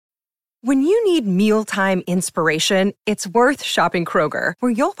When you need mealtime inspiration, it's worth shopping Kroger,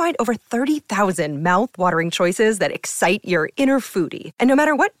 where you'll find over 30,000 mouth-watering choices that excite your inner foodie. And no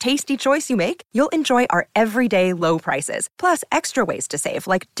matter what tasty choice you make, you'll enjoy our everyday low prices, plus extra ways to save,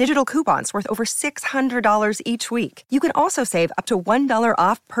 like digital coupons worth over $600 each week. You can also save up to $1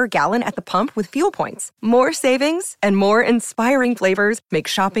 off per gallon at the pump with fuel points. More savings and more inspiring flavors make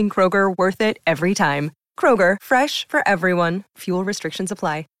shopping Kroger worth it every time. Kroger, fresh for everyone. Fuel restrictions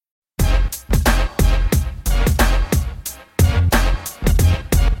apply.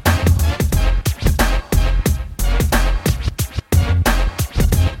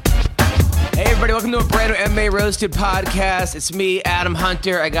 Everybody, welcome to a brand new MMA Roasted podcast. It's me, Adam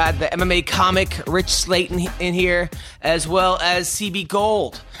Hunter. I got the MMA comic, Rich Slaton, in here, as well as CB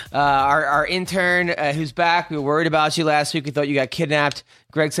Gold, our intern who's back. We were worried about you last week. We thought you got kidnapped.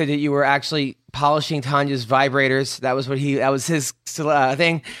 Greg said that you were actually polishing Tanya's vibrators. That was his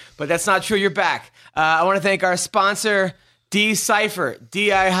thing, but that's not true. You're back. I want to thank our sponsor, D-Cipher,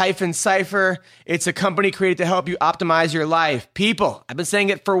 DI-Cipher. It's a company created to help you optimize your life. People, I've been saying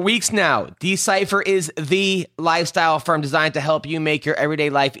it for weeks now. D-Cipher is the lifestyle firm designed to help you make your everyday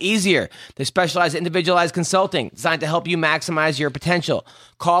life easier. They specialize in individualized consulting, designed to help you maximize your potential.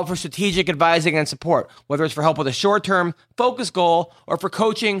 Call for strategic advising and support, whether it's for help with a short-term focus goal or for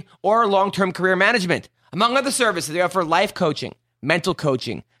coaching or long-term career management. Among other services, they offer life coaching, mental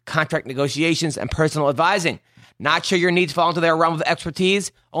coaching, contract negotiations, and personal advising. Not sure your needs fall into their realm of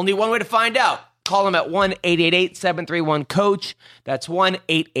expertise? Only one way to find out. Call them at 1-888-731-COACH. That's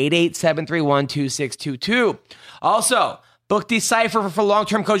 1-888-731-2622. Also, book D-Cipher for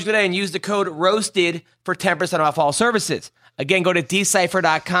long-term coaching today and use the code ROASTED for 10% off all services. Again, go to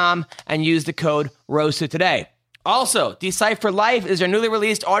dcipher.com and use the code ROASTED today. Also, D-Cipher Life is their newly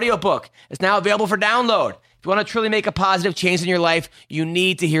released audiobook. It's now available for download. If you want to truly make a positive change in your life, you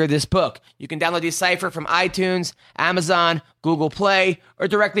need to hear this book. You can download D-Cipher from iTunes, Amazon, Google Play, or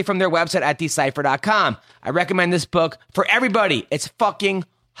directly from their website at dcipher.com. I recommend this book for everybody. It's fucking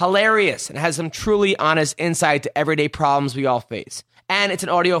hilarious and has some truly honest insight to everyday problems we all face. And it's an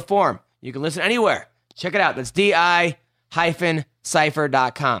audio form. You can listen anywhere. Check it out. That's di-cipher.com.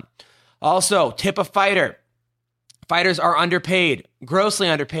 Also, tip a fighter. Fighters are underpaid, grossly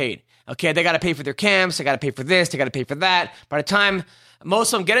underpaid. Okay, they got to pay for their camps, they got to pay for this, they got to pay for that. By the time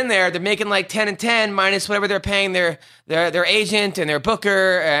most of them get in there, they're making like 10 and 10 minus whatever they're paying their agent and their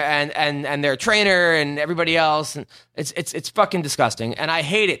booker and their trainer and everybody else. And it's fucking disgusting, and I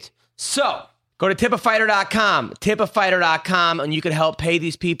hate it. So go to tipafighter.com, and you can help pay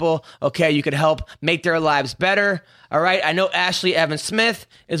these people. Okay, you can help make their lives better. All right, I know Ashley Evans Smith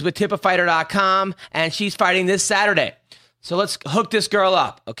is with tipafighter.com, and she's fighting this Saturday. So let's hook this girl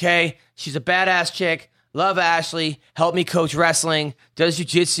up, okay? She's a badass chick. Love Ashley. Helped me coach wrestling. Does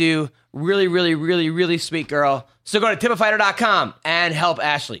jiu-jitsu. Really, really, really, really sweet girl. So go to tipafighter.com and help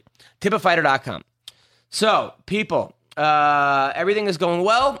Ashley. tipafighter.com. So, people, everything is going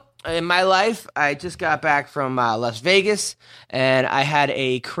well in my life. I just got back from Las Vegas, and I had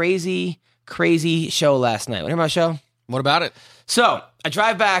a crazy, crazy show last night. Want to hear my show? What about it? So, I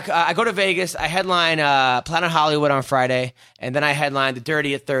drive back, I go to Vegas, I headline Planet Hollywood on Friday, and then I headline the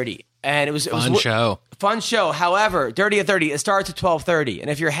Dirty at 30. And it was Fun show. However, Dirty at 30, it starts at 12:30.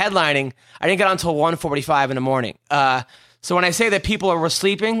 And if you're headlining, I didn't get on until 1:45 in the morning. So when I say that people were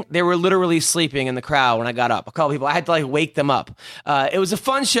sleeping, they were literally sleeping in the crowd when I got up. A couple people, I had to like wake them up. It was a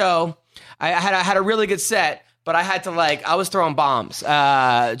fun show. I had a really good set. But I had to I was throwing bombs.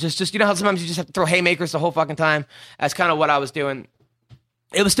 Just you know how sometimes you just have to throw haymakers the whole fucking time? That's kind of what I was doing.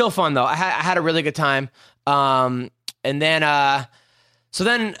 It was still fun though. I had a really good time. And then,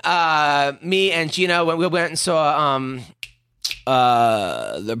 me and Gina, we went and saw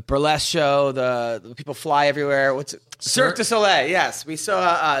the burlesque show. The people fly everywhere. What's it? Cirque du Soleil. Yes, we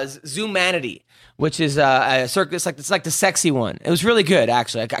saw Zoomanity, which is a circus. It's like the sexy one. It was really good,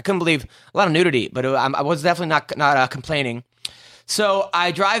 actually. I couldn't believe a lot of nudity, but I was definitely not complaining. So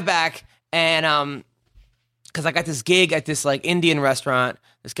I drive back, and because I got this gig at this like Indian restaurant.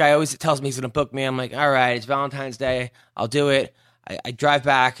 This guy always tells me he's going to book me. I'm like, all right, it's Valentine's Day. I'll do it. I drive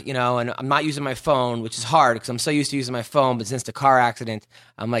back, and I'm not using my phone, which is hard because I'm so used to using my phone. But since the car accident,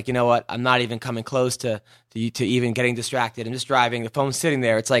 I'm like, you know what? I'm not even coming close to even getting distracted. I'm just driving. The phone's sitting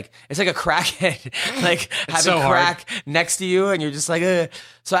there. It's like a crackhead, like having so crack next to you, and you're just like, ugh.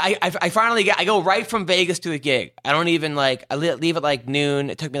 So I finally I go right from Vegas to the gig. I don't even I leave at like noon.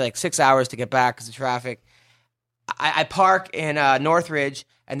 It took me like 6 hours to get back because of traffic. I park in Northridge,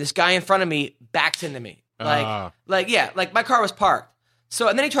 and this guy in front of me backs into me. My car was parked. So,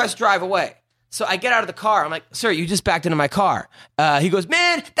 and then he tries to drive away. So I get out of the car. I'm like, sir, you just backed into my car. He goes,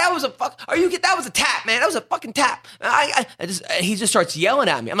 man, that was a that was a tap, man. That was a fucking tap. He just starts yelling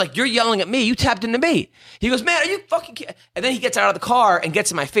at me. I'm like, you're yelling at me. You tapped into me. He goes, man, are you fucking kidding? And then he gets out of the car and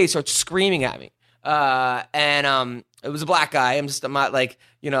gets in my face, starts screaming at me. It was a black guy. I happen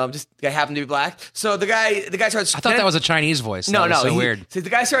to be black. So the guy starts. I thought that was a Chinese voice. No, so weird. So the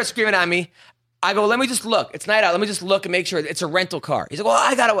guy starts screaming at me. I go, let me just look. It's night out. Let me just look and make sure it's a rental car. He's like, well,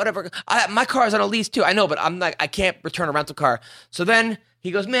 I got it, whatever. My car's on a lease too. I know, but I'm like, I can't return a rental car. So then he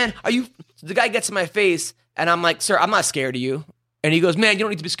goes, man, So the guy gets in my face and I'm like, sir, I'm not scared of you. And he goes, man, you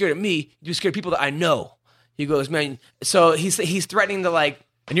don't need to be scared of me. You need to be scared of people that I know. He goes, man. So he's threatening to like.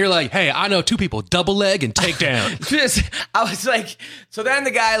 And you're like, hey, I know two people, double leg and take down. I was like, so then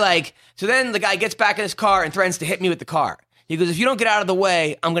the guy gets back in his car and threatens to hit me with the car. He goes, if you don't get out of the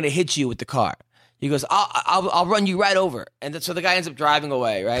way, I'm going to hit you with the car. He goes, I'll run you right over. And so the guy ends up driving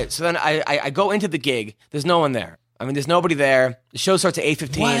away, right? So then I go into the gig. There's no one there. I mean, there's nobody there. The show starts at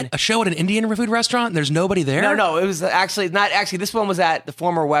 8:15. What? A show at an Indian food restaurant? And there's nobody there? No. It was actually not. Actually, this one was at the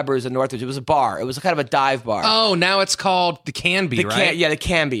former Weber's in Northridge. It was a bar. It was kind of a dive bar. Oh, now it's called the Canby, right? The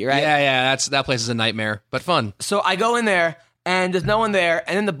Canby, right? Yeah. That place is a nightmare, but fun. So I go in there, and there's no one there.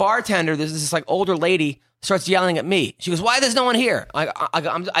 And then the bartender, there's this like older lady, starts yelling at me. She goes, why there's no one here?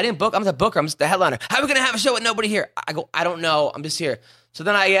 I didn't book. I'm the booker. I'm just the headliner. How are we going to have a show with nobody here? I go, I don't know. I'm just here. So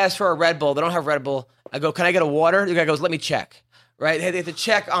then I ask for a Red Bull. They don't have Red Bull. I go, can I get a water? The guy goes, let me check. Right? They have to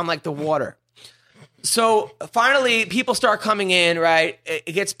check on like the water. So finally, people start coming in, right?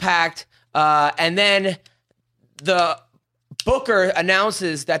 It gets packed. And then the booker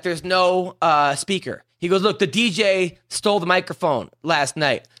announces that there's no speaker. He goes, look, the DJ stole the microphone last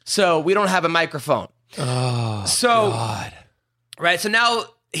night. So we don't have a microphone. Oh, God. Right. So now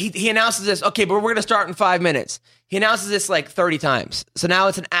he announces this. Okay, but we're going to start in 5 minutes. He announces this like 30 times. So now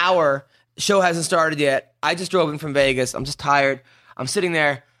it's an hour. Show hasn't started yet. I just drove in from Vegas. I'm just tired. I'm sitting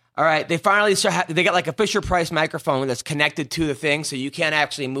there. All right. They finally they got like a Fisher-Price microphone that's connected to the thing. So you can't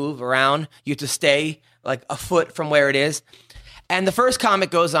actually move around. You have to stay like a foot from where it is. And the first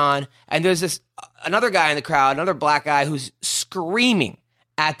comic goes on. And there's another guy in the crowd, another black guy who's screaming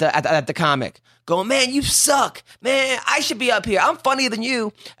at the comic, going, man, you suck. Man, I should be up here. I'm funnier than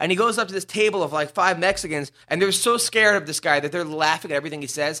you. And he goes up to this table of like 5 Mexicans, and they're so scared of this guy that they're laughing at everything he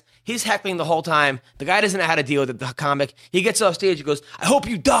says. He's heckling the whole time. The guy doesn't know how to deal with it, the comic. He gets off stage, he goes, I hope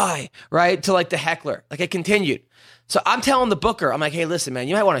you die, right? To like the heckler. Like it continued. So I'm telling the booker, I'm like, hey, listen, man,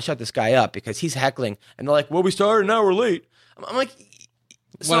 you might want to shut this guy up because he's heckling. And they're like, well, we started an hour late. I'm like,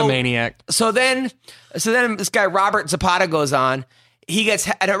 what a maniac. So then this guy, Robert Zapata, goes on.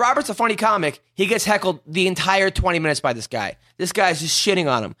 And Robert's a funny comic. He gets heckled the entire 20 minutes by this guy. This guy's just shitting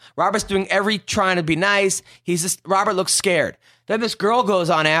on him. Robert's doing trying to be nice. Robert looks scared. Then this girl goes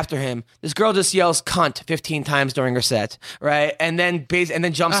on after him. This girl just yells cunt 15 times during her set, right? And then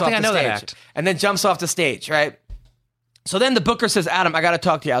jumps off the stage. And then jumps off the stage, right? So then the booker says, Adam, I got to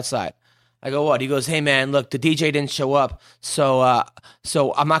talk to you outside. I go, what? He goes, hey man, look, the DJ didn't show up, so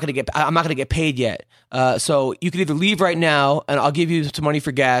I'm not gonna get paid yet. So you can either leave right now and I'll give you some money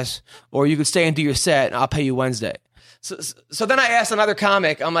for gas, or you could stay and do your set and I'll pay you Wednesday. So then I asked another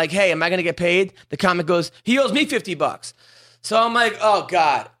comic, I'm like, hey, am I gonna get paid? The comic goes, he owes me $50. So I'm like, oh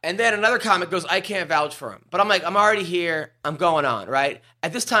God. And then another comic goes, I can't vouch for him. But I'm like, I'm already here. I'm going on, right?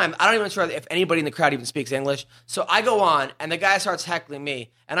 At this time, I don't even sure if anybody in the crowd even speaks English. So I go on, and the guy starts heckling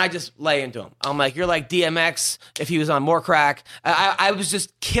me, and I just lay into him. I'm like, you're like DMX if he was on more crack. I was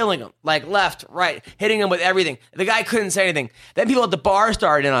just killing him, like left, right, hitting him with everything. The guy couldn't say anything. Then people at the bar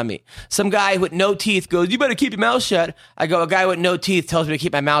started in on me. Some guy with no teeth goes, you better keep your mouth shut. I go, a guy with no teeth tells me to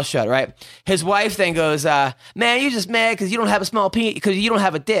keep my mouth shut, right? His wife then goes, man, you're just mad because you don't have a small penis, because you don't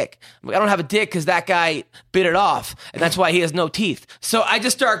have a dick. I don't have a dick because that guy bit it off, and that's why he has no teeth. So I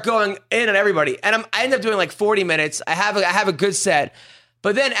just start going in on everybody, and I end up doing like 40 minutes. I have a good set,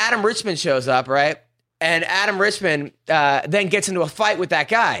 but then Adam Richman shows up, right? And Adam Richman then gets into a fight with that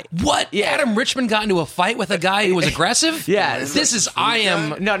guy. What? Yeah. Adam Richman got into a fight with a guy who was aggressive? Yeah.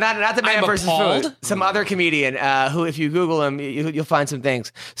 Not the Man versus appalled. Food. Some other comedian who, if you Google him, you'll find some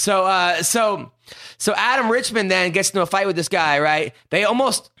things. So Adam Richman then gets into a fight with this guy, right? They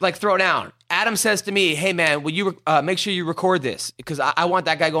almost like throw down. Adam says to me, hey man, will you make sure you record this? Because I want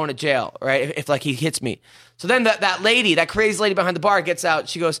that guy going to jail, right? If like he hits me. So then that lady, that crazy lady behind the bar gets out.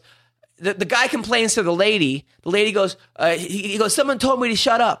 She goes, the guy complains to the lady. The lady goes, he goes, someone told me to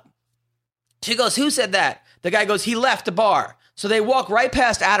shut up. She goes, who said that? The guy goes, he left the bar. So they walk right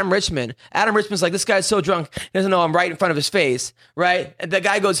past Adam Richman. Adam Richman's like, this guy's so drunk, he doesn't know I'm right in front of his face, right? And the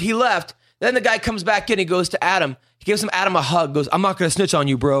guy goes, he left. Then the guy comes back in, he goes to Adam. He gives Adam a hug, goes, I'm not going to snitch on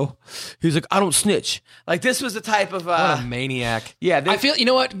you, bro. He's like, I don't snitch. Like, this was the type of... what a maniac. Yeah. I feel, you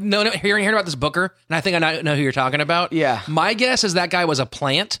know what? No, hearing about this Booker, and I think I know who you're talking about. Yeah. My guess is that guy was a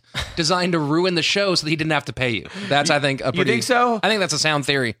plant designed to ruin the show so that he didn't have to pay you. That's, I think, a pretty... You think so? I think that's a sound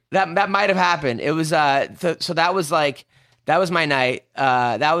theory. That might have happened. It was, so that was like... That was my night.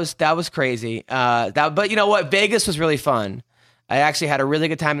 That was crazy. But you know what? Vegas was really fun. I actually had a really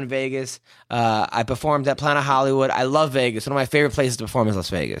good time in Vegas. I performed at Planet Hollywood. I love Vegas. One of my favorite places to perform is Las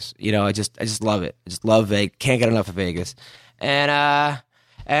Vegas. You know, I just love it. I just love Vegas. Can't get enough of Vegas.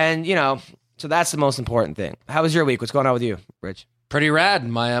 And you know, so that's the most important thing. How was your week? What's going on with you, Rich? Pretty rad.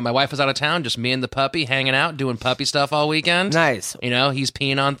 My wife was out of town, just me and the puppy hanging out, doing puppy stuff all weekend. Nice. You know, he's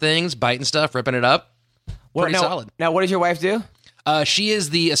peeing on things, biting stuff, ripping it up. Pretty solid. Now, what does your wife do? She is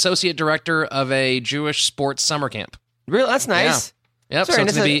the associate director of a Jewish sports summer camp. Really? That's nice. Yeah. Yep.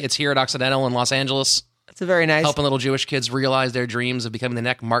 So it's here at Occidental in Los Angeles. That's a very nice. Helping little Jewish kids realize their dreams of becoming the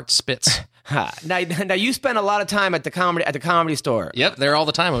next Mark Spitz. Now you spend a lot of time at the comedy store. Yep, there all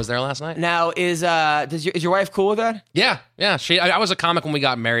the time. I was there last night. Now is your wife cool with that? Yeah. I was a comic when we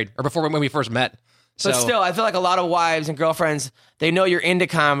got married, or before when we first met. But still, I feel like a lot of wives and girlfriends, they know you're into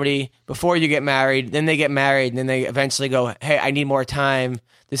comedy before you get married. Then they get married, and then they eventually go, hey, I need more time.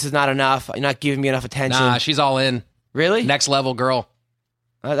 This is not enough. You're not giving me enough attention. Nah, she's all in. Really? Next level girl.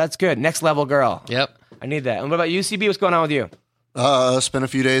 That's good. Next level girl. Yep. I need that. And what about you, CB? What's going on with you? Spent a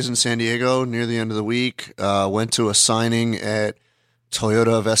few days in San Diego near the end of the week. Went to a signing at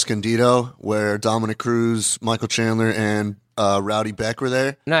Toyota of Escondido where Dominic Cruz, Michael Chandler, and Rowdy Beck were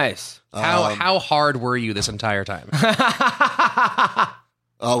there. Nice. How hard were you this entire time?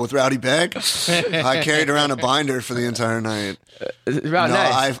 With Rowdy Beck, I carried around a binder for the entire night.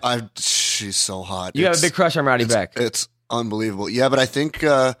 Nice. She's so hot. You have a big crush on Rowdy Beck. It's unbelievable. Yeah, but I think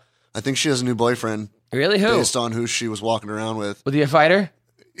she has a new boyfriend. Really? Who? Based on who she was walking around with. Was he a fighter?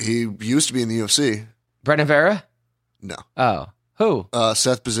 He used to be in the UFC. Brendan Vera? No. Oh. Who?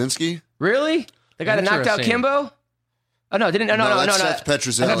 Seth Baczynski. Really? The guy that knocked out Kimbo? Oh, no, didn't. No. That's Seth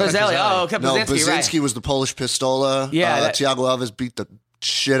Petrozelli. Oh, okay. No, Baczynski, Baczynski was the Polish Pistola. Yeah. Thiago Alves beat the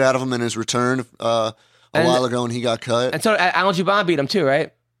shit out of him in his return a while ago, and he got cut. And so Alan Juban beat him too,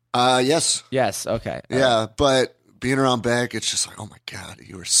 right? Yes. Yes. Okay. Yeah, but being around Beck, it's just like, oh my god,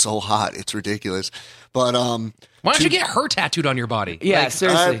 you are so hot. It's ridiculous. But why don't you get her tattooed on your body? Yeah,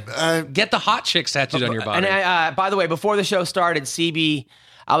 seriously. Get the hot chicks tattooed on your body. And by the way, before the show started, CB,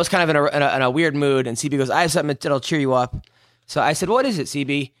 I was kind of in a weird mood, and CB goes, I have something that'll cheer you up. So I said, what is it,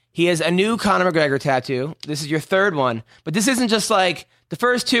 CB? He has a new Conor McGregor tattoo. This is your third one. But this isn't just like, the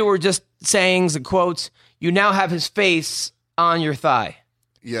first two were just sayings and quotes. You now have his face on your thigh.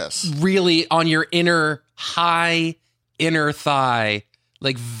 Yes. Really on your high inner thigh,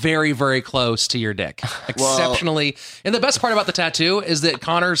 like very, very close to your dick. Exceptionally. And the best part about the tattoo is that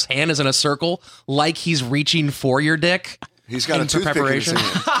Conor's hand is in a circle like he's reaching for your dick. He's got a toothpick in his hand.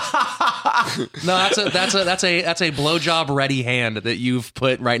 No, that's a blowjob ready hand that you've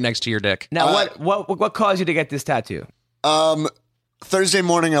put right next to your dick. Now, what caused you to get this tattoo? Thursday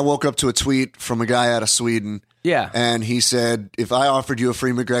morning, I woke up to a tweet from a guy out of Sweden. Yeah. And he said, if I offered you a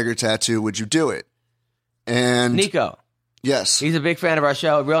free McGregor tattoo, would you do it? And Nico. Yes. He's a big fan of our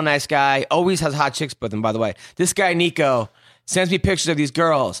show. Real nice guy. Always has hot chicks with him, by the way. This guy, Nico, sends me pictures of these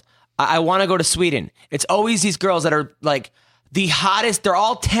girls. I want to go to Sweden. It's always these girls that are like the hottest. They're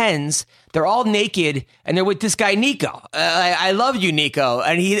all 10s. They're all naked, and they're with this guy, Nico. I love you, Nico.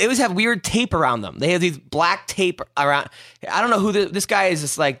 And they always have weird tape around them. They have these black tape around. I don't know who this guy is.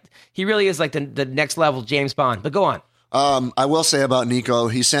 Just like, he really is like the next level James Bond. But go on. I will say about Nico,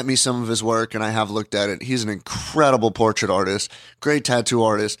 he sent me some of his work, and I have looked at it. He's an incredible portrait artist, great tattoo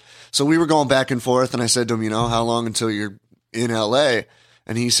artist. So we were going back and forth, and I said to him, how long until you're in L.A.?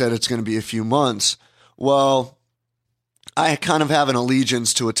 And he said it's going to be a few months. Well, I kind of have an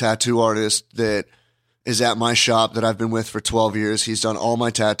allegiance to a tattoo artist that is at my shop that I've been with for 12 years. He's done all my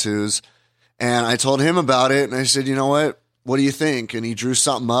tattoos. And I told him about it, and I said, you know what? What do you think? And he drew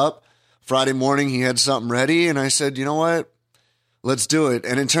something up. Friday morning, he had something ready, and I said, you know what? Let's do it.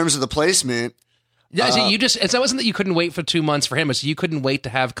 And in terms of the placement... Yeah, so it wasn't that you couldn't wait for 2 months for him. It's you couldn't wait to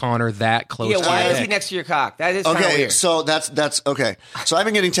have Connor that close. Yeah, to why your is he dick. next to your cock? That is kind of weird. So that's okay. So I've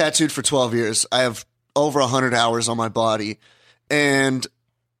been getting tattooed for 12 years. I have over 100 hours on my body, and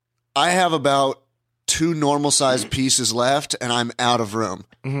I have about 2 normal-sized pieces left, and I'm out of room.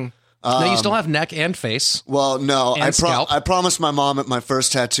 Mm-hmm. No, you still have neck and face. Well, no. And scalp. I promised my mom at my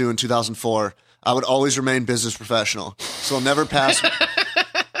first tattoo in 2004 I would always remain business professional. So I'll never pass...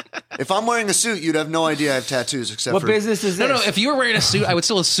 If I'm wearing a suit, you'd have no idea I have tattoos except What for... business is this? No, if you were wearing a suit, I would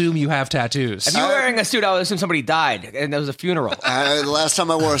still assume you have tattoos. If you were wearing a suit, I would assume somebody died and there was a funeral. The last time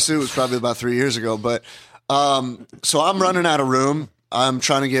I wore a suit was probably about 3 years ago. But so I'm running out of room. I'm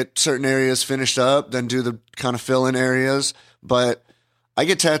trying to get certain areas finished up, then do the kind of fill-in areas. But I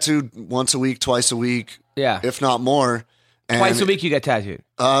get tattooed once a week, twice a week, if not more. And, Twice a week you get tattooed?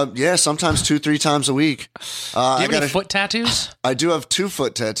 Yeah, sometimes 2-3 times a week. Do you have any foot tattoos? I do have 2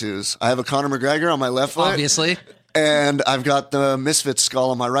 foot tattoos. I have a Conor McGregor on my left foot. Obviously. And I've got the Misfits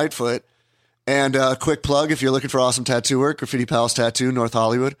skull on my right foot. And quick plug, if you're looking for awesome tattoo work, Graffiti Palace Tattoo, North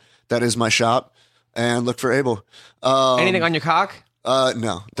Hollywood. That is my shop. And look for Abel. Anything on your cock?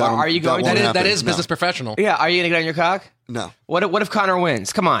 No. Are you going to? That is business professional. Yeah, are you going to get on your cock? No. What if Conor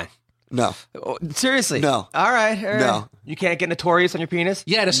wins? Come on. No. Seriously? No. All right. No. You can't get notorious on your penis?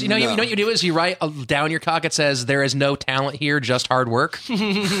 Yeah, you know what you do is you write down your cock. It says there is no talent here, just hard work.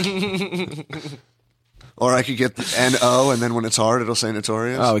 Or I could get the N-O, and then when it's hard, it'll say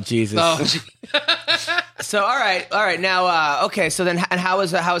notorious. Oh, Jesus. Oh, So, all right. Now, okay. So then, and how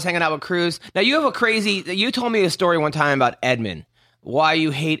was hanging out with Cruz? Now, you have a crazy. You told me a story one time about Edmund. Why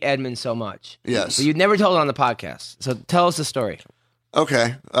you hate Edmund so much? Yes. But you'd never told it on the podcast. So tell us the story.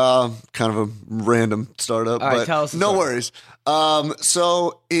 Okay. Kind of a random startup. All right, but tell us the no story. worries.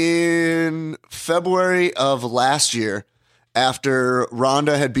 So in February of last year, after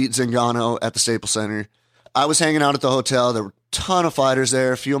Ronda had beat Zingano at the Staples Center, I was hanging out at the hotel. There were a ton of fighters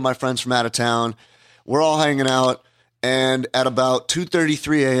there. A few of my friends from out of town. We're all hanging out. And at about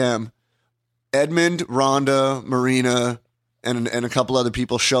 2:33 a.m., Edmund, Ronda, Marina, and a couple other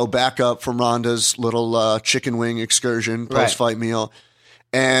people show back up from Ronda's little chicken wing excursion, post-fight meal.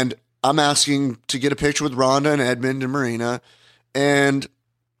 And I'm asking to get a picture with Ronda and Edmund and Marina. And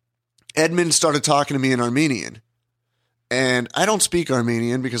Edmund started talking to me in Armenian. And I don't speak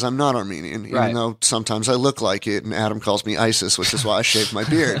Armenian because I'm not Armenian, even though sometimes I look like it. And Adam calls me ISIS, which is why I shaved my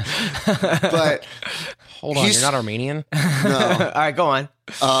beard. But hold on, you're not Armenian? No. All right, go on.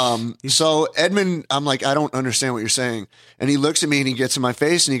 So Edmund, I'm like, I don't understand what you're saying. And he looks at me and he gets in my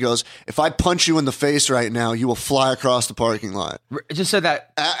face and he goes, if I punch you in the face right now, you will fly across the parking lot. Just said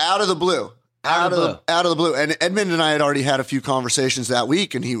that. Out of the blue. Out of the blue. And Edmund and I had already had a few conversations that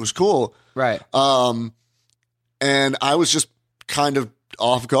week and he was cool. Right. And I was just kind of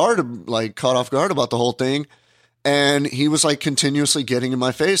off guard, like caught off guard about the whole thing. And he was like continuously getting in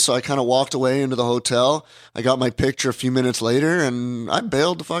my face. So I kind of walked away into the hotel. I got my picture a few minutes later and I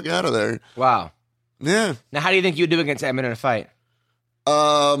bailed the fuck out of there. Wow. Yeah. Now, how do you think you'd do against Edmund in a fight?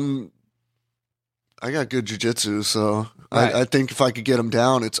 I got good jiu-jitsu, so Right. I think if I could get him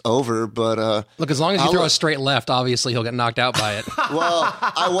down, it's over. But Look, as long as you throw a straight left, obviously he'll get knocked out by it. well,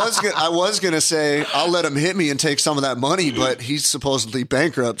 I was gonna say I'll let him hit me and take some of that money, but he's supposedly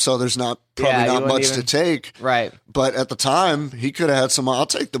bankrupt, so there's not much to take. Right. But at the time, he could have had some. I'll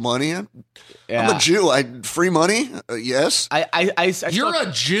take the money. I'm Yeah. a Jew. Free money. Yes. You're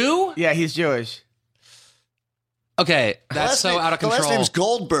a Jew? Yeah, he's Jewish. Okay, that's so out of The control. last name's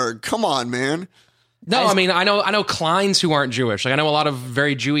Goldberg. Come on, man. No, I mean I know Kleins who aren't Jewish. Like I know a lot of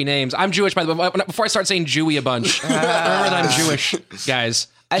very Jewy names. I'm Jewish, by the way. Before I start saying Jewy a bunch, remember that I'm Jewish, guys.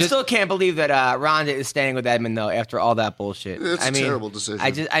 I still can't believe that Ronda is staying with Edmund though after all that bullshit. It's a terrible decision.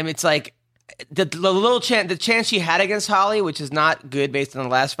 It's like the little chance, the chance she had against Holly, which is not good based on the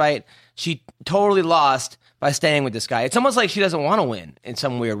last fight. She totally lost by staying with this guy. It's almost like she doesn't want to win in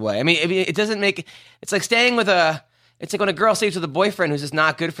some weird way. I mean, it doesn't make. It's like staying with a. It's like when a girl stays with a boyfriend who's just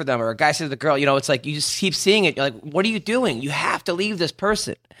not good for them, or a guy stays with a girl. You know, it's like you just keep seeing it. You're like, what are you doing? You have to leave this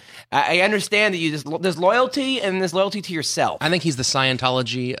person. I understand that there's loyalty and there's loyalty to yourself. I think he's the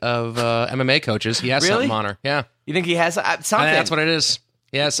Scientology of MMA coaches. He has Really? something on her. Yeah, You think he has something? I think that's what it is.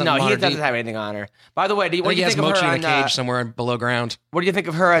 Yeah, something No, on he her. doesn't have anything on her. By the way, what do he you has think of Mochi her in a cage somewhere below ground. What do you think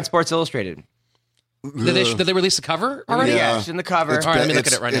of her on Sports Illustrated? Did they release the cover already? Yeah, she's in the cover. All right, let me look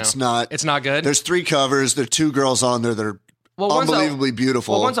at it right now. It's not good. There's 3 covers. There are 2 girls on there that are unbelievably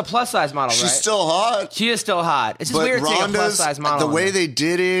beautiful. Well, one's a plus size model, She's right? still hot. She is still hot. It's just But weird seeing a plus Ronda's, size model. the on way there. they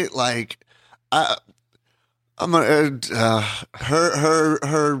did it, like,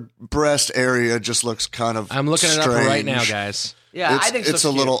 her breast area just looks kind of. I'm looking it up strange. right now, guys. Yeah, I think it's a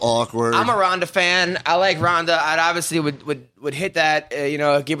little awkward. I'm a Ronda fan. I like Ronda. I'd obviously would hit that,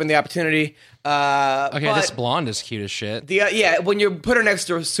 given the opportunity. Okay, but this blonde is cute as shit. when you put her next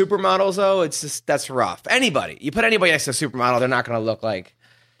to supermodels, though, it's just that's rough. You put anybody next to a supermodel, they're not going to look like.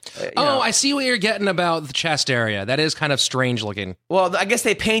 I see what you're getting about the chest area. That is kind of strange looking. Well, I guess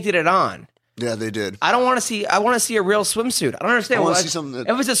they painted it on. Yeah, they did. I don't want to see. I want to see a real swimsuit. I don't understand. I wanna see something that-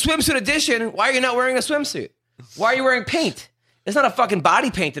 if it's a swimsuit edition, why are you not wearing a swimsuit? Why are you wearing paint? It's not a fucking body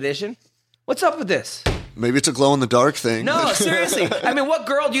paint edition. What's up with this? Maybe it's a glow-in-the-dark thing. No, seriously. I mean, what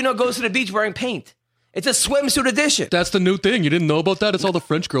girl do you know goes to the beach wearing paint? It's a swimsuit edition. That's the new thing. You didn't know about that? It's all the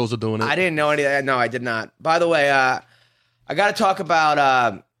French girls are doing it. I didn't know any of that. No, I did not. By the way, I got to talk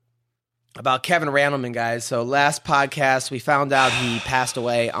about Kevin Randleman, guys. So last podcast, we found out he passed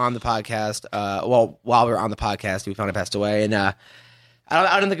away on the podcast. While we were on the podcast, we found he passed away. And I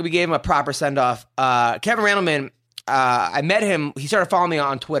don't think we gave him a proper send-off. Kevin Randleman, I met him. He started following me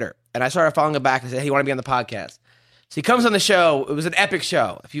on Twitter. And I started following him back and said, hey, you want to be on the podcast? So he comes on the show. It was an epic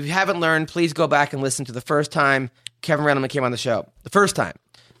show. If you haven't learned, please go back and listen to the first time Kevin Randleman came on the show. The first time.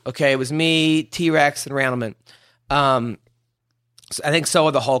 Okay, it was me, T-Rex, and Randleman. I think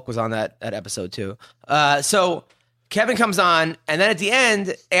So the Hulk was on that episode too. So Kevin comes on, and then at the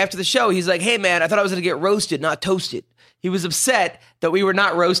end, after the show, he's like, hey, man, I thought I was going to get roasted, not toasted. He was upset that we were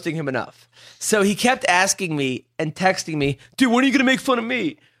not roasting him enough. So he kept asking me and texting me, dude, when are you going to make fun of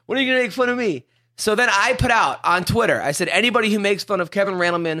me? When are you going to make fun of me? So then I put out on Twitter, I said, anybody who makes fun of Kevin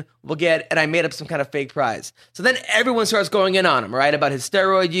Randleman will get, and I made up some kind of fake prize. So then everyone starts going in on him, right? About his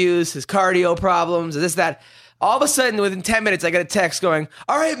steroid use, his cardio problems, this, that. All of a sudden, within 10 minutes, I get a text going,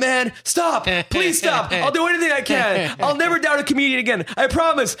 all right, man, stop. Please stop. I'll do anything I can. I'll never doubt a comedian again. I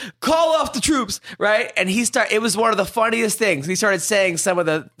promise. Call off the troops, right? And it was one of the funniest things. He started saying some of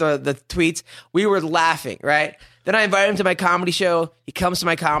the tweets. We were laughing, right? Then I invited him to my comedy show. He comes to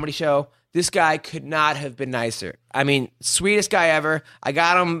my comedy show. This guy could not have been nicer. I mean, sweetest guy ever. I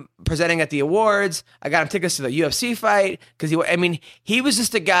got him presenting at the awards. I got him tickets to the UFC fight. Because he was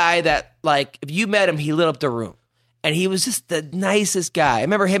just a guy that, like, if you met him, he lit up the room. And he was just the nicest guy. I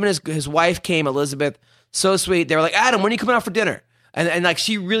remember him and his wife came, Elizabeth, so sweet. They were like, Adam, when are you coming out for dinner? And like,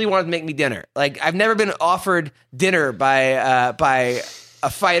 she really wanted to make me dinner. Like, I've never been offered dinner by a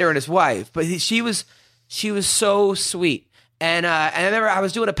fighter and his wife. But she was so sweet. And I remember I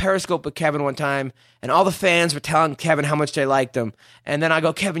was doing a Periscope with Kevin one time, and all the fans were telling Kevin how much they liked him. And then I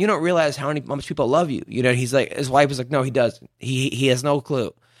go, Kevin, you don't realize how much people love you. You know, he's like, his wife was like, no, he doesn't. He has no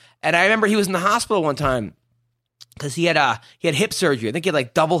clue. And I remember he was in the hospital one time because he had hip surgery. I think he had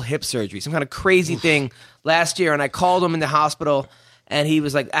like double hip surgery, some kind of crazy thing last year. And I called him in the hospital, and he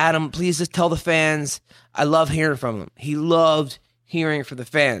was like, Adam, please just tell the fans I love hearing from him. He loved hearing from the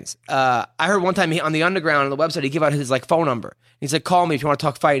fans. I heard one time on the Underground on the website, he gave out his like phone number. He's like, call me if you want to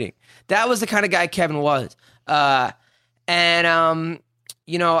talk fighting. That was the kind of guy Kevin was. I remember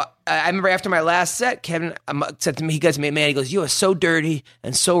after my last set, Kevin said to me, he goes, man, he goes, you are so dirty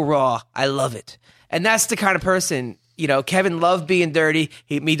and so raw. I love it. And that's the kind of person, Kevin loved being dirty.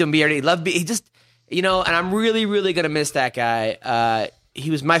 Me doing dirty. He loved he just, and I'm really, really going to miss that guy.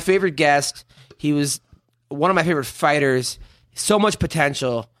 He was my favorite guest. He was one of my favorite fighters. So much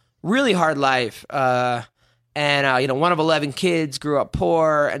potential, really hard life. One of 11 kids, grew up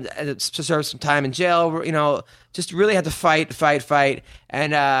poor and served some time in jail, just really had to fight.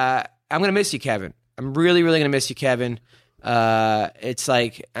 And I'm going to miss you, Kevin. I'm really, really going to miss you, Kevin. It's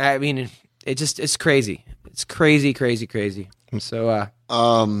like, it's crazy. It's crazy. So,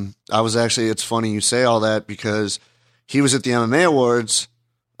 it's funny you say all that because he was at the MMA Awards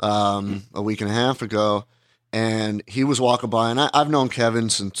a week and a half ago. And he was walking by, and I've known Kevin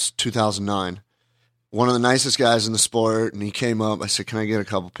since 2009. One of the nicest guys in the sport, and he came up. I said, can I get a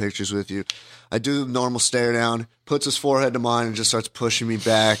couple pictures with you? I do the normal stare down, puts his forehead to mine, and just starts pushing me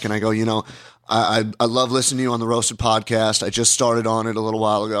back. And I go, I love listening to you on the Roasted podcast. I just started on it a little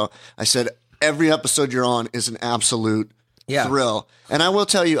while ago. I said, every episode you're on is an absolute thrill. And I will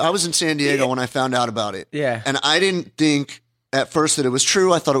tell you, I was in San Diego when I found out about it. Yeah. And I didn't think at first that it was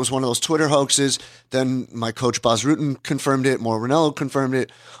true. I thought it was one of those Twitter hoaxes. Then my coach Baz Rutten confirmed it. Mauro Ranallo confirmed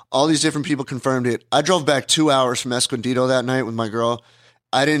it. All these different people confirmed it. I drove back 2 hours from Escondido that night with my girl.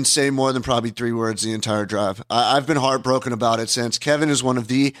 I didn't say more than probably 3 words the entire drive. I've been heartbroken about it since. Kevin is one of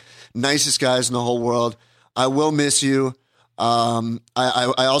the nicest guys in the whole world. I will miss you. I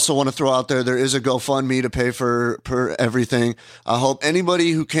also want to throw out there is a GoFundMe to pay for everything. I hope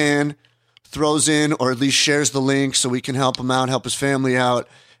anybody who can throws in or at least shares the link so we can help him out, help his family out.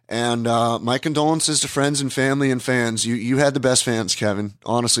 And my condolences to friends and family and fans. You had the best fans, Kevin.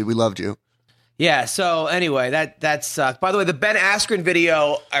 Honestly, we loved you. Yeah, so anyway, that sucked. By the way, the Ben Askren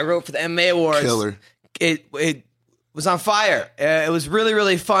video I wrote for the MMA Awards, killer. It was on fire. It was really,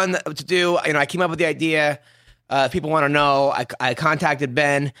 really fun to do. I came up with the idea. People want to know. I contacted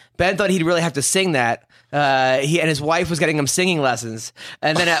Ben. Ben thought he'd really have to sing that. He and his wife was getting him singing lessons.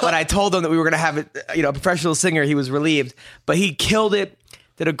 And then when I told him that we were going to have a professional singer, he was relieved. But he killed it,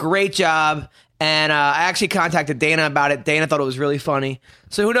 did a great job. And I actually contacted Dana about it. Dana thought it was really funny.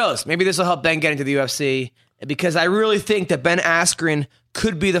 So who knows? Maybe this will help Ben get into the UFC. because I really think that Ben Askren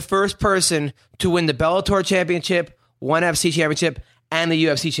could be the first person to win the Bellator championship, ONE FC championship, and the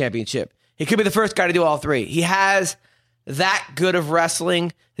UFC championship. He could be the first guy to do all three. He has that good of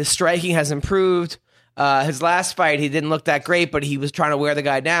wrestling. His striking has improved. His last fight, he didn't look that great, but he was trying to wear the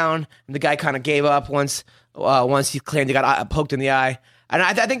guy down, and the guy kind of gave up once he claimed he got poked in the eye. And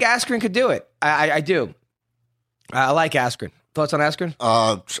I think Askren could do it. I do. I like Askren. Thoughts on Askren?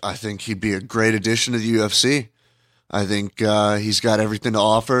 I think he'd be a great addition to the UFC. I think he's got everything to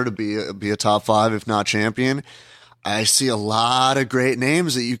offer to be a top 5, if not champion. I see a lot of great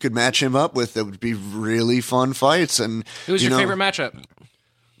names that you could match him up with that would be really fun fights. And who's your favorite matchup?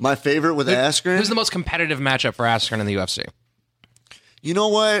 My favorite with Askren? Who's the most competitive matchup for Askren in the UFC? You know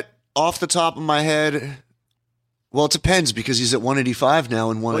what? Off the top of my head, well, it depends because he's at 185 now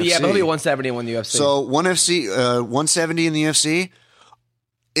in ONE FC. Yeah, but he'll be 170 in ONE UFC. So ONE FC, 170 in the UFC.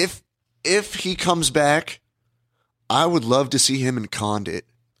 If he comes back, I would love to see him in Condit.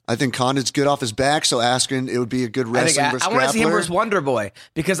 I think Condit's good off his back, so Askren, it would be a good wrestling versus I want to see him grappler. versus Wonder Boy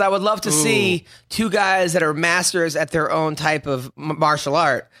because I would love to see two guys that are masters at their own type of martial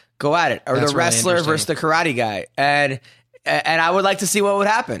art go at it, or That's the really wrestler interesting. versus the karate guy, and I would like to see what would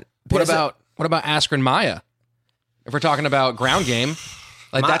happen. What about Askren Maya? If we're talking about ground game,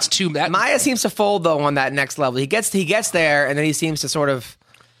 like that's too. Maya seems to fold though on that next level. He gets there, and then he seems to sort of,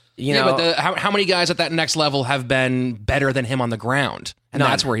 But how many guys at that next level have been better than him on the ground? And None.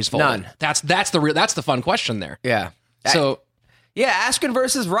 that's where he's folded. None. That's the fun question there. Yeah. So Askren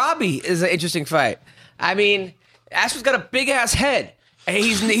versus Robbie is an interesting fight. I mean, Askren's got a big ass head.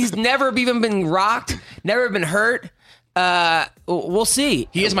 He's never even been rocked, never been hurt. We'll see.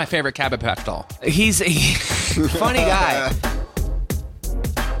 he is my favorite Cabbage Patch doll. He's a funny guy.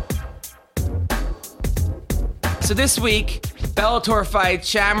 So this week, Bellator fight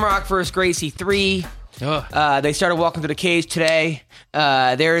Shamrock versus Gracie 3. They started walking through the cage today.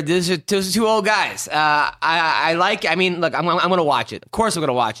 Those are two old guys. Look, I'm going to watch it. Of course I'm going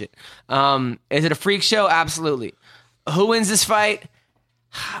to watch it. Is it a freak show? Absolutely. Who wins this fight?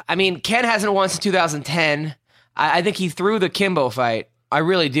 I mean, Ken hasn't won since 2010. I think he threw the Kimbo fight. I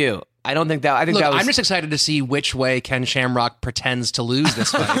really do. I don't think that. I think Look, that was. I'm just excited to see which way Ken Shamrock pretends to lose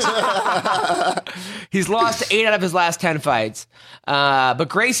this fight. He's lost 8 out of his last 10 fights. But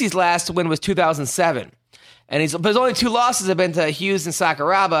Gracie's last win was 2007. And his only 2 losses have been to Hughes and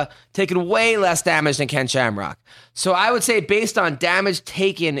Sakuraba, taking way less damage than Ken Shamrock. So I would say based on damage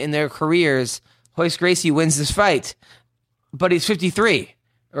taken in their careers, Royce Gracie wins this fight. But he's 53,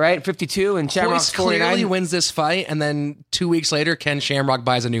 right? 52, and Shamrock's Royce clearly 49. wins this fight, and then 2 weeks later, Ken Shamrock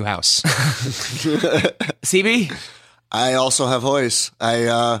buys a new house. CB? I also have Royce.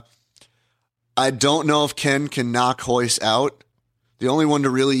 I don't know if Ken can knock Royce out. The only one to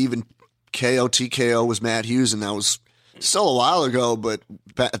really even TKO was Matt Hughes, and that was still a while ago, but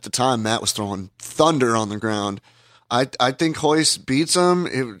at the time, Matt was throwing thunder on the ground. I think Royce beats him.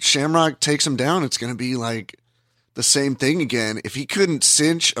 If Shamrock takes him down, it's going to be like the same thing again. If he couldn't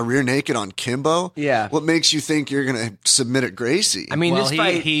cinch a rear naked on Kimbo, what makes you think you're going to submit at Gracie? I mean, Well, this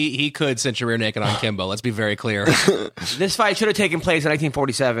fight. he could cinch a rear naked on Kimbo. Let's be very clear. This fight should have taken place in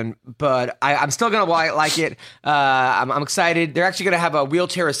 1947, but I'm still going to like it. I'm excited. They're actually going to have a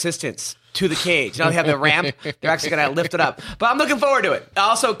wheelchair assistance to the cage. Now they have the ramp. They're actually going to lift it up. But I'm looking forward to it.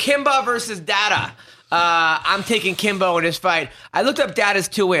 Also, Kimbo versus Dada. I'm taking Kimbo in this fight. I looked up Dada's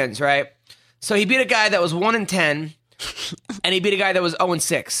 2 wins, right? So he beat a guy that was 1-10, and he beat a guy that was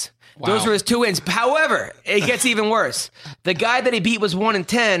 0-6. Wow. Those were his 2 wins. However, it gets even worse. The guy that he beat was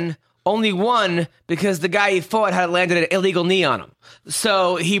 1-10, only won because the guy he fought had landed an illegal knee on him.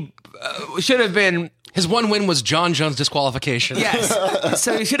 So he should have been. His 1 win was John Jones disqualification. Yes.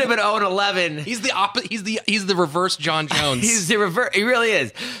 So he should have been 0-11. He's the reverse John Jones. He's the reverse. He really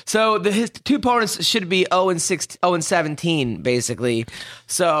is. So his 2 opponents should be 0-6, 0-17, basically.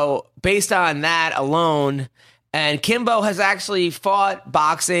 So based on that alone, and Kimbo has actually fought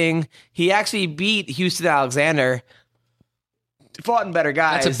boxing. He actually beat Houston Alexander. Fought in better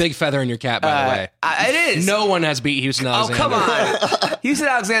guys. That's a big feather in your cap, by the way. It is. No one has beat Houston Alexander. Oh, come on. Houston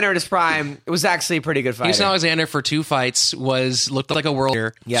Alexander at his prime, it was actually a pretty good fight. Houston Alexander for 2 fights looked like a world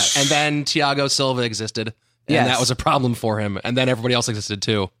leader. Yes. And then Thiago Silva existed. And Yes. that was a problem for him. And then everybody else existed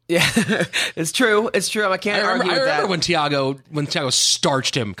too. Yeah, it's true. It's true. I can't argue with that. I remember when Thiago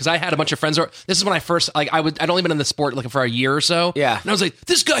starched him, because I had a bunch of friends. This is when I first I'd only been in the sport like for a year or so. Yeah. And I was like,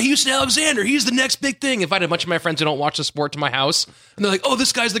 this guy Houston Alexander, he's the next big thing. Invited a bunch of my friends who don't watch the sport to my house, and they're like, oh,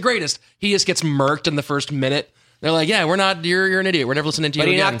 this guy's the greatest. He just gets murked in the first minute. They're like, yeah, we're not. You're an idiot. We're never listening to you But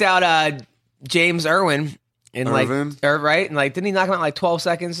he again. knocked out James Irwin in Irvin? right? And didn't he knock him out in like 12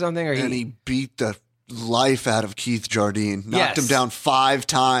 seconds or something? Or and he beat the life out of Keith Jardine. Knocked Yes. him down 5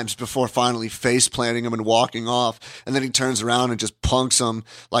 times before finally face planting him and walking off. And then he turns around and just punks him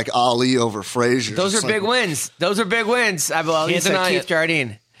like Ali over Frazier. Those It's are like, big wins. Those are big wins. I will Can't deny Keith it.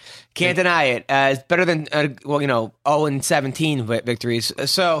 Jardine. Can't deny it. It's better than 0-17 victories.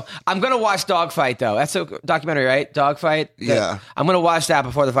 So I'm gonna watch Dogfight though. That's a documentary, right? Dogfight. Yeah. I'm gonna watch that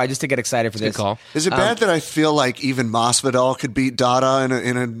before the fight just to get excited for this. Good call. Is it bad that I feel like even Masvidal could beat Dada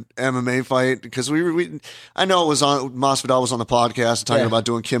in an MMA fight? Because I know Masvidal was on the podcast talking Yeah. about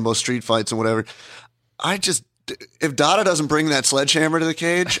doing Kimbo street fights and whatever. If Dada doesn't bring that sledgehammer to the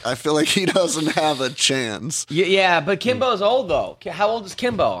cage, I feel like he doesn't have a chance. Yeah, but Kimbo's old though. How old is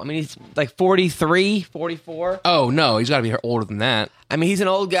Kimbo? I mean, he's like 43, 44. Oh, no, he's got to be older than that. I mean, he's an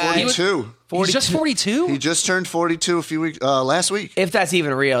old guy. 42. He's just 42? He just turned 42 a few weeks last week. If that's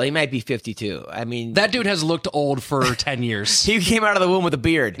even real, he might be 52. I mean, That dude has looked old for 10 years. he came out of the womb with a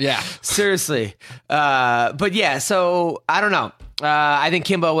beard. Yeah. Seriously. But yeah, so I don't know. I think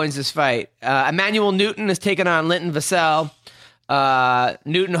Kimbo wins this fight. Emmanuel Newton is taking on Linton Vassell.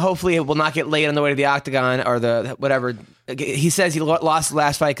 Newton hopefully will not get laid on the way to the octagon or the whatever. He says he lost the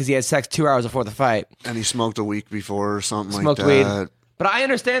last fight because he had sex 2 hours before the fight. And he smoked a week before or something Smoked like weed. that. But I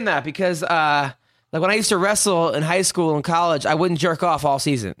understand that because like when I used to wrestle in high school and college, I wouldn't jerk off all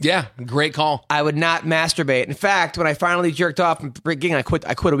season. Yeah, great call. I would not masturbate. In fact, when I finally jerked off in beginning, I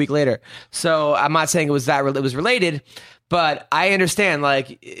quit a week later. So I'm not saying it was related, but I understand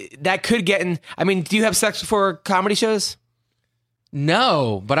like that could get in. I mean, do you have sex before comedy shows?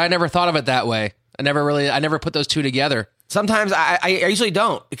 No, but I never thought of it that way. I never put those two together. Sometimes I usually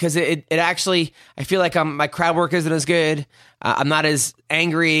don't because it actually I feel like my crowd work isn't as good. I'm not as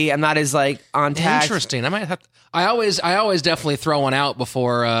angry. I'm not as like on task. Interesting. I might have. I always definitely throw one out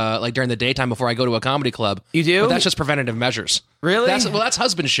before, like during the daytime before I go to a comedy club. You do? But that's just preventative measures. Really? That's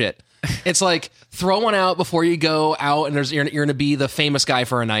husband shit. It's like throw one out before you go out, and you're going to be the famous guy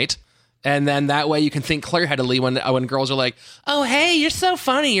for a night, and then that way you can think clear-headedly when girls are like, "Oh, hey, you're so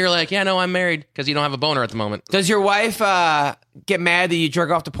funny." You're like, "Yeah, no, I'm married," because you don't have a boner at the moment. Does your wife get mad that you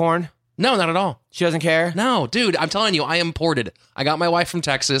jerk off to porn? No, not at all. She doesn't care? No, dude, I'm telling you, I imported. I got my wife from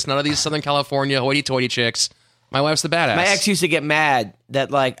Texas. None of these Southern California hoity-toity chicks. My wife's the badass. My ex used to get mad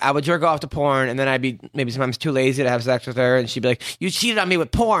that like I would jerk off to porn and then I'd be maybe sometimes too lazy to have sex with her and she'd be like, "You cheated on me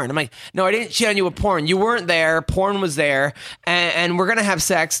with porn." I'm like, "No, I didn't cheat on you with porn. You weren't there. Porn was there, and we're gonna have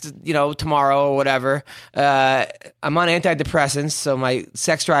sex, tomorrow or whatever." I'm on antidepressants, so my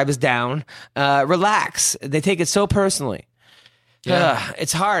sex drive is down. Relax. They take it so personally. Yeah.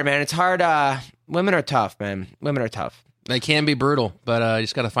 It's hard, man. It's hard. Women are tough, man. Women are tough. They can be brutal, but you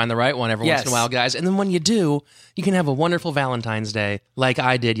just got to find the right one every once in Yes. a while, guys. And then when you do, you can have a wonderful Valentine's Day, like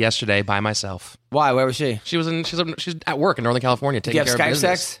I did yesterday by myself. Why? Where was she? She's at work in Northern California Do taking you have care of Skype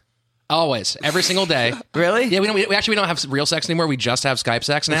business. sex? Always, every single day. Really? Yeah, we don't have real sex anymore. We just have Skype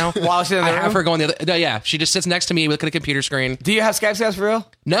sex now. While she's in the I room? have her going the other. No, yeah, she just sits next to me, we look at a computer screen. Do you have Skype sex for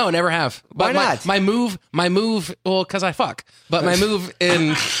real? No, never have. Why But not? My move. Well, because I fuck. But my move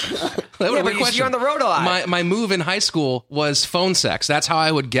in. but you're on the road a lot. My move in high school was phone sex. That's how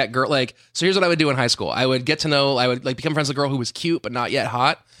I would get girl. Like, so here's what I would do in high school. I would get to know. I would like become friends with a girl who was cute but not yet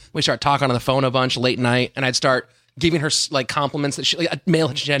hot. We start talking on the phone a bunch late night, and I'd start giving her like compliments that a male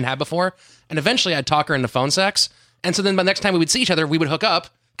that she hadn't had before, and eventually I'd talk her into phone sex. And so then by the next time we would see each other, we would hook up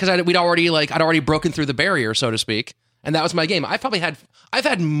because I'd already broken through the barrier, so to speak. And that was my game. I've had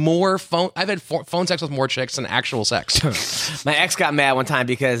phone sex with more chicks than actual sex. My ex got mad one time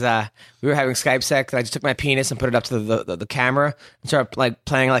because we were having Skype sex, and I just took my penis and put it up to the camera and started like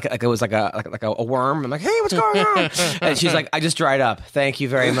playing like it was like a worm. I'm like, "Hey, what's going on?" And she's like, "I just dried up. Thank you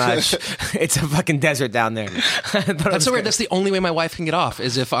very much. It's a fucking desert down there." That's so weird. That's the only way my wife can get off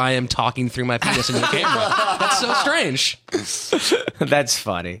is if I am talking through my penis into the camera. That's so strange. That's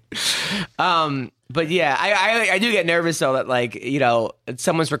funny. But yeah, I do get nervous though that like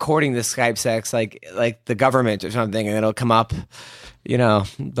someone's recording this Skype sex like the government or something and it'll come up,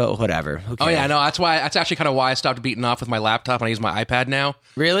 but whatever. Who Oh cares? yeah, no, that's actually kind of why I stopped beating off with my laptop and I use my iPad now.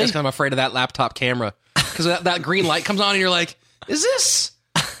 Really? That's because I'm afraid of that laptop camera because that green light comes on and you're like, is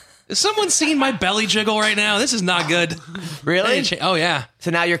someone seeing my belly jiggle right now? This is not good. Really? Oh yeah.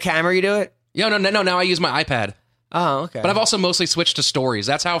 So now your camera, you do it? No. Now I use my iPad. Oh, okay. But I've also mostly switched to stories.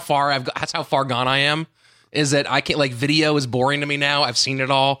 That's how far gone I am. Is that I can't like video is boring to me now. I've seen it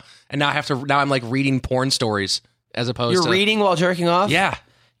all, and now I'm like reading porn stories as opposed to You're reading while jerking off? Yeah.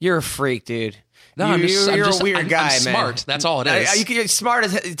 You're a freak, dude. No, you're a weird guy, I'm man. smart. That's all it is. You're smart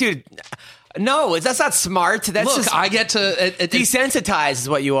as dude. No, that's not smart. That's Look, just I get to desensitized is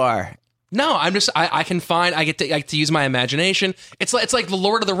what you are. No, I'm just I get to use my imagination. It's like the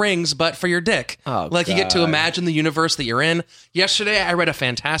Lord of the Rings, but for your dick. Oh, like you get to God. imagine the universe that you're in. Yesterday, I read a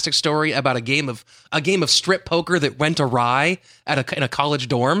fantastic story about a game of strip poker that went awry in a college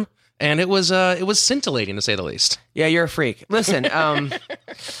dorm, and it was scintillating to say the least. Yeah, you're a freak. Listen,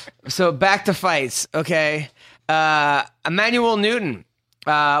 so back to fights, okay? Emmanuel Newton.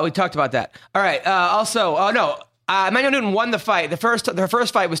 We talked about that. All right. Emmanuel Newton won the fight. Their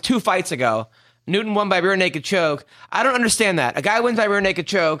first fight was 2 fights ago. Newton won by rear naked choke. I don't understand that. A guy wins by rear naked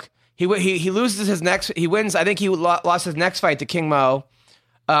choke. He loses his next. He wins. I think he lost his next fight to King Mo.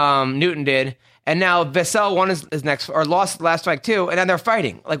 Newton did, and now Vassell won his next or lost the last fight too. And then they're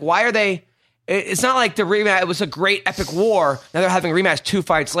fighting. Like, why are they? It's not like the rematch. It was a great epic war. Now they're having a rematch 2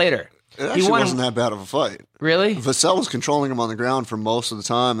 fights later. It actually wasn't that bad of a fight. Really? Vassell was controlling him on the ground for most of the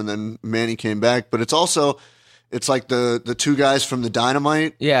time, and then Manny came back. But it's like the 2 guys from the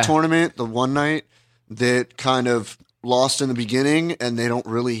Dynamite tournament, the one night, that kind of lost in the beginning, and they don't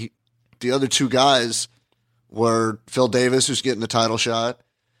really. The other 2 guys were Phil Davis, who's getting the title shot.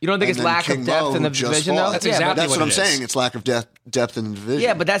 You don't think it's lack of depth in the division, though? That's exactly what I'm saying. It's lack of depth in the division.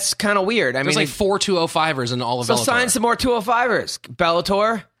 Yeah, but that's kind of weird. There's like 4 205ers in all of Bellator. So sign some more 205ers.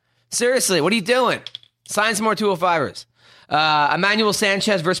 Bellator? Seriously, what are you doing? Sign some more 205ers. Emmanuel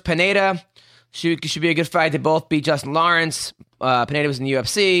Sanchez versus Pineda. Should be a good fight. They both beat Justin Lawrence. Pineda was in the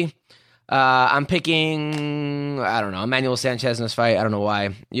UFC. I'm picking, I don't know, Emmanuel Sanchez in this fight. I don't know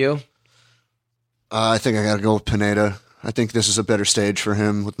why. You? I think I got to go with Pineda. I think this is a better stage for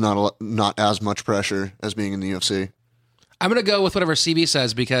him with not as much pressure as being in the UFC. I'm going to go with whatever CB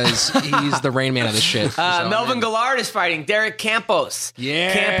says because he's the Rain Man of this shit. Melvin Gillard is fighting Derek Campos.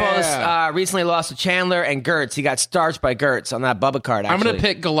 Yeah. Campos recently lost to Chandler and Gertz. He got starched by Gertz on that Bubba card, actually. I'm going to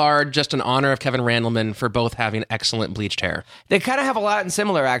pick Gillard just in honor of Kevin Randleman for both having excellent bleached hair. They kind of have a lot in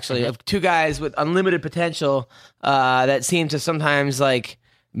similar, actually, of 2 guys with unlimited potential that seem to sometimes, like,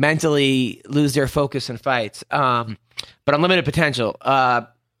 mentally lose their focus in fights. But unlimited potential.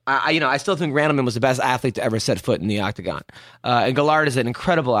 I still think Randleman was the best athlete to ever set foot in the octagon. And Gillard is an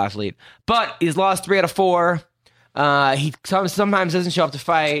incredible athlete. But he's lost 3 out of 4. He sometimes doesn't show up to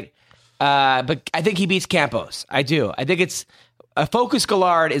fight. But I think he beats Campos. I do. I think it's a focused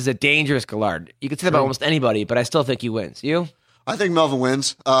Gillard is a dangerous Gillard. You can say that about almost anybody, but I still think he wins. You? I think Melvin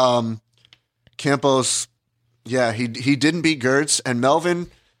wins. Campos, yeah, he didn't beat Gertz. And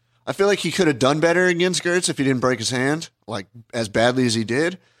Melvin, I feel like he could have done better against Gertz if he didn't break his hand, like as badly as he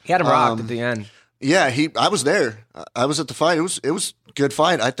did. He had him rocked at the end. Yeah, I was there. I was at the fight. It was a good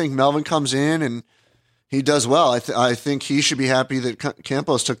fight. I think Melvin comes in and he does well. I think he should be happy that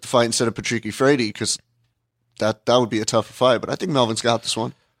Campos took the fight instead of Patricky Frady because that would be a tougher fight. But I think Melvin's got this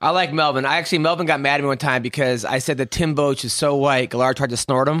one. I like Melvin. Melvin got mad at me one time because I said that Tim Boach is so white. Gillard tried to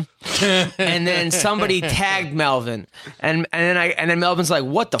snort him, and then somebody tagged Melvin, and then Melvin's like,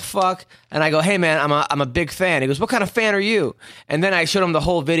 "What the fuck?" And I go, "Hey man, I'm a big fan." He goes, "What kind of fan are you?" And then I showed him the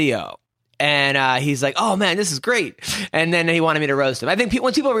whole video, and he's like, "Oh man, this is great." And then he wanted me to roast him. I think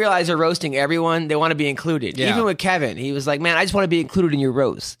once people realize they're roasting everyone, they want to be included. Yeah. Even with Kevin, he was like, "Man, I just want to be included in your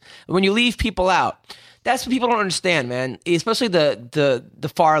roast." When you leave people out. That's what people don't understand, man. Especially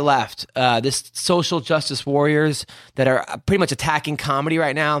the far left, this social justice warriors that are pretty much attacking comedy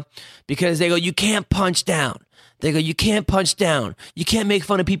right now because they go, you can't punch down. They go, you can't punch down. You can't make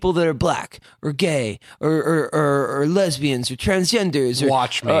fun of people that are black or gay or lesbians or transgenders.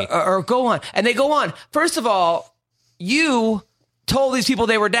 Watch me. Or go on. And they go on. First of all, you told these people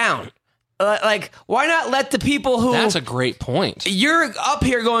they were down. Like, why not let the people who... That's a great point. You're up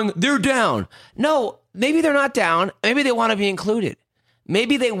here going, they're down. No, maybe they're not down. Maybe they want to be included.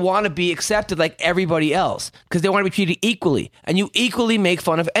 Maybe they want to be accepted like everybody else because they want to be treated equally. And you equally make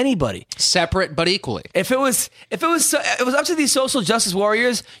fun of anybody. Separate but equally. If it was up to these social justice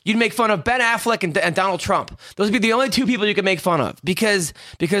warriors, you'd make fun of Ben Affleck and Donald Trump. Those would be the only 2 people you could make fun of because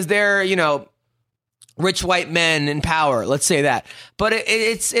they're, rich white men in power, let's say that. But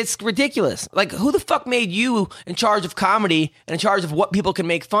it's ridiculous. Like, who the fuck made you in charge of comedy and in charge of what people can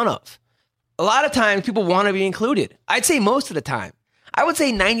make fun of? A lot of times people want to be included. I'd say most of the time. I would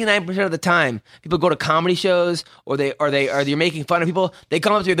say 99% of the time people go to comedy shows or you're making fun of people. They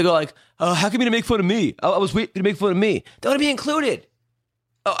come up to you, they go like, "Oh, how come you to make fun of me? I was waiting to make fun of me." They want to be included.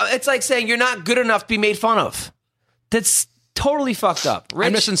 It's like saying you're not good enough to be made fun of. That's totally fucked up. Rich.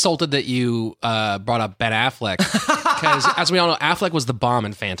 I'm just insulted that you brought up Ben Affleck because, as we all know, Affleck was the bomb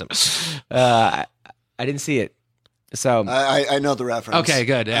in Phantom. I didn't see it, so I know the reference. Okay,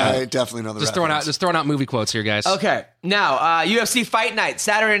 good. Yeah. I definitely know the reference. Just throwing out movie quotes here, guys. Okay, now UFC Fight Night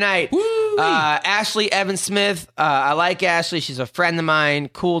Saturday night. Ashley Evans Smith. I like Ashley. She's a friend of mine.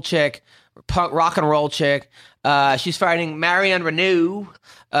 Cool chick. punk rock and roll chick. She's fighting Marianne Reneau,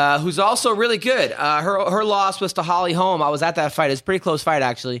 who's also really good. Her loss was to Holly Holm. I was at that fight. It's a pretty close fight,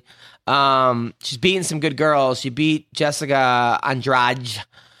 actually. She's beating some good girls. She beat Jessica Andrade.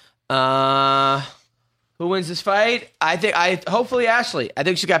 Who wins this fight? Hopefully Ashley. I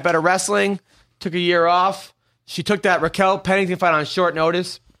think she got better wrestling. Took a year off. She took that Raquel Pennington fight on short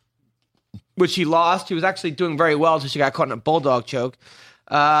notice, which she lost. She was actually doing very well until she got caught in a bulldog choke.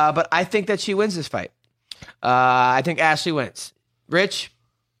 But I think that she wins this fight. I think Ashley wins. Rich?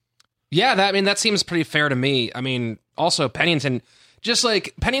 Yeah, that seems pretty fair to me. I mean, also Pennington, just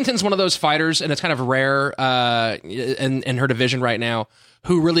like Pennington's one of those fighters, and it's kind of rare in her division right now,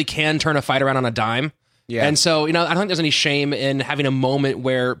 who really can turn a fight around on a dime. Yeah. And so, I don't think there's any shame in having a moment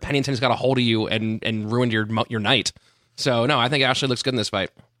where Pennington's got a hold of you and ruined your night. So, no, I think Ashley looks good in this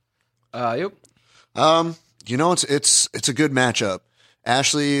fight. Yep. It's a good matchup.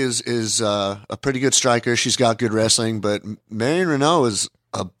 Ashley is a pretty good striker. She's got good wrestling, but Marianne Reneau is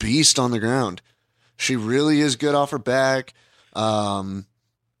a beast on the ground. She really is good off her back.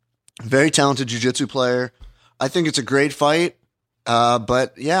 Very talented jiu-jitsu player. I think it's a great fight.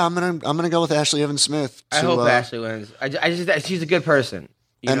 But yeah, I'm gonna go with Ashley Evans Smith. I hope Ashley wins. I just she's a good person,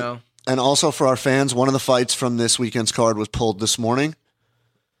 you know. And also for our fans, one of the fights from this weekend's card was pulled this morning.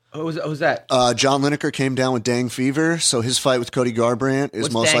 Who's that? John Lineker came down with dengue fever, so his fight with Cody Garbrandt is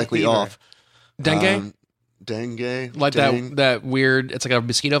most likely fever? Off. Dengue? Dengue? Like that weird, it's like a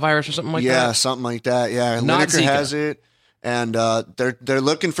mosquito virus or something like that? Yeah, something like that, yeah. Not Lineker Zika. has it, and they're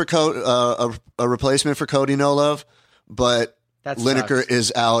looking for a replacement for Cody No Love, but Lineker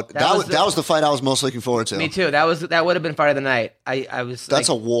is out. That was the fight I was most looking forward to. Me too. That would have been fight of the night. That's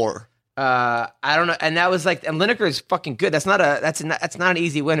a war. I don't know, and that was and Lineker is fucking good. That's not an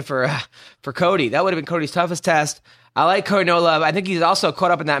easy win for Cody. That would have been Cody's toughest test. I like Cody No Love. I think he's also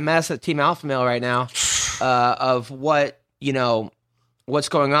caught up in that mess at Team Alpha Male right now, of what's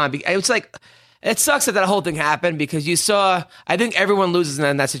going on. It's like it sucks that whole thing happened because you saw. I think everyone loses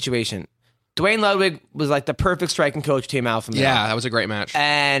in that situation. Dwayne Ludwig was like the perfect striking coach, Team Alpha Male. Yeah, that was a great match,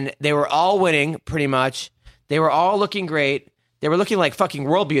 and they were all winning pretty much. They were all looking great. They were looking like fucking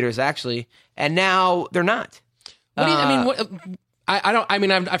world beaters, actually, and now they're not. What do you? I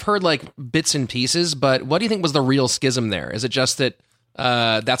mean, I've heard like bits and pieces, but what do you think was the real schism there? Is it just that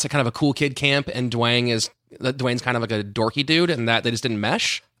that's a kind of a cool kid camp, and Dwayne's kind of like a dorky dude, and that they just didn't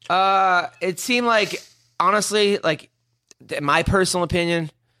mesh? It seemed like, honestly, like in my personal opinion,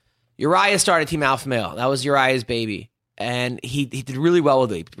 Uriah started Team Alpha Male. That was Uriah's baby, and he did really well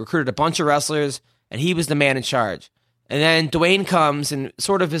with it. He recruited a bunch of wrestlers, and he was the man in charge. And then Dwayne comes and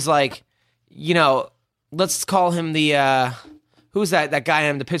sort of is like, let's call him the who's that guy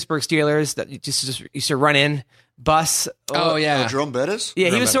in the Pittsburgh Steelers that just used to run in bus. Oh yeah, Jerome Bettis. Yeah,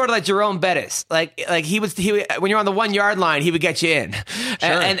 he was sort of like Jerome Bettis. Like he when you're on the 1 yard line, he would get you in,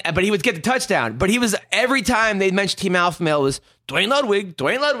 sure. But he would get the touchdown. But he was every time they mentioned Team Alpha Male was Dwayne Ludwig,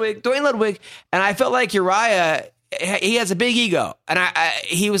 Dwayne Ludwig, Dwayne Ludwig, and I felt like Uriah. He has a big ego, and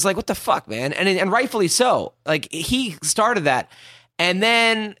he was like, "What the fuck, man?" And rightfully so. Like he started that, and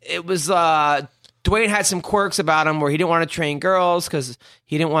then it was Dwayne had some quirks about him where he didn't want to train girls because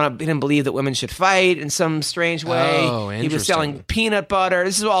he didn't believe that women should fight in some strange way. Oh, interesting. He was selling peanut butter.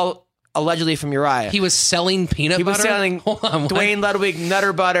 This is all allegedly from Uriah. He was selling peanut butter? He was selling Dwayne Ludwig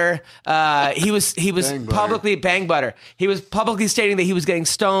Nutter Butter. He was publicly bang butter. He was publicly stating that he was getting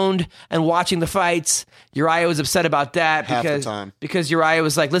stoned and watching the fights. Uriah was upset about that because Uriah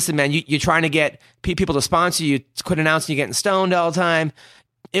was like, listen, man, you're trying to get people to sponsor you. Quit announcing you're getting stoned all the time.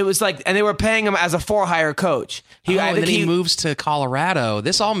 It was like, and they were paying him as a for-hire coach. And then he moves to Colorado.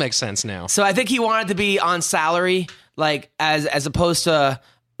 This all makes sense now. So I think he wanted to be on salary, like as opposed to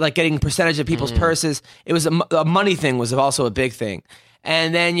like getting a percentage of people's purses. It was a money thing was also a big thing.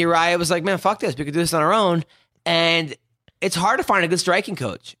 And then Uriah was like, man, fuck this. We could do this on our own. And it's hard to find a good striking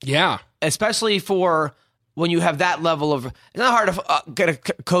coach. Yeah. Especially for when you have that level of, it's not hard to get a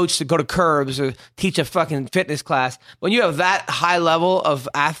coach to go to Curbs or teach a fucking fitness class. When you have that high level of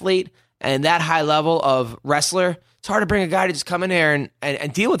athlete and that high level of wrestler, it's hard to bring a guy to just come in there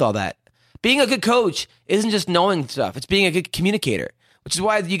and deal with all that. Being a good coach isn't just knowing stuff. It's being a good communicator, which is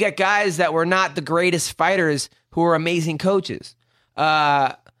why you get guys that were not the greatest fighters who are amazing coaches.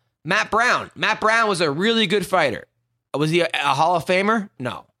 Matt Brown. Matt Brown was a really good fighter. Was he a Hall of Famer?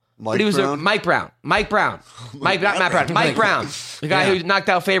 No. Mike Brown. Not Matt Brown. Mike Brown, the guy who knocked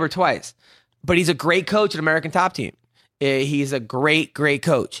out Faber twice. But he's a great coach at American Top Team. He's a great, great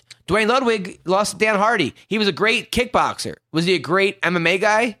coach. Dwayne Ludwig lost to Dan Hardy. He was a great kickboxer. Was he a great MMA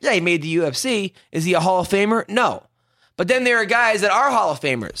guy? Yeah, he made the UFC. Is he a Hall of Famer? No. But then there are guys that are Hall of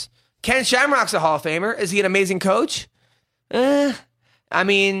Famers. Ken Shamrock's a Hall of Famer. Is he an amazing coach? I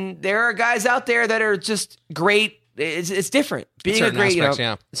mean, there are guys out there that are just great. It's different. Being a great,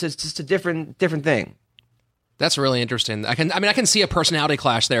 aspects, it's just a different thing. That's really interesting. I can see a personality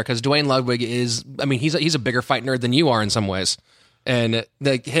clash there because Dwayne Ludwig is. I mean, he's a bigger fight nerd than you are in some ways, and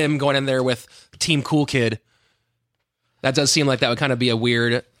him going in there with Team Cool Kid. That does seem like that would kind of be a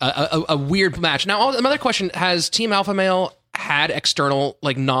weird match. Now, another question: has Team Alpha Male had external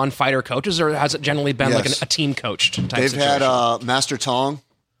like non-fighter coaches, or has it generally been like a team coached type They've situation? had Master Tong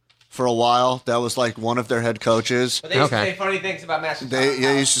for a while. That was like one of their head coaches. But they used to say funny things about Master Tong.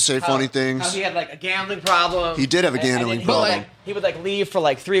 They used to say funny things. How he had like a gambling problem. He did have a gambling problem. He would like leave for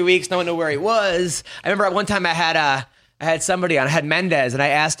like 3 weeks. No one knew where he was. I remember at one time I had somebody on. I had Mendez, and I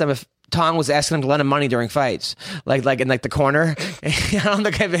asked him if Tong was asking him to lend him money during fights, like in like the corner. I don't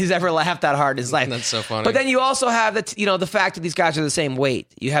think he's ever laughed that hard in his life. That's so funny. But then you also have the fact that these guys are the same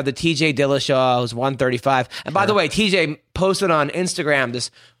weight. You have the TJ Dillashaw, who's 135. And by the way, TJ posted on Instagram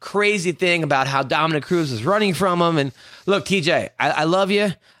this crazy thing about how Dominic Cruz is running from him. And look, TJ, I love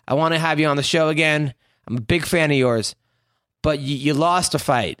you. I want to have you on the show again. I'm a big fan of yours. But you lost a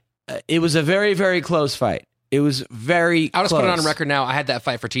fight. It was a very, very close fight. It was very I'll just close. put it on record now. I had that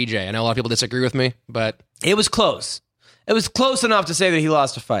fight for TJ. I know a lot of people disagree with me, but it was close. It was close enough to say that he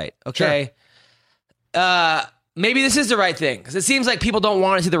lost a fight. Okay. Sure. Maybe this is the right thing because it seems like people don't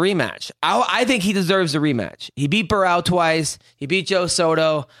want to see the rematch. I think he deserves the rematch. He beat Barao twice. He beat Joe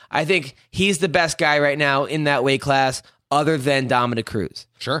Soto. I think he's the best guy right now in that weight class other than Dominic Cruz.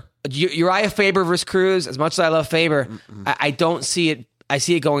 Sure. Uriah Faber versus Cruz, as much as I love Faber, I don't see it. I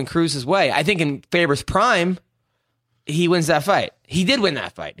see it going Cruz's way. I think in Faber's prime, he wins that fight. He did win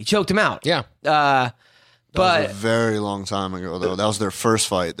that fight. He choked him out. Yeah. That was a very long time ago, though. That was their first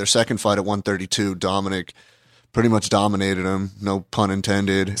fight. Their second fight at 132, Dominic pretty much dominated him, no pun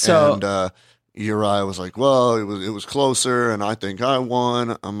intended. So, and Uriah was like, well, it was closer, and I think I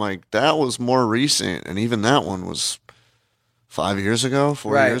won. I'm like, that was more recent, and even that one was 5 years ago,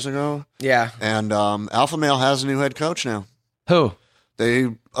 4 years ago. Yeah. And Alpha Male has a new head coach now. Who? They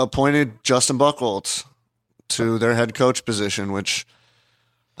appointed Justin Buchholz to their head coach position, which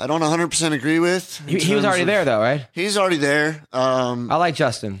I don't 100% agree with. He was already there, though, right? He's already there. I like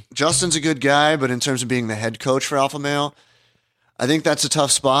Justin. Justin's a good guy, but in terms of being the head coach for Alpha Male, I think that's a tough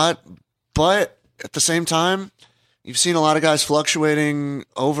spot. But at the same time, you've seen a lot of guys fluctuating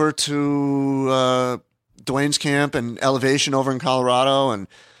over to Dwayne's camp and Elevation over in Colorado, and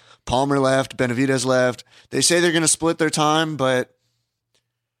Palmer left, Benavidez left. They say they're going to split their time, but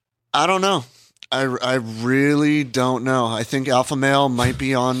I don't know. I really don't know. I think Alpha Male might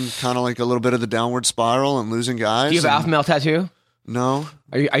be on kind of like a little bit of the downward spiral and losing guys. Do you have an Alpha Male tattoo? No.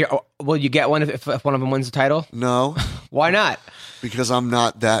 Will you get one if one of them wins the title? No. Why not? Because I'm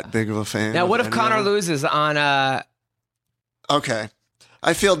not that big of a fan. Now, what if Conor loses on... Okay.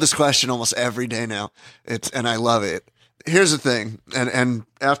 I field this question almost every day now, and I love it. Here's the thing, and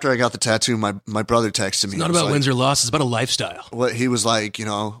after I got the tattoo, my brother texted me. It's not about wins or losses, it's about a lifestyle. What he was like,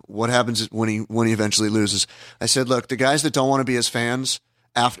 what happens when he eventually loses? I said, look, the guys that don't want to be his fans,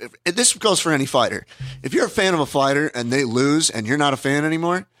 this goes for any fighter. If you're a fan of a fighter and they lose and you're not a fan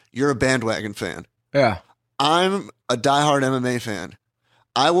anymore, you're a bandwagon fan. Yeah. I'm a diehard MMA fan.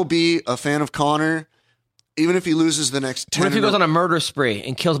 I will be a fan of Conor even if he loses the next 10. What if he goes on a murder spree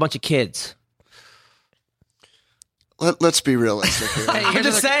and kills a bunch of kids? Let's be realistic here. I'm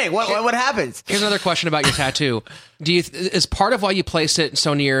just saying, what happens? Here's another question about your tattoo. Is part of why you placed it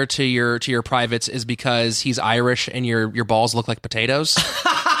so near to your privates is because he's Irish and your balls look like potatoes?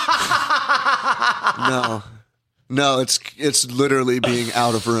 No, it's literally being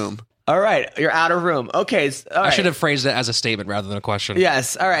out of room. All right, you're out of room. Okay, all right. I should have phrased it as a statement rather than a question.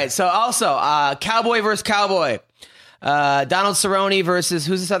 Yes. All right. So also, Cowboy versus Cowboy. Donald Cerrone versus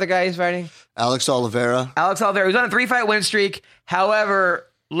who's this other guy he's fighting? Alex Oliveira. He's on a 3-fight win streak. However,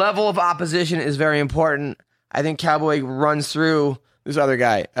 level of opposition is very important. I think Cowboy runs through this other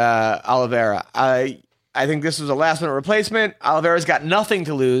guy, Oliveira. I think this was a last-minute replacement. Oliveira's got nothing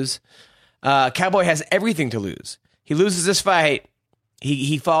to lose. Cowboy has everything to lose. He loses this fight.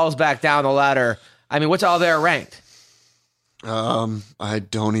 He falls back down the ladder. I mean, what's Oliveira ranked? I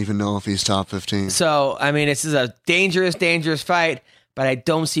don't even know if he's top 15. So, I mean, this is a dangerous, dangerous fight, but I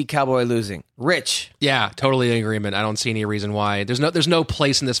don't see Cowboy losing. Rich. Yeah, totally in agreement. I don't see any reason why. There's no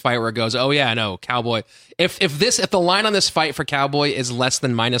place in this fight where it goes, oh yeah, no, Cowboy. If the line on this fight for Cowboy is less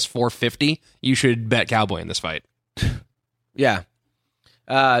than minus 450, you should bet Cowboy in this fight. Yeah.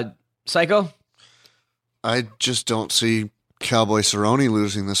 Psycho? I just don't see Cowboy Cerrone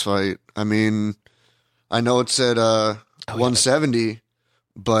losing this fight. I mean, I know it's at 170,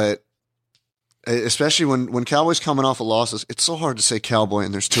 but especially when Cowboy's coming off of losses. It's so hard to say Cowboy,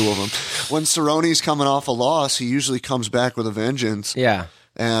 and there's two of them. When Cerrone's coming off a loss, he usually comes back with a vengeance. Yeah.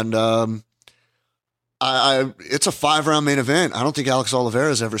 And it's a 5-round main event. I don't think Alex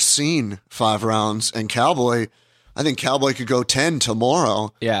Oliveira's ever seen 5 rounds. And Cowboy, I think Cowboy could go 10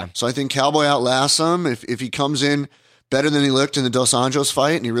 tomorrow. Yeah. So I think Cowboy outlasts him. If he comes in better than he looked in the Dos Anjos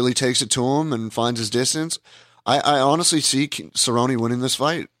fight and he really takes it to him and finds his distance, I honestly see Cerrone winning this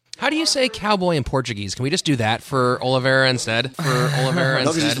fight. How do you say cowboy in Portuguese? Can we just do that for Oliveira instead? No,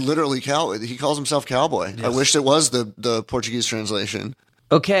 because he's literally cowboy. He calls himself Cowboy. Yes. I wish it was the Portuguese translation.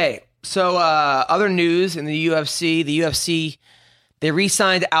 Okay, so other news in the UFC, they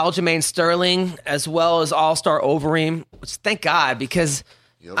re-signed Aljamain Sterling as well as All-Star Overeem, which thank God, because,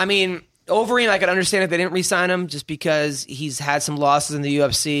 I mean, Overeem, I could understand if they didn't re-sign him just because he's had some losses in the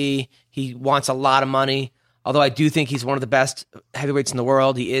UFC. He wants a lot of money. Although I do think he's one of the best heavyweights in the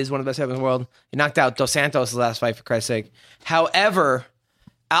world. He is one of the best heavyweights in the world. He knocked out Dos Santos' last fight, for Christ's sake. However,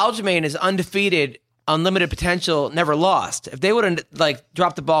 Aljamain is undefeated, unlimited potential, never lost. If they would have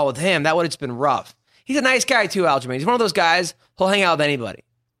dropped the ball with him, that would have just been rough. He's a nice guy too, Aljamain. He's one of those guys who'll hang out with anybody.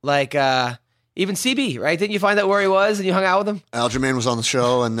 Like even CB, right? Didn't you find out where he was and you hung out with him? Aljamain was on the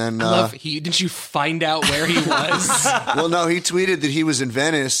show, and then didn't you find out where he was? Well, no, he tweeted that he was in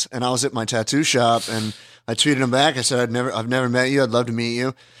Venice, and I was at my tattoo shop, and I tweeted him back. I said, I've never met you. I'd love to meet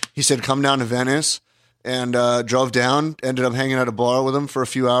you. He said, come down to Venice, and drove down. Ended up hanging at a bar with him for a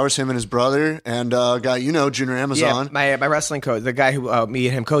few hours, him and his brother, and a guy Junior Amazon. Yeah, my wrestling coach, the guy who me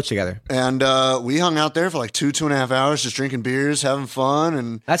and him coached together. And we hung out there for like 2.5 hours, just drinking beers, having fun.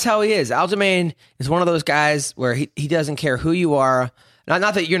 And that's how he is. Aljamain is one of those guys where he doesn't care who you are.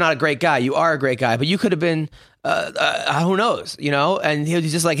 Not that you're not a great guy. You are a great guy, but you could have been, who knows, And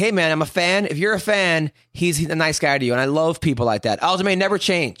he's just like, hey, man, I'm a fan. If you're a fan, he's a nice guy to you. And I love people like that. Aljamain never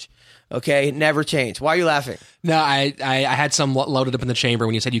change. Okay, never change. Why are you laughing? No, I had some loaded up in the chamber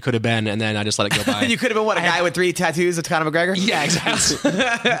when you said you could have been, and then I just let it go by. You could have been, a guy with 3 tattoos of Conor McGregor? Yeah,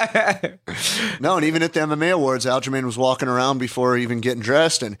 exactly. No, and even at the MMA Awards, Aljamain was walking around before even getting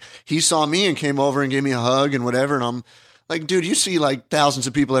dressed, and he saw me and came over and gave me a hug and whatever, and I'm like, dude, you see like thousands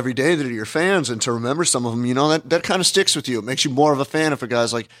of people every day that are your fans, and to remember some of them, that kind of sticks with you. It makes you more of a fan if a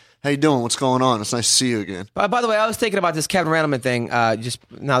guy's like, how you doing? What's going on? It's nice to see you again. By the way, I was thinking about this Kevin Randleman thing, just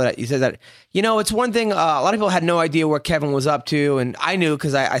now that you said that. It's one thing, a lot of people had no idea what Kevin was up to, and I knew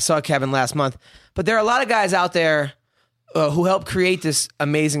because I saw Kevin last month. But there are a lot of guys out there who helped create this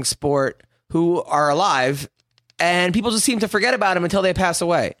amazing sport who are alive, and people just seem to forget about him until they pass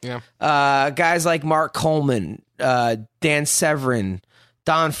away. Yeah. Guys like Mark Coleman, Dan Severin,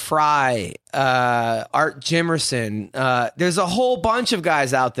 Don Fry, Art Jimerson. There's a whole bunch of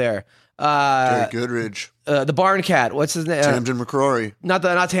guys out there. Jerry Goodridge. The Barn Cat. What's his name? Tamden McCrory. Not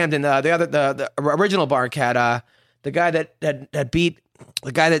Tamden. The original Barn Cat. The guy that beat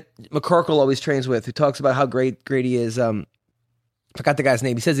the guy that McCorkle always trains with, who talks about how great he is. Forgot the guy's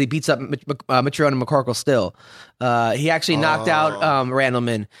name. He says he beats up Mitrione and McCorkle still. He actually knocked out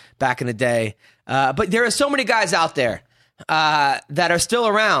Randleman back in the day. But there are so many guys out there that are still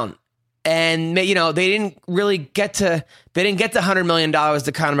around, and they didn't get the $100 million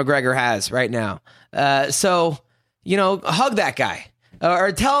that Conor McGregor has right now. So hug that guy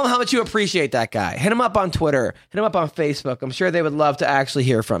or tell him how much you appreciate that guy. Hit him up on Twitter. Hit him up on Facebook. I'm sure they would love to actually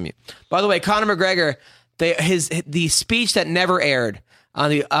hear from you. By the way, Conor McGregor, the speech that never aired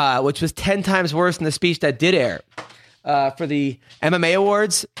on the which was 10 times worse than the speech that did air for the MMA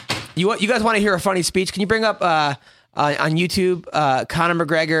awards. You guys want to hear a funny speech? Can you bring up on YouTube Conor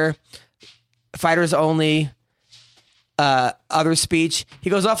McGregor Fighters Only other speech? He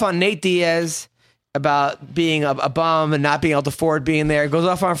goes off on Nate Diaz about being a bum and not being able to afford being there. Goes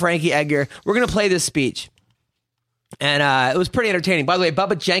off on Frankie Edgar. We're going to play this speech. And it was pretty entertaining. By the way,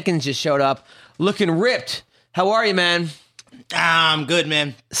 Bubba Jenkins just showed up looking ripped. How are you, man? I'm good,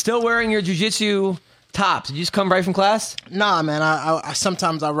 man. Still wearing your jiu-jitsu tops. Did you just come right from class? Nah, man. I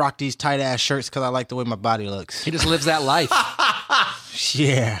sometimes I rock these tight-ass shirts because I like the way my body looks. He just lives that life.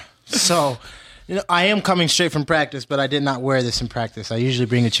 Yeah. So, I am coming straight from practice, but I did not wear this in practice. I usually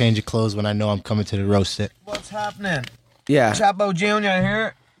bring a change of clothes when I know I'm coming to the roast it. What's happening? Yeah. Chapo Jr.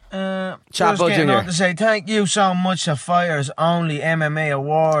 here. Chapo Jr. On to say thank you so much to Fighters Only MMA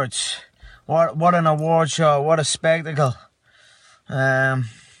Awards. What an award show. What a spectacle. The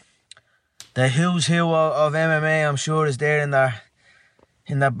who's who of MMA, I'm sure, is there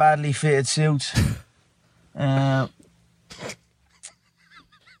in their badly fitted suits.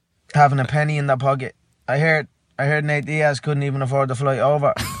 Having a penny in their pocket. I heard Nate Diaz couldn't even afford to fly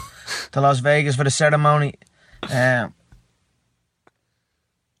over to Las Vegas for the ceremony.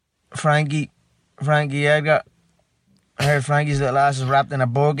 Frankie Frankie Edgar. I heard Frankie's little ass is wrapped in a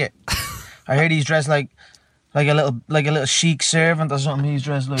bucket. I heard he's dressed like a little chic servant or something. He's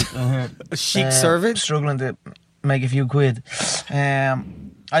dressed like, I heard. A chic servant? Struggling to make a few quid.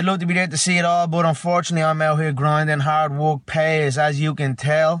 I'd love to be there to see it all, but unfortunately I'm out here grinding. Hard work pays, as you can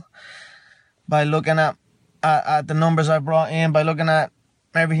tell by looking at the numbers I brought in, by looking at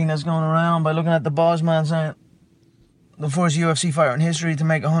everything that's going around, by looking at the boss man saying the first UFC fighter in history to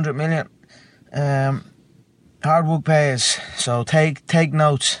make 100 million. Hard work pays, so take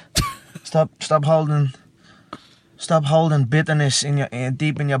notes. Stop holding bitterness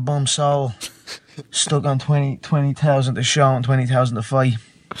deep in your bum soul, stuck on 20,000 to show and 20,000 to fight.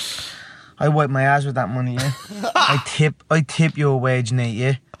 I wipe my ass with that money, yeah. I tip you a wage, Nate,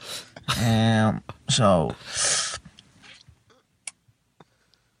 yeah. So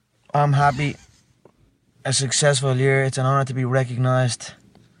I'm happy. A successful year. It's an honor to be recognised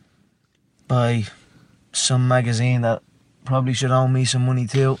by some magazine that probably should owe me some money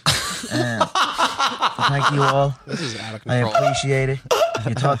too. Thank you all. This is out of I control. appreciate it.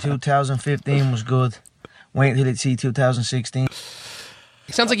 You thought 2015 was good. Wait until you see 2016.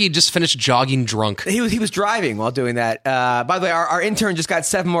 It sounds like he just finished jogging drunk. He was driving while doing that. By the way, our intern just got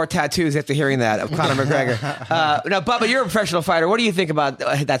 7 more tattoos after hearing that of Conor McGregor. Now, Bubba, you're a professional fighter. What do you think about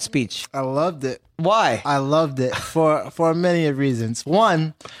that speech? I loved it. Why? I loved it for many reasons.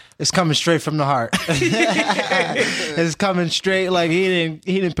 One, it's coming straight from the heart. It's coming straight like he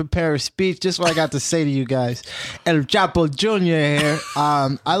didn't prepare a speech. Just what I got to say to you guys. El Chapo Jr. here.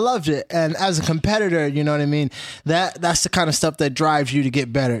 I loved it, and as a competitor, you know what I mean. That's the kind of stuff that drives you to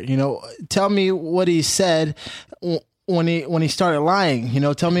get better. You know, tell me what he said when he started lying. You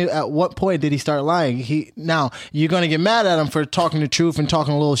know, tell me at what point did he start lying? Now you're gonna get mad at him for talking the truth and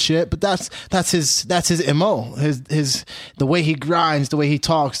talking a little shit, but that's his MO. His the way he grinds, the way he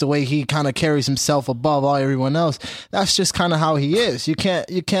talks, the way he kind of carries himself above everyone else. That's just kind of how he is. You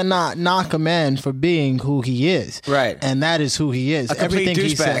cannot knock a man for being who he is. Right. And that is who he is. A complete Everything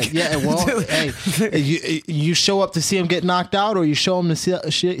he douchebag. said. Yeah. Well, hey, you show up to see him get knocked out, or you show him to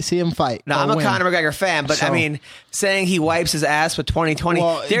see him fight. No, I'm a win. Conor McGregor fan, but I mean, saying he wipes his ass with 2020.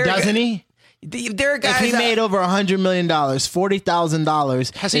 Well, doesn't he? There are guys. If he made over $100 million,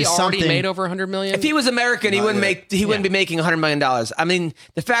 $40,000, Has he already made over $100 million? If he was American, he wouldn't be making $100 million. I mean,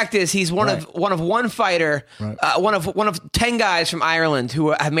 the fact is, he's one of one fighter, one of 10 guys from Ireland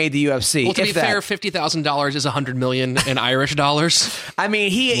who have made the UFC. Well, to be fair, $50,000 is $100 million in Irish dollars. I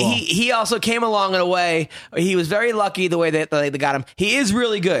mean, he also came along in a way. He was very lucky the way that they got him. He is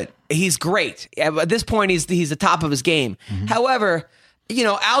really good. He's great. At this point, he's the top of his game. Mm-hmm. However, you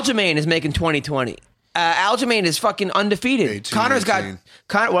know, Aljamain is making 2020. Aljamain is fucking undefeated. 18, Conor's 18.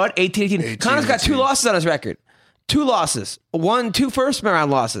 got what? 18. Conor's got 2 losses on his record. 2 losses. 2 first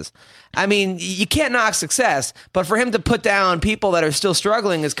round losses. I mean, you can't knock success, but for him to put down people that are still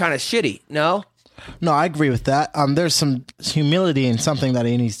struggling is kind of shitty. No? No, I agree with that. There's some humility in something that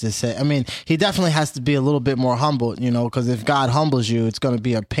he needs to say. I mean, he definitely has to be a little bit more humble, you know, because if God humbles you, it's going to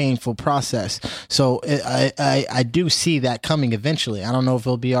be a painful process. So I do see that coming eventually. I don't know if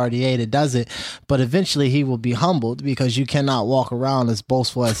it'll be RDA that does it, but eventually he will be humbled, because you cannot walk around as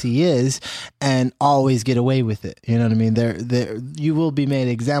boastful as he is and always get away with it. You know what I mean? You will be made an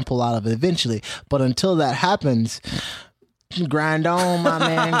example out of it eventually. But until that happens, grind on, my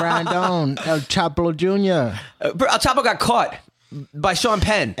man, grind on. El Chapo Jr. El Chapo got caught by Sean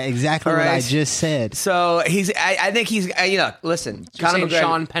Penn. Exactly what I just said. So I think he's, you know, listen. You're saying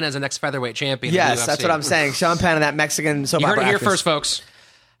Sean Penn is the next featherweight champion. Yes, that's what I'm saying. Sean Penn and that Mexican soap You heard opera it here actress. first, folks.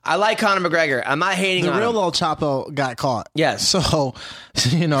 I like Conor McGregor. I'm not hating on The real him. old Chapo got caught. Yes. So,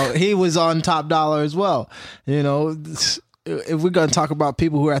 you know, he was on top dollar as well. You know, if we're going to talk about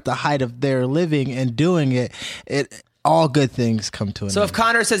people who are at the height of their living and doing it, all good things come to an So end. if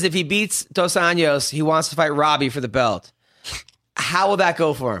Conor says if he beats Dos Anjos, he wants to fight Robbie for the belt, how will that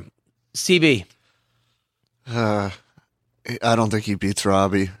go for him? CB. I don't think he beats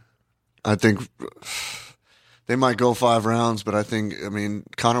Robbie. I think they might go 5 rounds, but I mean,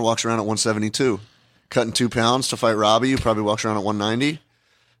 Conor walks around at 172. Cutting 2 pounds to fight Robbie, he probably walks around at 190.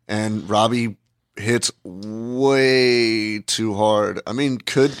 And Robbie hits way too hard. I mean,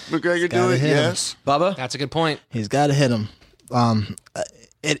 could McGregor do it? Yes. Bubba? That's a good point. He's got to hit him.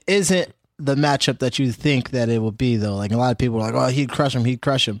 It isn't the matchup that you think that it will be, though. Like, a lot of people are like, oh, he'd crush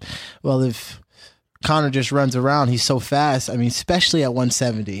him. Well, if Conor just runs around, he's so fast. I mean, especially at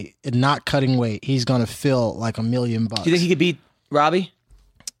 170 and not cutting weight, he's going to feel like $1 million. Do you think he could beat Robbie?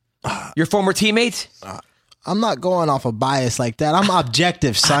 Your former teammate? I'm not going off a bias like that. I'm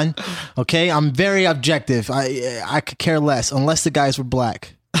objective, son. Okay? I'm very objective. I could care less unless the guys were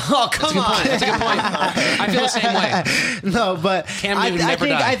black. Oh, come on. That's a good point. I feel the same way. No, but Cam Newton never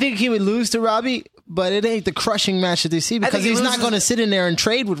died. I think he would lose to Robbie, but it ain't the crushing match that they see because he's not going to sit in there and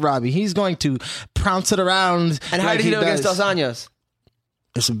trade with Robbie. He's going to pounce it around. And how did he do against Dos Anjos?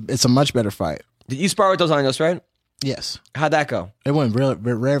 It's a much better fight. Did you spar with Dos Anjos, right? Yes. How'd that go? It went really,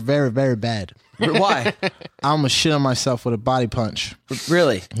 very, very, very bad. Why? I almost shit on myself with a body punch.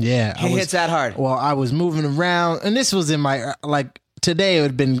 Really? Yeah. He hits that hard. Well, I was moving around, and this was in my, today it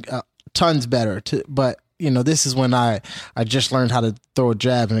would have been tons better. But, this is when I just learned how to throw a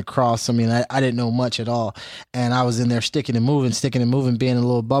jab and a cross. I mean, I didn't know much at all. And I was in there sticking and moving, being a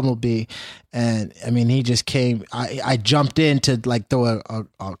little bumblebee. And, I mean, he just came. I jumped in to, throw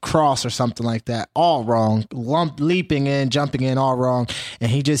a cross or something like that. All wrong. Leaping in, jumping in, all wrong. And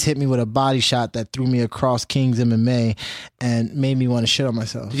he just hit me with a body shot that threw me across King's MMA and made me want to shit on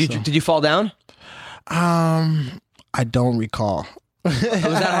myself. Did you fall down? I don't recall. Was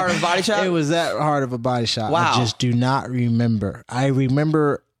that hard of a body shot? It was that hard of a body shot. Wow. I just do not remember. I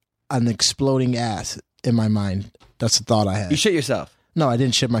remember an exploding ass in my mind. That's the thought I had. You shit yourself? No, I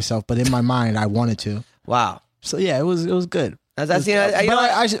didn't shit myself, but in my mind, I wanted to. Wow. So yeah, it was good.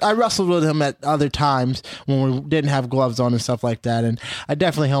 I wrestled with him at other times when we didn't have gloves on and stuff like that, and I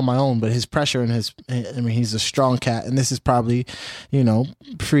definitely held my own. But his pressure and he's a strong cat, and this is probably,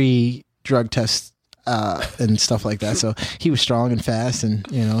 pre-drug test. And stuff like that. So he was strong and fast, and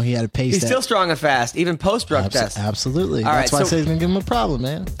he had a pace. He's still strong and fast, even post drug test. Absolutely. All That's right, why I say he's gonna give him a problem,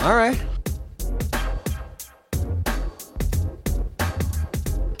 man. All right.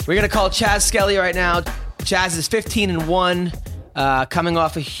 We're gonna call Chaz Skelly right now. Chaz is 15-1, coming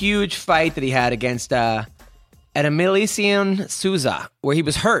off a huge fight that he had against Emilician Souza, where he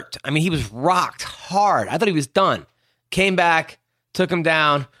was hurt. I mean, he was rocked hard. I thought he was done. Came back, took him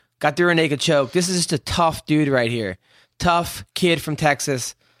down. Got through a naked choke. This is just a tough dude right here. Tough kid from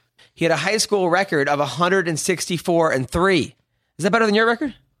Texas. He had a high school record of 164-3. Is that better than your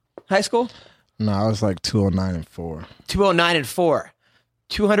record? High school? No, I was like 209-4. 209-4.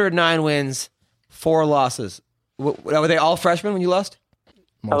 209 wins, 4 losses. Were they all freshmen when you lost?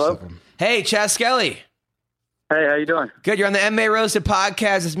 Most of them. Hey, Chaz Skelly. Hey, how you doing? Good. You're on the MMA Roasted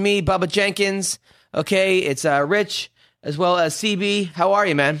podcast. It's me, Bubba Jenkins. Okay, it's Rich as well as CB. How are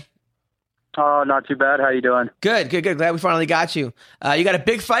you, man? Oh, not too bad. How you doing? Good. Glad we finally got you. You got a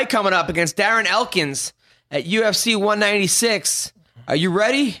big fight coming up against Darren Elkins at UFC 196. Are you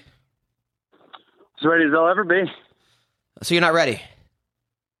ready? As ready as I'll ever be. So you're not ready?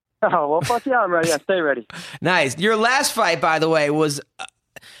 Oh, well, fuck yeah, I'm ready. I stay ready. Nice. Your last fight, by the way, was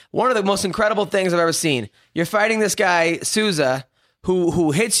one of the most incredible things I've ever seen. You're fighting this guy, Souza,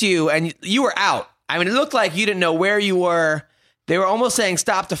 who hits you, and you were out. I mean, it looked like you didn't know where you were. They were almost saying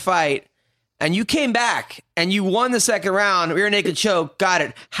stop the fight. And you came back, and you won the second round. Rear naked choke. Got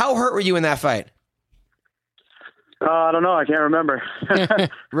it. How hurt were you in that fight? I don't know. I can't remember.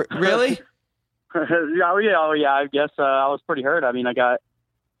 Really? Yeah. I guess I was pretty hurt. I mean, I got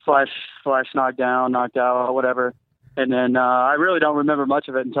flash knocked out, whatever. And then I really don't remember much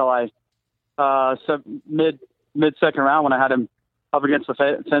of it until I mid second round when I had him up against the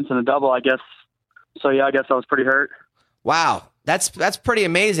fence in a double, I guess. So yeah, I guess I was pretty hurt. Wow. That's pretty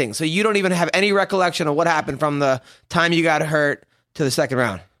amazing. So you don't even have any recollection of what happened from the time you got hurt to the second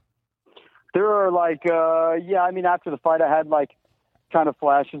round? There were after the fight I had kind of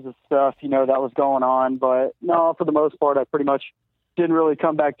flashes of stuff, that was going on. But no, for the most part, I pretty much didn't really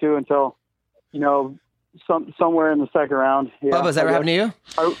come back to until, somewhere in the second round. Yeah, Bubba, has that ever happened to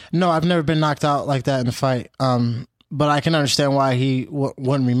you? No, I've never been knocked out like that in a fight. But I can understand why he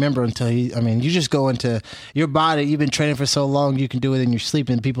wouldn't remember until you just go into your body. You've been training for so long, you can do it in your sleep.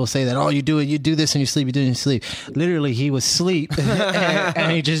 And people say that, you do this in your sleep, you do it in your sleep. Literally, he was asleep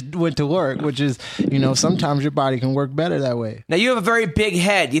and he just went to work, which is, sometimes your body can work better that way. Now, you have a very big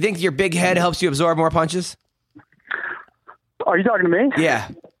head. Do you think your big head helps you absorb more punches? Are you talking to me? Yeah.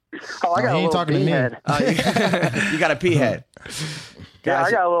 Oh, I got a little bean head. You got a pea head. Yeah,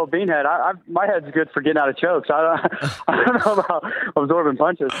 I got a little bean head. My head's good for getting out of chokes. I don't know about absorbing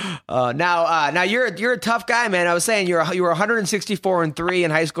punches. Now you're a tough guy, man. I was saying you were 164-3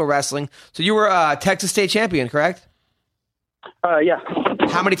 in high school wrestling. So you were a Texas state champion, correct? Yeah.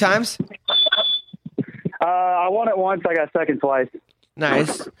 How many times? I won it once. I got second twice.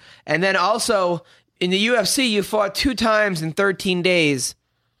 Nice. And then also in the UFC, you fought 2 times in 13 days,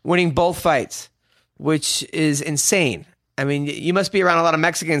 winning both fights, which is insane. I mean, you must be around a lot of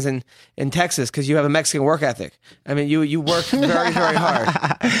Mexicans in Texas because you have a Mexican work ethic. I mean, you work very, very hard.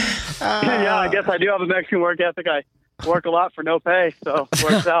 Yeah, I guess I do have a Mexican work ethic. I work a lot for no pay, so it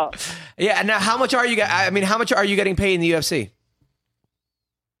works out. Yeah. Now, how much are you getting paid in the UFC?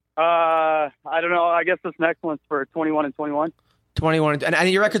 I don't know. I guess this next one's for 21-21. 21, and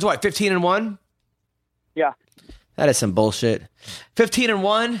your record's what? 15-1. Yeah. That is some bullshit.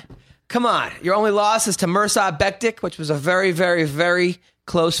 15-1. Come on. Your only loss is to Mirsad Bektik, which was a very, very, very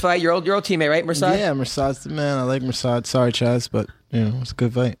close fight. Your old teammate, right, Mirsad? Yeah, Mersad's the man. I like Mirsad. Sorry, Chaz, but it's a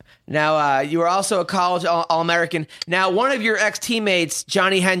good fight. Now, you were also a college All-American. Now, one of your ex-teammates,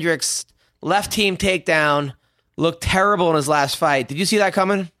 Johnny Hendricks, left team takedown, looked terrible in his last fight. Did you see that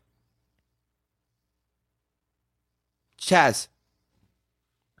coming? Chaz.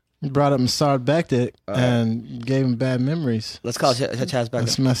 You brought up Mirsad Bektik and gave him bad memories. Let's call Chaz back.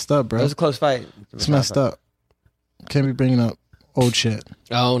 That's messed up, bro. It was a close fight. It's messed up. Can't be bringing up old shit.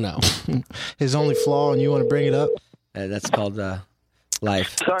 Oh, no. His only flaw, and you want to bring it up? That's called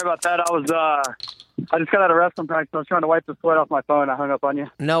life. Sorry about that. I just got out of wrestling practice. I was trying to wipe the sweat off my phone. I hung up on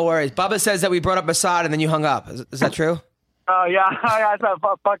you. No worries. Bubba says that we brought up Assad and then you hung up. Is that true? Oh, yeah. I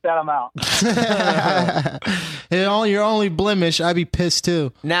thought, fuck that. I'm out. Your only blemish, I'd be pissed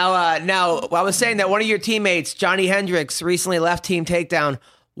too. Now, I was saying that one of your teammates, Johnny Hendricks, recently left team takedown.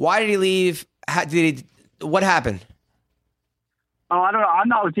 Why did he leave? What happened? Oh, I don't know. I'm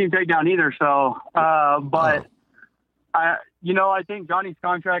not with Team Takedown either. So, but I think Johnny's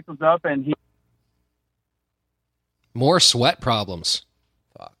contract was up, and he. More sweat problems.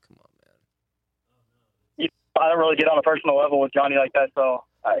 Fuck, come on, man. I don't really get on a personal level with Johnny like that, so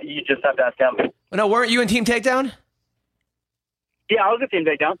you just have to ask him. No, weren't you in Team Takedown? Yeah, I was in Team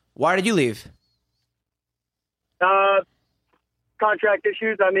Takedown. Why did you leave? Contract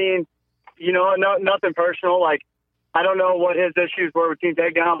issues. I mean, nothing personal. Like, I don't know what his issues were with Team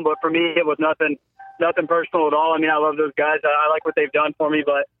Takedown, but for me, it was nothing personal at all. I mean, I love those guys. I like what they've done for me,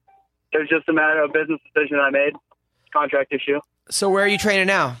 but it was just a matter of business decision I made. Contract issue. So where are you training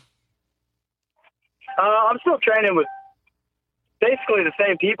now? I'm still training with basically the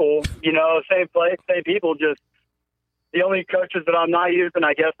same people, same place, same people. Just the only coaches that I'm not using,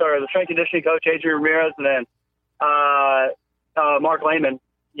 I guess, are the strength conditioning coach, Adrian Ramirez, and then Mark Lehman,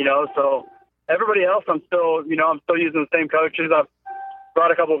 so everybody else, I'm still using the same coaches. I've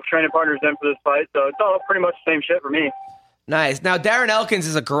brought a couple of training partners in for this fight, so it's all pretty much the same shit for me. Nice. Now, Darren Elkins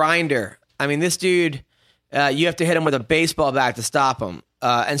is a grinder. I mean, this dude, you have to hit him with a baseball bat to stop him,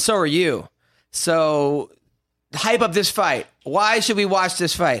 and so are you. So, hype up this fight. Why should we watch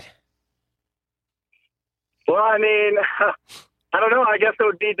this fight? Well, I mean, I don't know. I guess it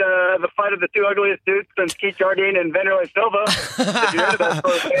would be the fight of the two ugliest dudes since Keith Jardine and Vanderlei Silva. If you're into that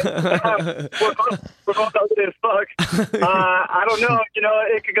sort of thing. We're both ugly as fuck. I don't know.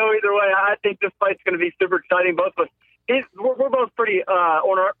 It could go either way. I think this fight's going to be super exciting. Both of us. We're both pretty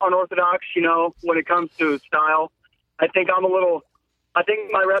unorthodox, when it comes to style. I think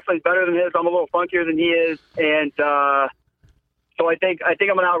my wrestling's better than his. I'm a little funkier than he is, and so I think I'm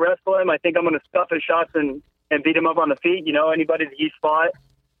going to out wrestle him. I think I'm going to stuff his shots and beat him up on the feet. Anybody that he's fought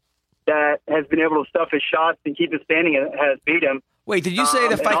that has been able to stuff his shots and keep him standing has beat him. Wait, did you say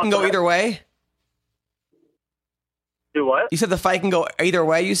the fight can go either way? Do what? You said the fight can go either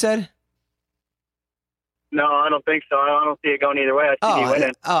way, you said? No, I don't think so. I don't see it going either way. I see me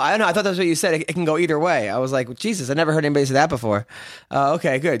winning. I don't know. I thought that's what you said. It can go either way. I was like, Jesus, I never heard anybody say that before.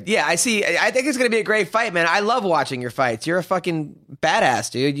 Okay, good. Yeah, I see. I think it's going to be a great fight, man. I love watching your fights. You're a fucking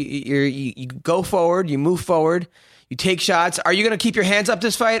badass, dude. You go forward. You move forward. You take shots. Are you going to keep your hands up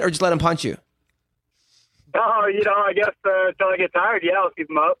this fight or just let him punch you? Oh, I guess until I get tired, yeah, I'll keep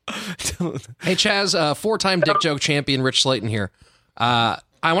them up. Hey, Chaz, four-time dick joke champion Rich Slaton here.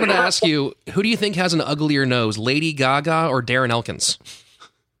 I wanted to ask you, who do you think has an uglier nose, Lady Gaga or Darren Elkins?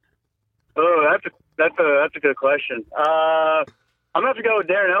 Oh, that's a good question. I'm gonna have to go with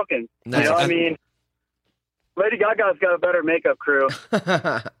Darren Elkins. Lady Gaga's got a better makeup crew.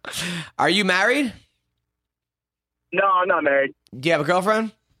 Are you married? No, I'm not married. Do you have a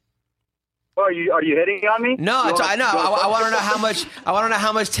girlfriend? Oh, are you hitting on me? No, I know. I want to know how much. I want to know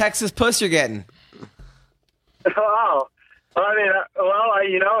how much Texas puss you're getting. Oh. I mean,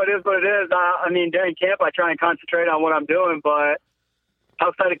 it is what it is. During camp, I try and concentrate on what I'm doing, but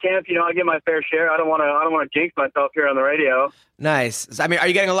outside of camp, I get my fair share. I don't want to jinx myself here on the radio. Nice. I mean, are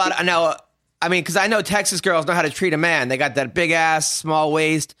you getting a lot of now? Because I know Texas girls know how to treat a man. They got that big ass, small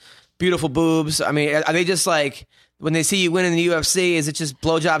waist, beautiful boobs. I mean, are they just like when they see you win in the UFC? Is it just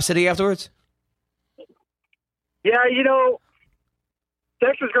blowjob city afterwards? Yeah,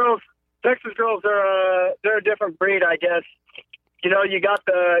 Texas girls are they're a different breed, I guess. You got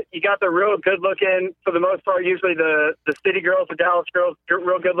the real good looking, for the most part, usually the city girls, the Dallas girls,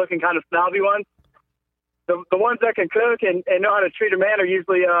 real good looking kind of snobby ones. The ones that can cook and know how to treat a man are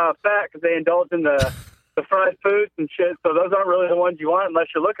usually fat because they indulge in the the fried foods and shit. So those aren't really the ones you want unless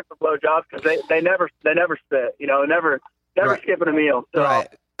you're looking for blowjobs because they never spit. You know, never Right. skipping a meal. So Right.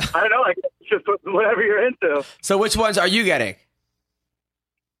 I don't know. I guess it's just whatever you're into. So which ones are you getting?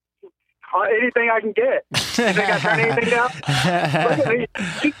 Anything I can get. You think I turn anything down? Look at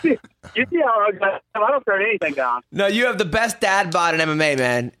me. You see how I don't turn anything down. No, you have the best dad bod in MMA,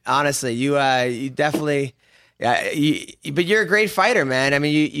 man. Honestly, you definitely. But you're a great fighter, man. I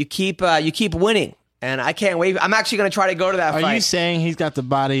mean, you keep winning, and I can't wait. I'm actually going to try to go to that fight. Are you saying he's got the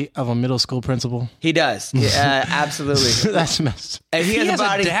body of a middle school principal? He does. Yeah, absolutely. That's messed. And He has has a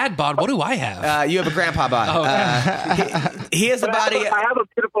body. a dad bod. What do I have? You have a grandpa bod. Oh, he has a body. I have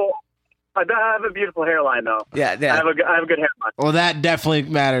a beautiful hairline, though. Yeah. I have a good hairline. Well, that definitely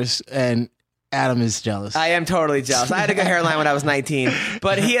matters, and Adam is jealous. I am totally jealous. I had a good hairline when I was 19,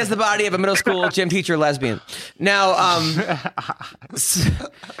 but he has the body of a middle school gym teacher lesbian. Now,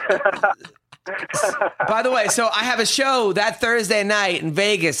 by the way, so I have a show that Thursday night in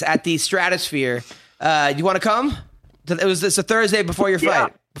Vegas at the Stratosphere. You want to come? It's a Thursday before your fight. Yeah.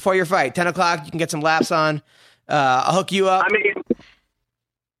 Before your fight, 10 o'clock. You can get some laps on. I'll hook you up. I mean,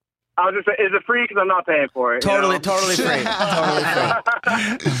 I was just saying, is it free? Because I'm not paying for it. Totally you know? free. Totally free.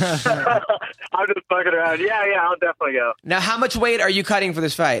 I'm just fucking around. Yeah, I'll definitely go. Now, how much weight are you cutting for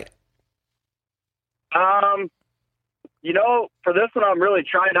this fight? You know, for this one, I'm really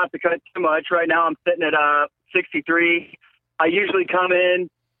trying not to cut too much. Right now, I'm sitting at 63. I usually come in.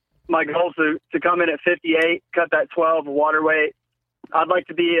 My goal is to come in at 58, cut that 12 water weight. I'd like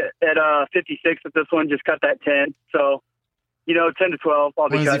to be at 56 with this one, just cut that 10. So, you know, 10 to 12, I'll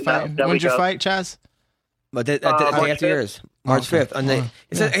be cutting that. When's your fight, Chaz? But day March after 5th. yours, March 5th.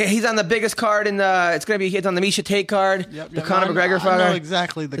 He's on the biggest card in the. It's gonna be. He's on the Misha Tate card. The Conor McGregor fight. I know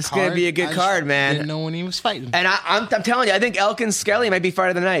exactly the It's card. gonna be a good I just card, man. Didn't know when he was fighting. And I'm telling you, I think Elkin Skelly might be fight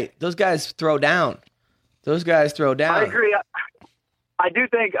of the night. Those guys throw down. I agree. I do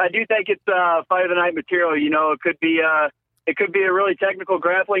think it's fight of the night material. You know, it could be a really technical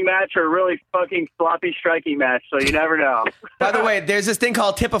grappling match or a really fucking sloppy striking match. So you never know. By the way, there's this thing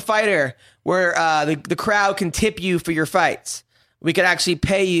called Tip a Fighter where the crowd can tip you for your fights. We could actually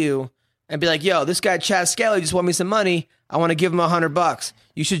pay you and be like, yo, this guy Chaz Skelly just won me some money. I want to give him $100.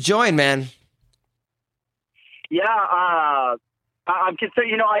 You should join, man. Yeah, I'm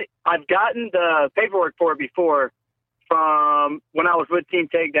considering. You know, I've gotten the paperwork for it before from when I was with Team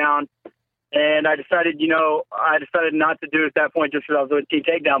Takedown, and I decided not to do it at that point just because I was with Team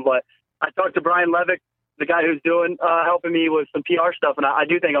Takedown. But I talked to Brian Levick, the guy who's doing helping me with some PR stuff, and I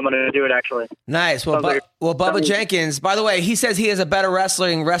do think I'm going to do it actually. Nice. Well, Bubba Jenkins, by the way, he says he has a better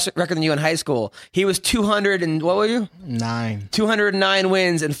wrestling record than you in high school. He was 200 and what were you? 209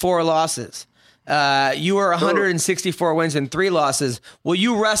 wins and 4 losses. You were 164 wins and 3 losses. Will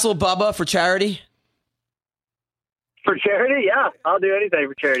you wrestle Bubba for charity? For charity? Yeah, I'll do anything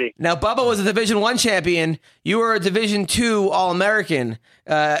for charity. Now, Bubba was a Division I champion. You were a Division II All-American.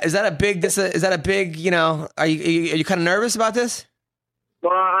 Is that a big, you know, are you kind of nervous about this?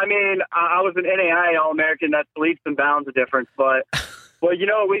 Well, I mean, I was an NAI All-American. That's leaps and bounds of difference. But, well, you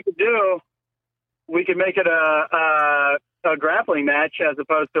know what we could do? We could make it a grappling match as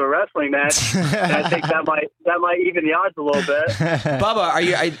opposed to a wrestling match. And I think that might even the odds a little bit.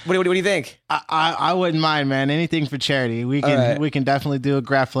 Bubba, what do you think? I wouldn't mind, man. Anything for charity. We can definitely do a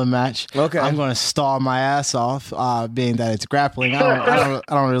grappling match. Okay. I'm going to stall my ass off, being that it's grappling. I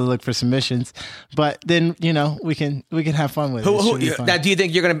don't really look for submissions, but then you know we can have fun with it. It should be fun. Now, do you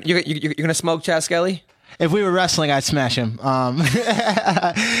think you're gonna smoke Chaz Skelly? If we were wrestling, I'd smash him. And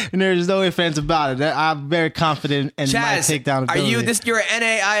there's no ifs, ands about it. I'm very confident in my takedown ability. You're an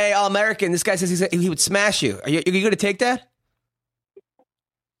NAIA All-American. This guy says he would smash you. Are you going to take that?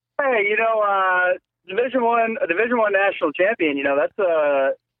 Hey, you know, Division I national champion. You know, that's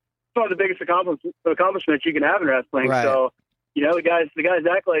one of the biggest accomplishments you can have in wrestling. Right. So, you know, the guys'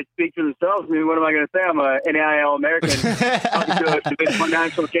 accolades speak for themselves. I mean, what am I going to say? I'm a NAIA All-American, talking to a Division I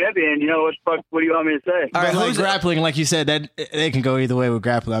national champion. You know, what do you want me to say? All right, But grappling, like you said, that they can go either way with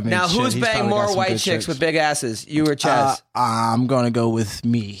grappling. I mean, now, who's he's banging probably got more some white good chicks tricks. with big asses? You or Chaz? I'm going to go with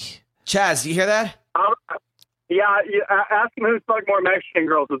me. Chaz, you hear that? Yeah, ask him who's fucked more Mexican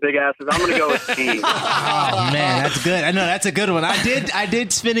girls with big asses. I'm going to go with me. Oh man, that's good. I know that's a good one. I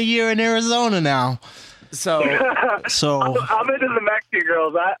did spend a year in Arizona now. So I'm into the Mexican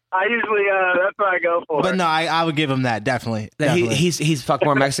girls. I usually that's what I go for. But no, I would give him that definitely. he's fucked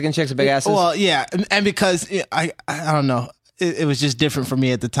more Mexican chicks with big asses. Well, yeah, and because I don't know, it was just different for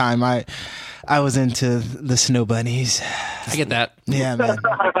me at the time. I was into the snow bunnies. I get that. Yeah, man.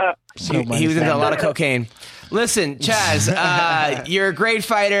 Snow he was into a lot of cocaine. Listen, Chaz, you're a great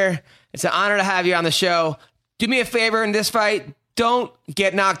fighter. It's an honor to have you on the show. Do me a favor in this fight. Don't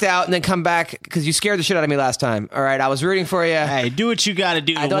get knocked out and then come back because you scared the shit out of me last time. All right, I was rooting for you. Hey, do what you got to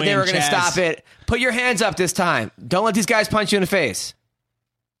do. I thought they were going to stop it. Put your hands up this time. Don't let these guys punch you in the face.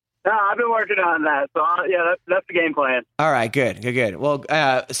 No, I've been working on that. So, that's the game plan. All right, good. Well,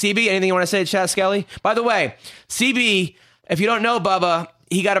 CB, anything you want to say to Chaz Skelly? By the way, CB, if you don't know Bubba,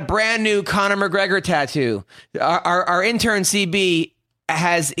 he got a brand new Conor McGregor tattoo. Our intern CB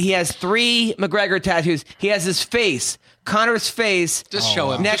has 3 McGregor tattoos. He has his face, Conor's face, Just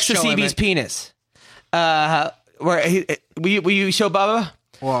show him. next to Just show him CB's it. penis. Will you show Bubba?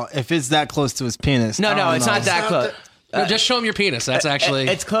 Well, if it's that close to his penis. No, I don't it's know. not that close. No, just show him your penis. That's actually.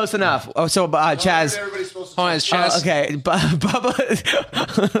 It's close enough. Oh, so Chaz. Hold on, his chest. Okay, Bubba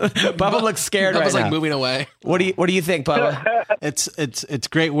looks scared Bubba's right like now. moving away. What do you think, Bubba? It's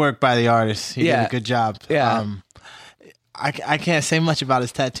great work by the artist. He did a good job. Yeah. I can't say much about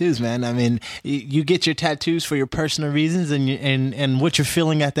his tattoos, man. I mean, you get your tattoos for your personal reasons and what you're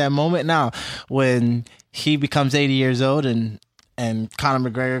feeling at that moment. Now, when he becomes 80 years old and Conor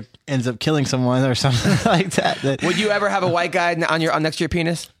McGregor ends up killing someone or something like that. Would you ever have a white guy on next to your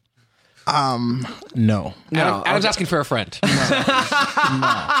penis? No. Adam's asking for a friend.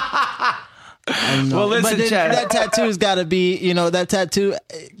 Well, listen, But then Chad. that tattoo's got to be, that tattoo,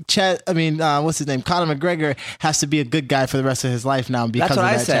 Chad, what's his name? Conor McGregor has to be a good guy for the rest of his life now because That's what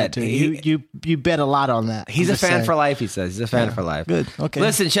of I that said. tattoo. You bet a lot on that. He's I'm a just fan saying. for life, he says. He's a fan for life. Good. Okay.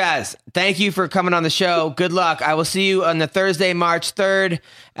 Listen, Chaz, thank you for coming on the show. Good luck. I will see you on the Thursday, March 3rd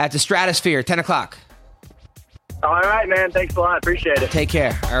at the Stratosphere, 10 o'clock. All right, man. Thanks a lot. Appreciate it. Take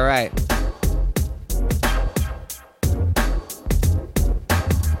care. All right.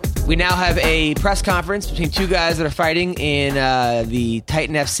 We now have a press conference between 2 guys that are fighting in the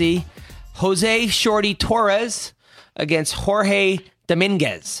Titan FC. Jose Shorty Torres against Jorge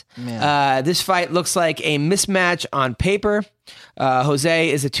Dominguez. This fight looks like a mismatch on paper. Jose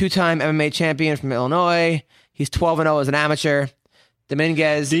is a 2-time MMA champion from Illinois. He's 12-0 as an amateur.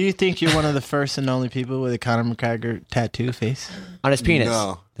 Dominguez Do you think you're one of the first and only people with a Conor McGregor tattoo face? on his penis.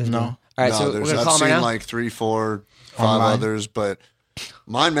 No. No. All right, no, so we're there's, going to I've call him right seen now. like 3, 4, 5 Online. others, but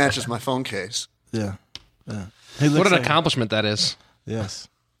mine matches my phone case. Yeah. What an accomplishment that is. Yes.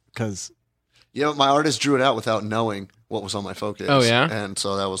 Because Yeah, my artist drew it out without knowing what was on my phone case. Oh, yeah? And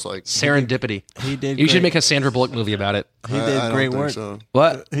so that was like... Serendipity. he did You should great. make a Sandra Bullock movie about it. He I did don't great think work. So.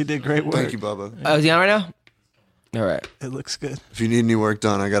 What? He did great work. Thank you, Bubba. Is he on right now? All right. It looks good. If you need any work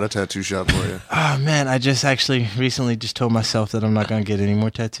done, I got a tattoo shop for you. Oh, man. I just actually recently just told myself that I'm not going to get any more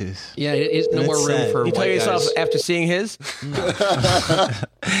tattoos. Yeah, it's no It's more room sad. for You tell white yourself guys. after seeing his?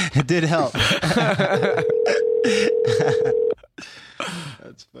 It did help.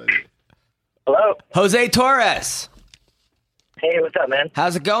 Hello. Jose Torres. Hey, what's up, man?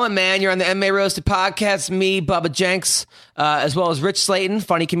 How's it going, man? You're on the MMA Roasted Podcast. Me, Bubba Jenks, as well as Rich Slaton,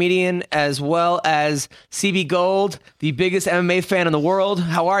 funny comedian, as well as CB Gold, the biggest MMA fan in the world.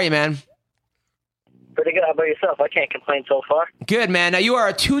 How are you, man? Pretty good. How about yourself? I can't complain so far. Good, man. Now, you are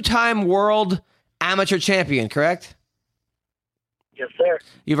a 2-time world amateur champion, correct? Yes, sir.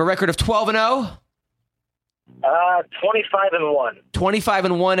 You have a record of 12-0, 25-1.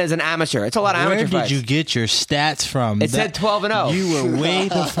 25-1 as an amateur. It's a lot of Where amateur did fights. you get your stats from? It said 12-0. You were way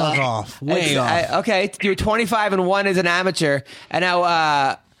the fuck off. Way off. Okay, you were 25-1 as an amateur, and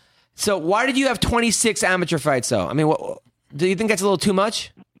now. So why did you have 26 amateur fights, though? I mean, do you think that's a little too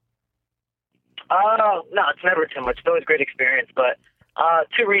much? No, it's never too much. It's always a great experience. But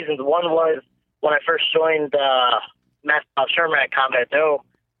 2 reasons. One was when I first joined Matt Sherman at Combat Doe,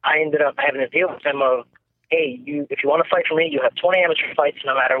 I ended up having a deal with him of, hey, if you want to fight for me, you have 20 amateur fights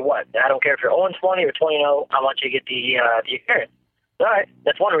no matter what. I don't care if you're 0-20 or 20-0. I want you to get the experience. All right,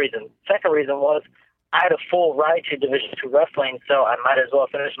 that's one reason. Second reason was I had a full ride to Division II wrestling, so I might as well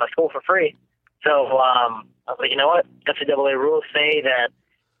finish my school for free. So I was like, you know what? NCAA rules say that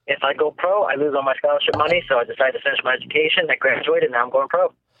if I go pro, I lose all my scholarship money, so I decided to finish my education. I graduated, and now I'm going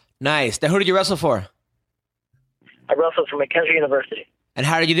pro. Nice. Now, who did you wrestle for? I wrestled for McKendree University. And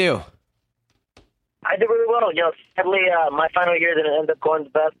how did you do? I did really well. Sadly, my final year didn't end up going the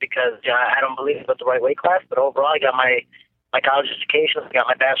best because I don't believe it was the right weight class. But overall, I got my college education. I got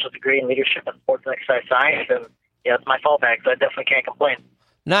my bachelor's degree in leadership and sports and exercise science. And, it's my fallback, so I definitely can't complain.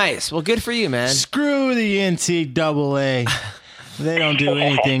 Nice. Well, good for you, man. Screw the NCAA. They don't do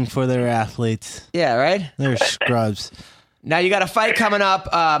anything for their athletes. Yeah, right? They're scrubs. Now, you got a fight coming up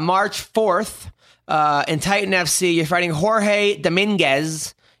March 4th in Titan FC. You're fighting Jorge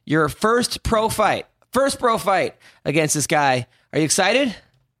Dominguez. Your first pro fight against this guy. Are you excited?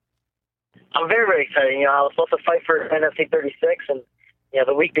 I'm very, very excited. You know, I was supposed to fight for NFC 36, and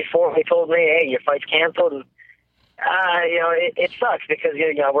the week before they told me, "Hey, your fight's canceled." And it sucks because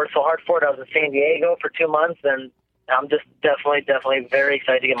I worked so hard for it. I was in San Diego for 2 months, and I'm just definitely very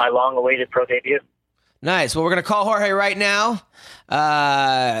excited to get my long-awaited pro debut. Nice. Well, we're going to call Jorge right now.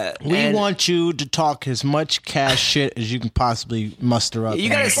 We want you to talk as much cash shit as you can possibly muster up. You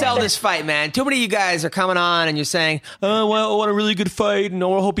got to sell this fight, man. Too many of you guys are coming on and you're saying, "Oh, well, I want a really good fight, and I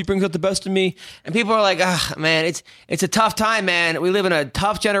hope he brings out the best of me." And people are like, man, it's a tough time, man. We live in a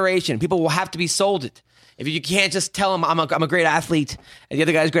tough generation. People will have to be sold it. If you can't just tell them I'm a great athlete and the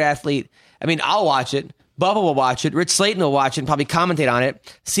other guy's a great athlete. I mean, I'll watch it. Bubba will watch it. Rich Slaton will watch it and probably commentate on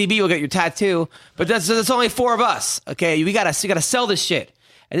it. CB will get your tattoo. But that's only 4 of us. Okay, you gotta sell this shit.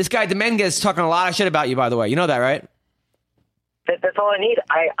 And this guy Dominguez is talking a lot of shit about you, by the way. You know that, right? That's all I need.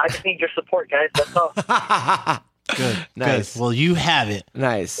 I just need your support, guys. That's all. Good. Nice. Good. Well, you have it.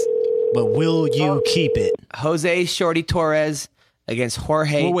 Nice. But will you keep it? Jose Shorty Torres against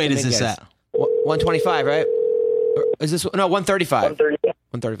Jorge. What weight Dominguez. is this at? 125, right? Or is this 135?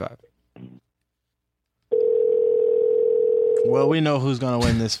 135. Well, we know who's going to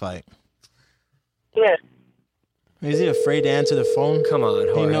win this fight. Yeah. Is he afraid to answer the phone? Come on,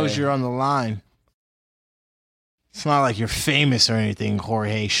 Jorge. He knows you're on the line. It's not like you're famous or anything,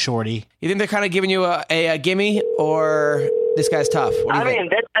 Jorge Shorty. You think they're kind of giving you a gimme, or this guy's tough? What do you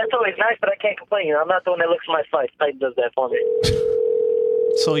think? That's always nice, but I can't complain. I'm not the one that looks for my fight. Titan does that for me.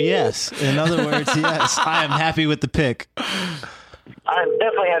 So, yes. In other words, yes. I am happy with the pick. I'm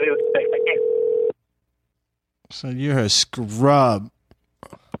definitely happy with the pick. I can't. So you're a scrub.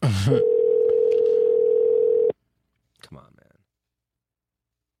 Come on, man.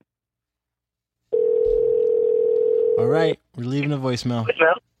 All right. We're leaving a voicemail.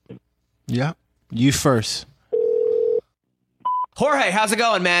 Voicemail? Yeah. You first. Jorge, how's it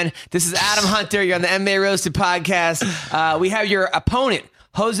going, man? This is Adam Hunter. You're on the MMA Roasted podcast. We have your opponent,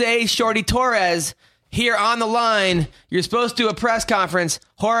 Jose Shorty Torres, here on the line. You're supposed to do a press conference.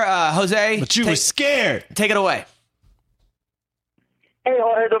 Jose. But you were scared. Take it away. Hey,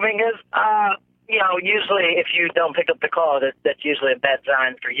 Jorge Dominguez. Usually if you don't pick up the call, that's usually a bad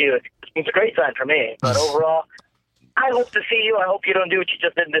sign for you. It's a great sign for me. But overall, I hope to see you. I hope you don't do what you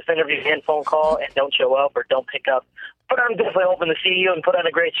just did in this interview and phone call and don't show up or don't pick up. But I'm definitely hoping to see you and put on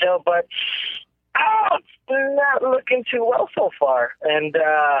a great show. But it's not looking too well so far. And,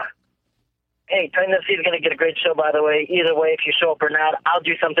 hey, Titan FC is going to get a great show, by the way. Either way, if you show up or not, I'll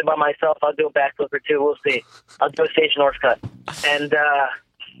do something by myself. I'll do a backflip or two. We'll see. I'll do a stage north cut. And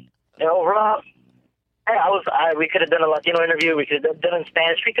overall, hey, we could have done a Latino interview. We could have done it in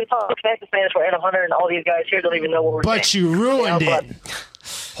Spanish. We could talk Spanish for Adam Hunter, and all these guys here don't even know what we're saying. But you ruined it.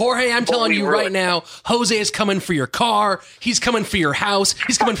 Jorge, I'm telling you right now, Jose is coming for your car. He's coming for your house.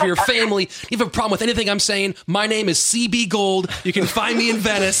 He's coming for your family. If you have a problem with anything I'm saying, my name is CB Gold. You can find me in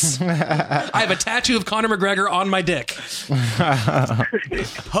Venice. I have a tattoo of Conor McGregor on my dick.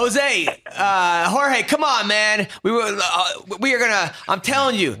 Jose, Jorge, come on, man. We are gonna. I'm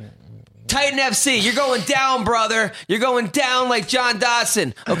telling you. Titan FC, you're going down, brother. You're going down like John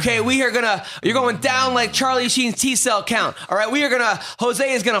Dodson. Okay, you're going down like Charlie Sheen's T-cell count. All right, Jose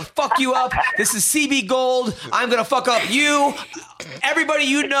is gonna fuck you up. This is CB Gold. I'm gonna fuck up you. Everybody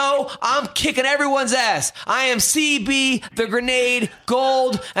you know, I'm kicking everyone's ass. I am CB the Grenade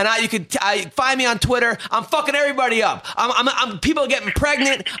Gold, and you can find me on Twitter. I'm fucking everybody up. I'm people are getting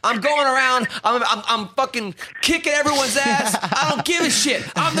pregnant. I'm going around. I'm fucking kicking everyone's ass. I don't give a shit.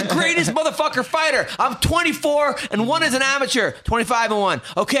 I'm the greatest motherfucker fighter. I'm 24 and 1 is an amateur. 25 and 1.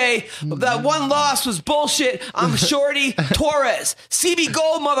 Okay, that one loss was bullshit. I'm Shorty Torres, CB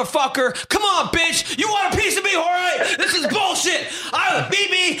Gold, motherfucker. Come on, bitch. You want a piece of me, Jorge? This is bullshit.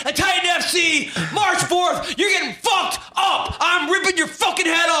 Beat me at Titan FC March 4th. You're getting fucked up. I'm ripping your fucking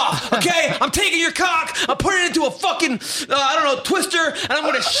head off. Okay, I'm taking your cock. I'm putting it into a fucking twister, and I'm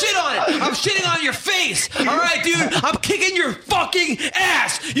gonna shit on it. I'm shitting on your face. All right, dude. I'm kicking your fucking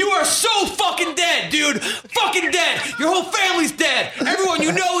ass. You are so fucking dead, dude. Fucking dead. Your whole family's dead. Everyone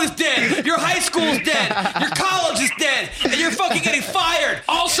you know is dead. Your high school's dead. Your college is dead, and you're fucking getting fired.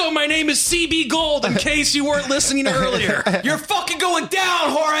 Also, my name is CB Gold, in case you weren't listening earlier. You're fucking going down,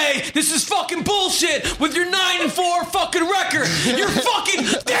 Jorge. This is fucking bullshit with your 9-4 fucking record. You're fucking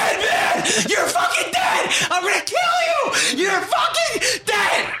dead, man. You're fucking dead. I'm gonna kill you. You're fucking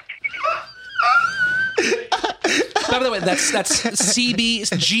dead. By the way, that's CBGOLD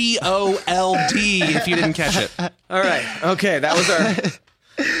if you didn't catch it. All right. Okay, that was our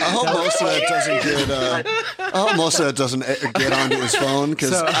I hope most of that doesn't get onto his phone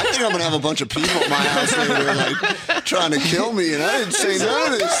because I think I'm gonna have a bunch of people at my house later, like trying to kill me, and I didn't say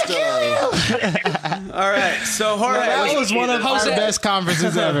none of this stuff. All right, so Jorge, That was one of our best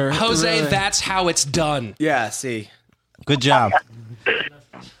conferences ever. Jose, Really. that's how it's done. yeah, see, Good job.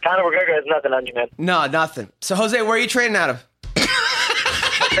 Conor McGregor has nothing on you, man. no, nothing. So Jose, where are you training out of?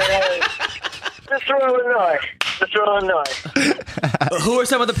 Mr. Illinois. Mr. Illinois. Who are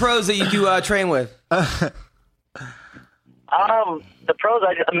some of the pros that you do train with? The pros,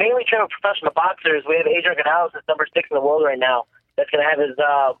 I mainly train with professional boxers. We have Adrian Canales, that's number 6 in the world right now. That's going to have his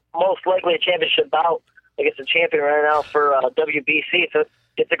most likely a championship bout against the champion right now for WBC. So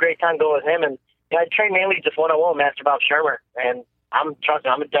it's a great time going with him. And I train mainly just one-on-one, Master Bob Shermer. And I'm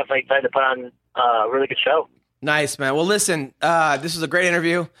definitely excited to put on a really good show. Nice, man. Well, listen, this was a great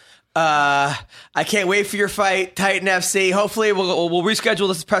interview. I can't wait for your fight, Titan FC. Hopefully, we'll reschedule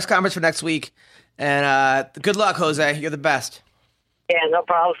this press conference for next week. And good luck, Jose. You're the best. Yeah, no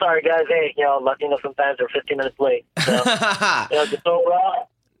problem. Sorry, guys. Hey, sometimes they're 15 minutes late. So, just overall,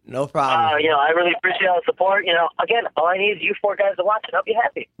 No problem. I really appreciate all the support. Again, all I need is you 4 guys to watch it. I'll be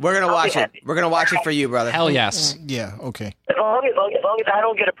happy. We're gonna watch it. We're gonna watch it for you, brother. Hell yes. Yeah, okay. As long as I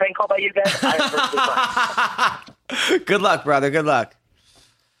don't get a prank call by you guys, I'm perfectly fine. Good luck, brother. Good luck.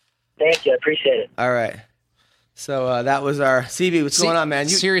 Thank you. I appreciate it. All right. So that was our CB. What's going on, man?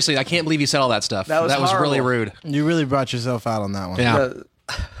 Seriously, I can't believe you said all that stuff. That was really horrible. rude. You really brought yourself out on that one. Yeah.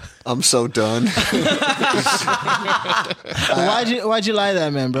 I'm so done. Why'd you lie to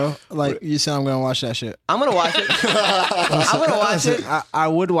that man, bro? Like you said, I'm gonna watch that shit. I'm gonna watch it. I'm gonna watch it. I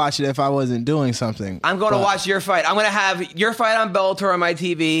would watch it if I wasn't doing something. I'm going to watch your fight. I'm going to have your fight on Bellator on my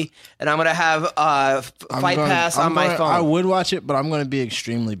TV, and I'm going to have Fight Pass on my phone. I would watch it, but I'm going to be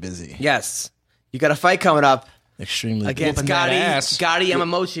extremely busy. Yes. You got a fight coming up Extremely against Whooping that ass. Gotti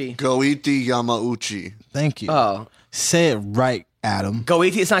Yamamochi. Goiti Yamauchi. Thank you. Oh. Say it right, Adam.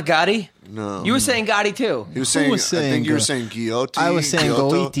 Goiti, it's not Gotti? No. You were saying Gotti, too. He was saying, was saying I think you were Go- saying Giotti. I was saying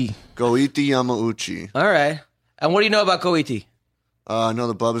Giotto. Goiti. Goiti Yamauchi. All right. And what do you know about Goiti? I know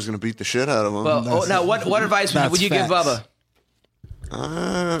that Bubba's going to beat the shit out of him. Well, now, what advice would you give facts.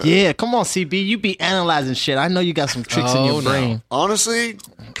 Bubba? Yeah, come on, CB. You be analyzing shit. I know you got some tricks in your no. brain. Honestly,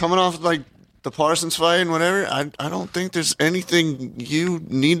 coming off like the Parsons fight and whatever, I don't think there's anything you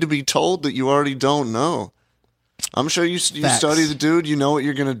need to be told that you already don't know. I'm sure you study the dude, you know what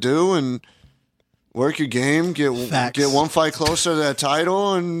you're going to do, and work your game, get one fight closer to that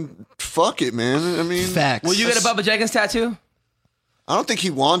title, and fuck it, man. I mean, Facts. Will you get a Bubba Jenkins tattoo? I don't think he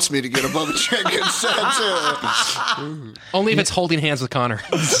wants me to get a Bubba Jenkins tattoo. Only if it's holding hands with Conor.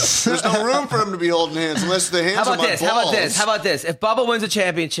 There's no room for him to be holding hands unless the hands How are about my this? balls. How about this? If Bubba wins a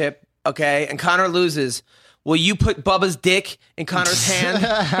championship, okay, and Conor loses, will you put Bubba's dick in Conor's hand?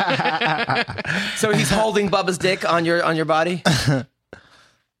 So he's holding Bubba's dick on your body?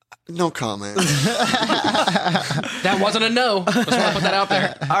 No comment. That wasn't a no. Just want to put that out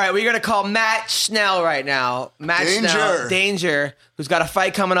there. All right, we're going to call Matt Schnell right now. Matt Schnell, Danger, who's got a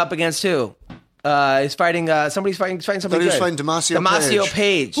fight coming up against who? He's fighting, somebody's fighting somebody Thought he was good. fighting Damasio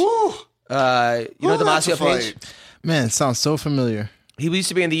Page. Woo. You know That's a Damasio Page? fight. Man, it sounds so familiar. He used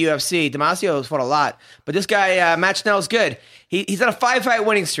to be in the UFC. Damasio's fought a lot. But this guy, Matt Schnell's good. He's on a 5-fight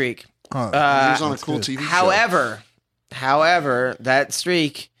winning streak. He was on a cool TV show. However, that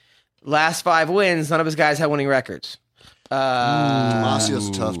streak, last 5 wins, none of his guys have winning records. Damasio's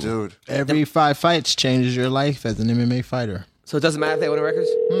a tough dude. Every 5 fights changes your life as an MMA fighter. So it doesn't matter if they have winning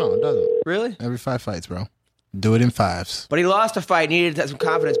records? No, it doesn't. Really? Every 5 fights, bro. Do it in 5s. But he lost a fight, needed some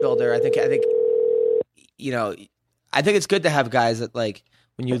confidence builder. I think I think it's good to have guys that, like,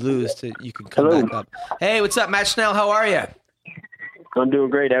 when you lose, you can come back up. Hey, what's up, Matt Schnell? How are you? I'm doing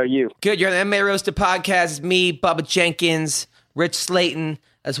great. How are you? Good. You're on the MMA Roasted Podcast. It's me, Bubba Jenkins, Rich Slaton,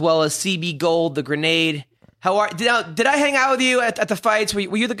 as well as CB Gold, the Grenade. How are? Did I hang out with you at the fights? Were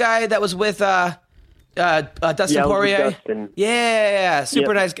you the guy that was with Dustin Poirier? With Dustin. Yeah,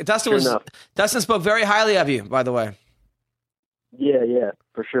 super nice. Dustin enough. Dustin spoke very highly of you, by the way. Yeah,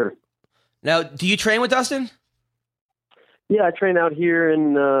 for sure. Now, do you train with Dustin? Yeah, I train out here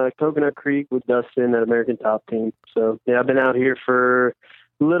in Coconut Creek with Dustin at American Top Team. So, yeah, I've been out here for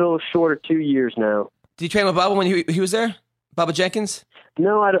a little short of 2 years now. Did you train with Bubba when he was there? Bubba Jenkins?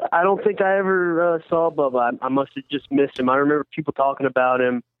 No, I don't think I ever saw Bubba. I must have just missed him. I remember people talking about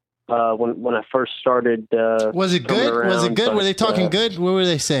him when I first started. Was it good? Was it good? Were they talking good? What were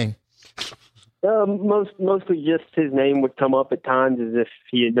they saying? Mostly just his name would come up at times as if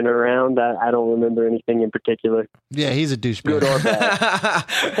he had been around. I don't remember anything in particular. Yeah, he's a douchebag. Good or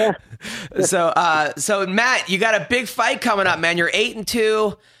bad. So Matt, you got a big fight coming up, man. You're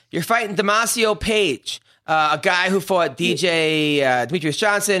 8-2. You're fighting Damasio Page, a guy who fought DJ Demetrius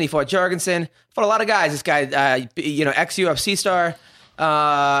Johnson. He fought Jorgensen. Fought a lot of guys. This guy, ex-UFC star.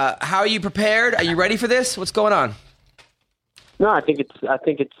 How are you prepared? Are you ready for this? What's going on? No, I think it's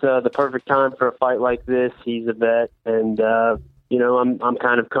the perfect time for a fight like this. He's a vet, and I'm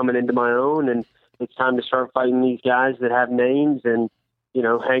kind of coming into my own, and it's time to start fighting these guys that have names, and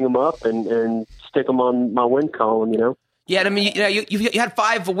hang them up and stick them on my win column. Yeah, I mean, you had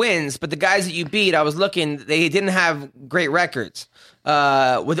 5 wins, but the guys that you beat, I was looking, they didn't have great records.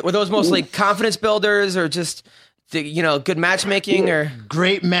 Were those mostly confidence builders, or just good matchmaking, or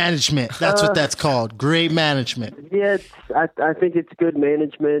great management? That's what that's called. Great management. Yeah, I think it's good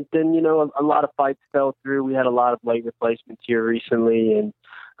management. And, a lot of fights fell through. We had a lot of late replacements here recently. And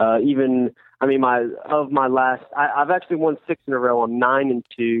my last, I've actually won 6 in a row. I'm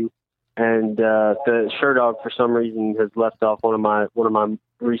 9-2. And the Sherdog, for some reason, has left off one of my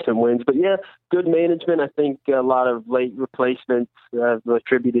recent wins. But yeah, good management. I think a lot of late replacements have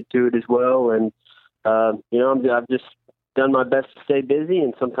attributed to it as well. And I've just done my best to stay busy,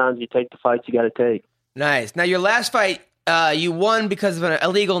 and sometimes you take the fights you got to take. Nice. Now, your last fight, you won because of an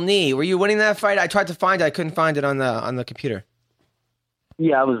illegal knee. Were you winning that fight? I tried to find it. I couldn't find it on the computer.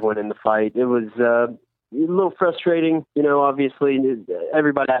 Yeah, I was winning the fight. It was a little frustrating. Obviously,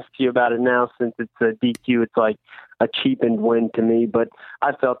 everybody asks you about it now since it's a DQ. It's like a cheapened win to me, but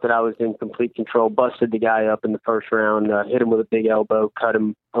I felt that I was in complete control. Busted the guy up in the first round, hit him with a big elbow, cut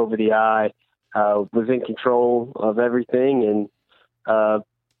him over the eye. Was in control of everything, and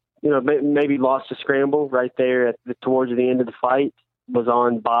maybe lost a scramble right there towards the end of the fight. Was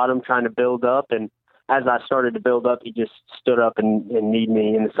on bottom trying to build up, and as I started to build up, he just stood up and kneed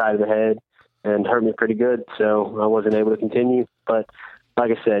me in the side of the head and hurt me pretty good. So I wasn't able to continue. But like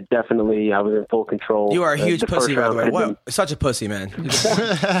I said, definitely I was in full control. You are a huge pussy, by the way. What? Such a pussy, man.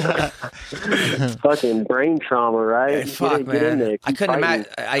 Fucking brain trauma, right? Hey, fuck, man. I couldn't imagine.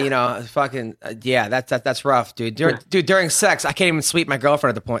 That's rough, dude. During sex, I can't even sweep my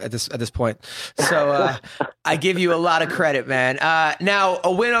girlfriend at this point. So I give you a lot of credit, man. Now,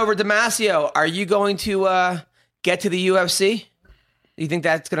 a win over Damasio. Are you going to get to the UFC? Do you think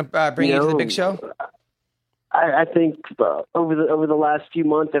that's going to bring you to the big show? I think over the last few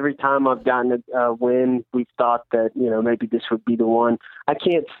months, every time I've gotten a win, we've thought that, maybe this would be the one. I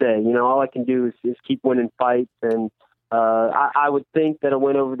can't say. All I can do is keep winning fights. And I would think that a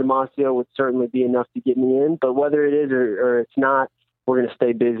win over Damasio would certainly be enough to get me in. But whether it is or it's not, we're going to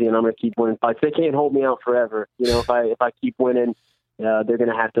stay busy, and I'm going to keep winning fights. They can't hold me out forever. If I keep winning, they're going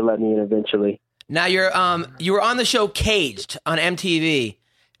to have to let me in eventually. Now, you were on the show Caged on MTV.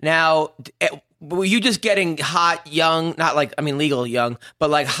 Now, were you just getting hot, young, not like, legal young,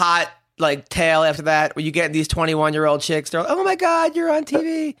 but like hot, like tail after that? Were you getting these 21-year-old chicks? They're like, oh my God, you're on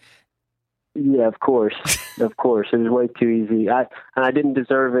TV. Yeah, of course. Of course. It was way too easy. I didn't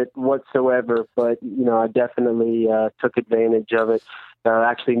deserve it whatsoever, but, I definitely took advantage of it.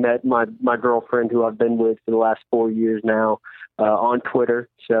 Actually met my girlfriend, who I've been with for the last 4 years now, on Twitter.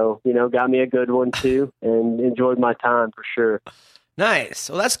 So, got me a good one too, and enjoyed my time for sure. Nice.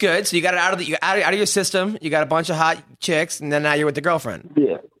 Well, that's good. So you got it out of your system. You got a bunch of hot chicks, and then now you're with the girlfriend.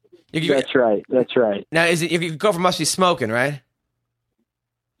 Yeah, that's right. That's right. Now, your girlfriend must be smoking, right?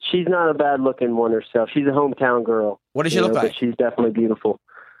 She's not a bad looking one herself. She's a hometown girl. What does she look like? But she's definitely beautiful.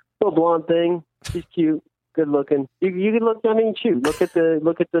 Little blonde thing. She's cute. Good looking. You can look. Shoot. Look at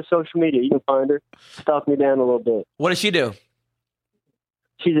the social media. You can find her. Stalk me down a little bit. What does she do?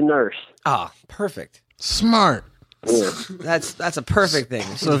 She's a nurse. Oh, perfect. Smart. Yeah. That's a perfect thing.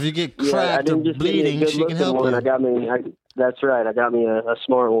 So if you get cracked or bleeding, she can help you. That's right. I got me a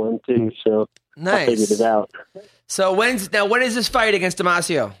smart one too. So nice. I figured it out. So when is this fight against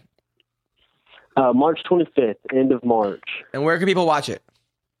Damasio? March 25th, end of March. And where can people watch it?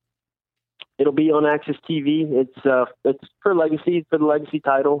 It'll be on Access TV. It's for Legacy, for the Legacy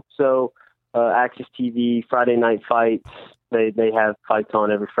title. So Access TV, Friday Night Fights. They have fights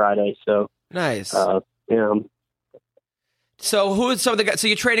on every Friday. So nice. So who is some of the guys? So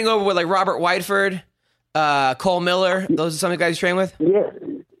you're training over with like Robert Whiteford, Cole Miller. Those are some of the guys you train with. Yeah,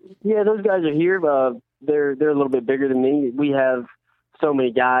 those guys are here. They're a little bit bigger than me. We have so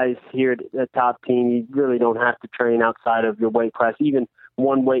many guys here at the top team. You really don't have to train outside of your weight class. Even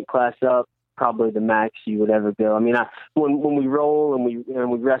one weight class up, probably the max you would ever go. When we roll and we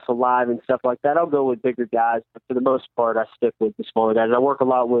wrestle live and stuff like that, I'll go with bigger guys. But for the most part, I stick with the smaller guys. I work a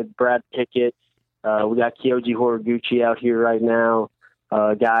lot with Brad Pickett We got Kyoji Horiguchi out here right now.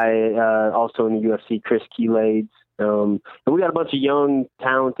 Guy also in the UFC, Chris Keelades. And we got a bunch of young,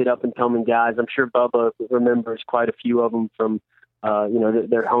 talented, up-and-coming guys. I'm sure Bubba remembers quite a few of them from,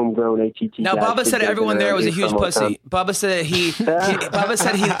 their homegrown ATT Now, guys. Bubba said everyone there was a huge pussy. Bubba said Bubba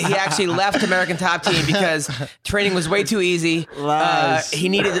said he actually left American Top Team because training was way too easy. He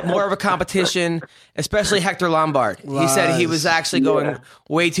needed more of a competition, especially Hector Lombard. He said he was actually going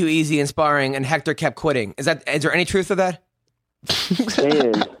way too easy in sparring, and Hector kept quitting. Is there any truth to that?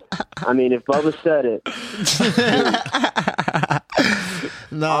 Man, I mean, if Bubba said it.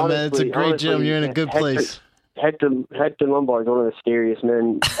 No, honestly, man, it's a great gym. You're in a good place. Hector Lombard is one of the scariest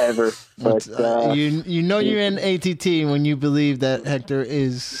men ever. But you know you're in ATT when you believe that Hector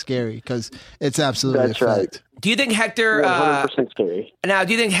is scary, because it's absolutely that's a right. fact. Do you think Hector? 100% scary. Now,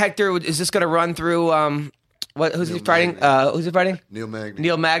 do you think Hector is just going to run through? Who's he fighting? Who's he fighting? Neil Magny.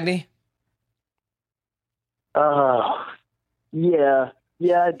 Neil Magny. Yeah,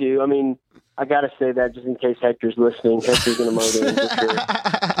 I do. I mean, I gotta say that just in case Hector's listening. Hector's gonna mow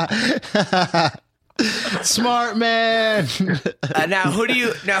in. Smart man. Now, who do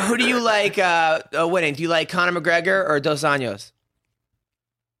you like winning? Do you like Conor McGregor or Dos Anjos?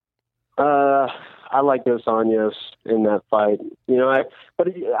 I like Dos Anjos in that fight. I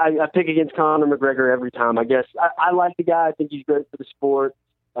pick against Conor McGregor every time. I guess I like the guy. I think he's great for the sport.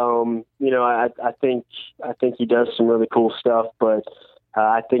 I think he does some really cool stuff, but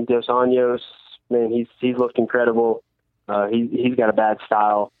I think Dos Anjos, man, he's looked incredible. He's got a bad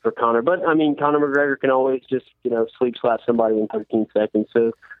style for Conor, but I mean, Conor McGregor can always just sleep slap somebody in 13 seconds.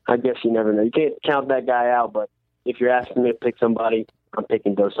 So I guess you never know. You can't count that guy out, but if you're asking me to pick somebody, I'm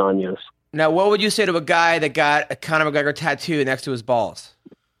picking Dos Anjos. Now, what would you say to a guy that got a Conor McGregor tattoo next to his balls?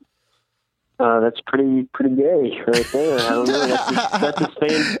 That's pretty gay right there. I don't know. That's as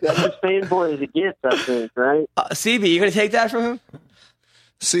fanboy as it gets, I think, right? CB, you going to take that from him?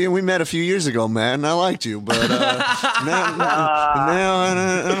 See, we met a few years ago, man, and I liked you, but now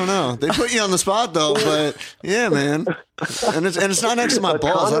I don't know. They put you on the spot, though, but yeah, man. And it's not next to my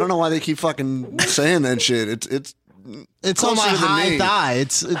balls. I don't know why they keep fucking saying that shit. It's on my high thigh.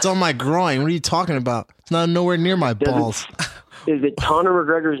 It's on my groin. What are you talking about? It's not nowhere near my balls. Is it Conor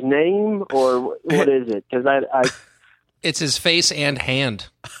McGregor's name, or what is it? Because I It's his face and hand.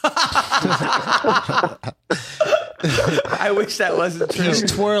 I wish that wasn't true.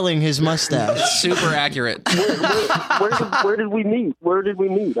 He's twirling his mustache. Super accurate. Where did we meet?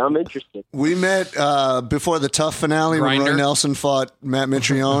 I'm interested. We met before the Tough finale when Roy Nelson fought Matt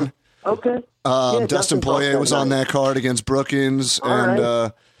Mitrione. Okay. Dustin Poirier was on that card against Brookins,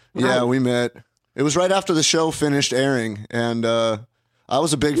 and we met. It was right after the show finished airing, and I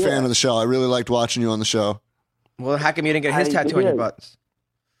was a big fan of the show. I really liked watching you on the show. Well, how come you didn't get his tattoo on your butt?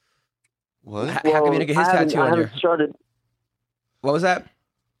 What? How come you didn't get his tattoo on your... What was that?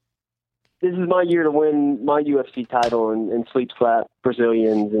 This is my year to win my UFC title and sleep slap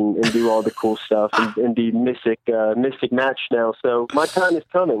Brazilians and do all the cool stuff and be mystic match now. So my time is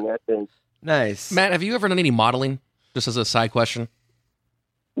coming, I think. Nice. Matt, have you ever done any modeling? Just as a side question.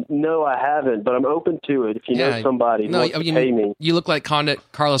 No, I haven't, but I'm open to it. If you know somebody who wants to pay me. You look like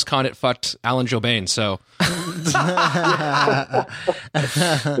Carlos Condit fucked Alan Jobain, so. That's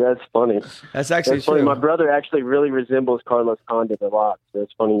funny. That's actually true. Funny. My brother actually really resembles Carlos Condit a lot, so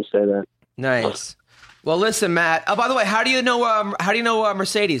it's funny you say that. Nice. Well, listen, Matt. Oh, by the way, how do you know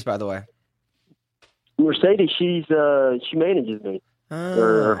Mercedes, by the way? Mercedes, she manages me.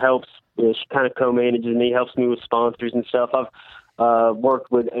 Or helps. She kind of co-manages me, helps me with sponsors and stuff. I've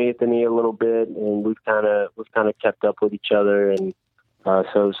worked with Anthony a little bit, and we've kind of kept up with each other, and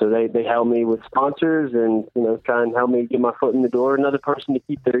so they help me with sponsors, and try and help me get my foot in the door. Another person to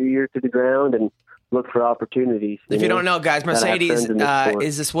keep their ear to the ground and look for opportunities. If you don't know, guys, Mercedes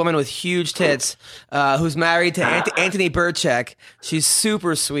is this woman with huge tits who's married to Anthony Burchek. She's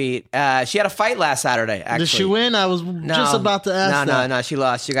super sweet. She had a fight last Saturday, actually. Did she win? I was just about to ask that. No, she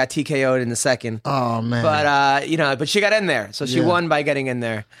lost. She got TKO'd in the second. Oh, man. But she got in there. So she won by getting in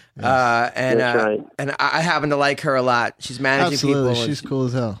there. That's right. And I happen to like her a lot. She's managing Absolutely. people. She's cool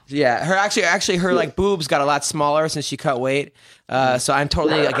as hell. Yeah, her actually her like boobs got a lot smaller since she cut weight. So I'm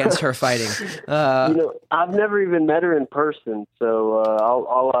totally against her fighting. I've never even met her in person, so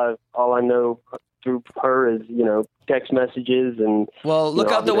all I know through her is text messages and. Well,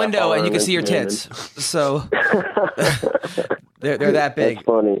 look out the window and you can see her tits. So they're that big. That's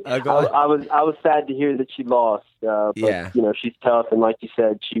funny. I was sad to hear that she lost. But she's tough, and like you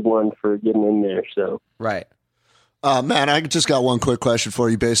said, she won for getting in there. So right. Matt, I just got one quick question for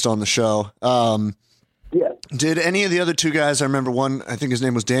you based on the show. Yeah. Did any of the other two guys, I remember one, I think his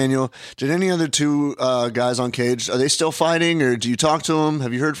name was Daniel, did any other two guys on Cage, are they still fighting, or do you talk to them?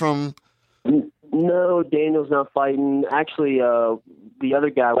 Have you heard from them? No, Daniel's not fighting. Actually, the other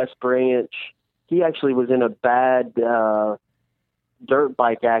guy, West Branch, he actually was in a bad dirt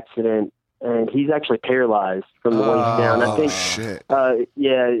bike accident, and he's actually paralyzed from the waist down. I think, shit.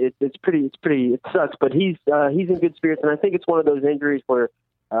 It's pretty, it sucks, but he's in good spirits, and I think it's one of those injuries where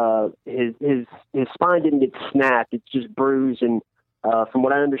his spine didn't get snapped; it's just bruised. And from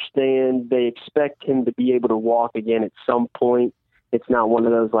what I understand, they expect him to be able to walk again at some point. It's not one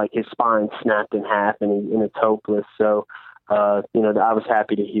of those like his spine snapped in half and it's hopeless. So, I was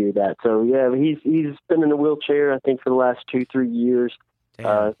happy to hear that. So yeah, he's been in a wheelchair, I think, for the last 2-3 years.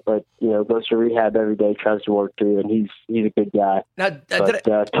 But goes to rehab every day, tries to work through, and he's a good guy. Now,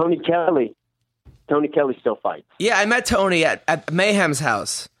 Tony Kelly still fights. Yeah, I met Tony at Mayhem's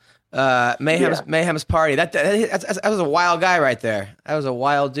house. Mayhem's party. That was a wild guy right there. That was a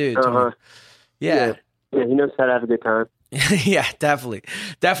wild dude. Yeah, he knows how to have a good time. Yeah, definitely.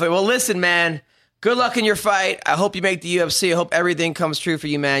 Well, listen, man. Good luck in your fight. I hope you make the UFC. I hope everything comes true for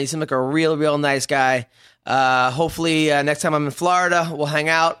you, man. You seem like a real, real nice guy. Hopefully, next time I'm in Florida, we'll hang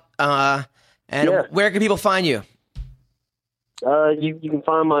out. Where can people find you? You can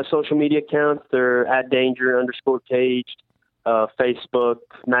find my social media accounts. They're @danger_caged, Facebook,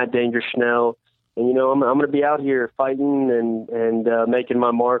 Matt Danger Schnell. And, I'm going to be out here fighting and making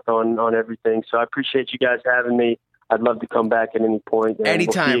my mark on everything. So I appreciate you guys having me. I'd love to come back at any point.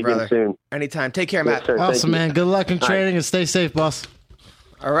 Anytime, we'll see you brother. Soon. Anytime. Take care, Matt. Yes, Awesome, man. Good luck in training and stay safe, boss.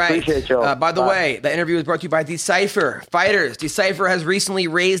 All right. Appreciate y'all. By the way, the interview was brought to you by Decipher Fighters. Decipher has recently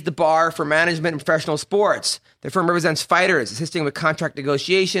raised the bar for management in professional sports. The firm represents fighters, assisting with contract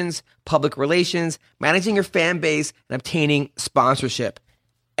negotiations, public relations, managing your fan base, and obtaining sponsorship.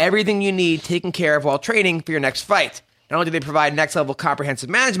 Everything you need taken care of while training for your next fight. Not only do they provide next-level comprehensive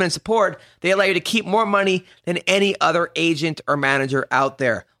management support, they allow you to keep more money than any other agent or manager out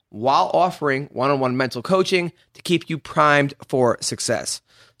there, while offering one-on-one mental coaching to keep you primed for success.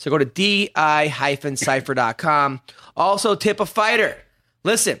 So go to di-cipher.com. Also, tip a fighter.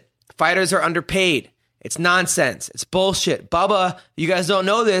 Listen, fighters are underpaid. It's nonsense. It's bullshit. Bubba, you guys don't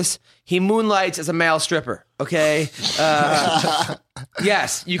know this, he moonlights as a male stripper, okay?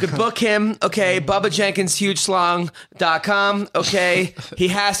 Yes, you could book him, okay? BubbaJenkinsHugeSlong.com, okay? He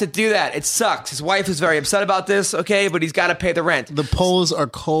has to do that. It sucks. His wife is very upset about this, okay? But he's got to pay the rent. The poles are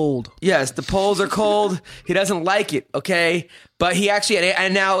cold. Yes, the poles are cold. He doesn't like it, okay? But he actually,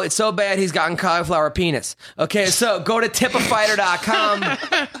 and now it's so bad he's gotten cauliflower penis. Okay, so go to tipafighter.com.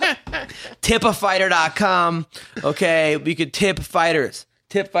 Tipafighter.com. Okay, we could tip fighters.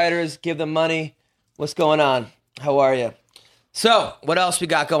 Tip fighters, give them money. What's going on? How are you? So, what else we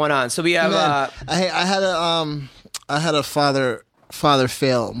got going on? So we have. I had a father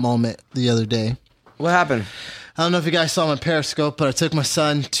fail moment the other day. What happened? I don't know if you guys saw my Periscope, but I took my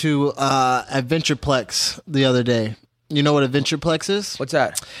son to Adventureplex the other day. You know what Adventureplex is? What's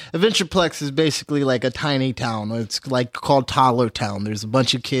that? Adventureplex is basically like a tiny town. It's like called Toddler Town. There's a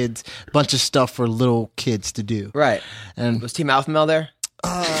bunch of kids, bunch of stuff for little kids to do. Right. And was Team Alpha Male there?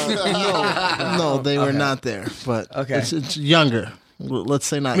 No, they were not there. But it's younger. Let's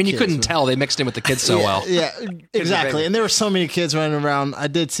say not. I mean, you kids, couldn't but tell. They mixed in with the kids so well. Yeah, exactly. And there were so many kids running around. I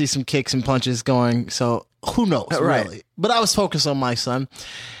did see some kicks and punches going. So who knows, really? But I was focused on my son,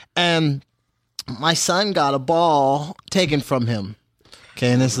 and my son got a ball taken from him.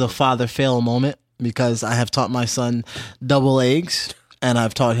 Okay, and this is a father fail moment because I have taught my son double legs and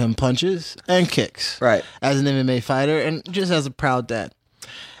I've taught him punches and kicks. Right. As an MMA fighter and just as a proud dad.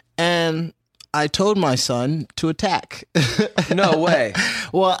 And I told my son to attack. No way.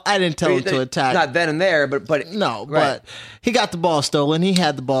 Well, I didn't tell him to attack. Not then and there, but no, right. But he got the ball stolen. He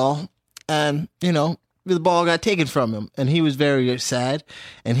had the ball, and the ball got taken from him, and he was very sad.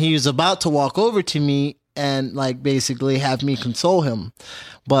 And he was about to walk over to me and basically have me console him,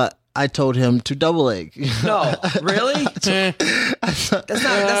 but I told him to double leg. No, really? That's not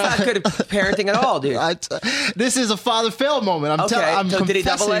good parenting at all, dude. This is a father fail moment. I'm so did he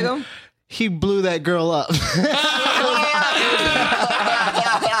double leg him? He blew that girl up.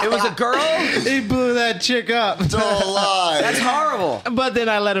 It was a girl? He blew that chick up. Don't lie. That's horrible. But then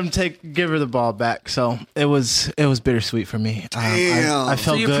I let him give her the ball back. So it was bittersweet for me. Damn. I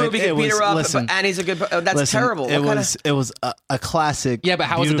felt so you good. proved he could beat her up, and he's a good. That's terrible. It was a classic. Yeah, but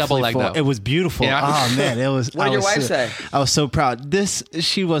how was the double leg though? It was beautiful. Yeah. Oh man, it was. What did your wife say? I was so proud.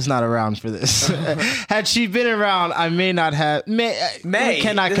 She was not around for this. Had she been around, I may not have. We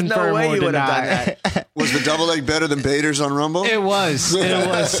cannot There's confirm no way or you would deny. have done that. Was the double leg better than Bader's on Rumble? It was.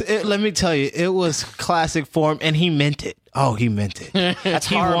 Let me tell you, it was classic form, and he meant it. Oh, he meant it. That's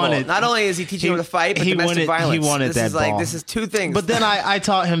horrible. Not only is he teaching him to fight, but domestic violence. He wanted this that is ball. This is two things. But then I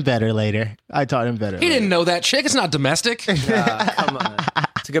taught him better later. He didn't know that chick. It's not domestic. Come on.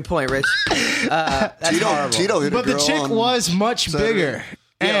 That's a good point, Rich. That's horrible. Tito hit a But the girl chick on was much Saturday. bigger.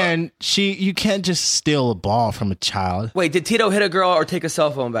 And you can't just steal a ball from a child. Wait, did Tito hit a girl or take a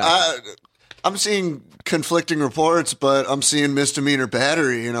cell phone back? I'm seeing conflicting reports, but I'm seeing misdemeanor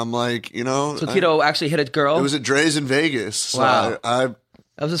battery, and I'm like, so Tito actually hit a girl? It was at Dre's in Vegas. So Wow. I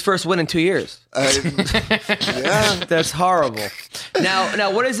That was his first win in 2 years. Yeah. That's horrible.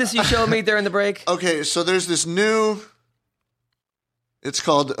 Now, what is this you showed me during the break? Okay, so there's this new. It's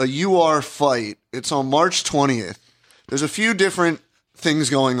called a UR fight. It's on March 20th. There's a few different things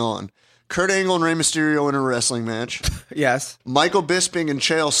going on. Kurt Angle and Rey Mysterio in a wrestling match. Yes. Michael Bisping and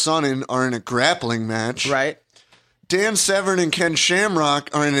Chael Sonnen are in a grappling match. Right. Dan Severn and Ken Shamrock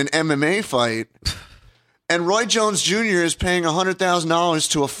are in an MMA fight. And Roy Jones Jr. is paying $100,000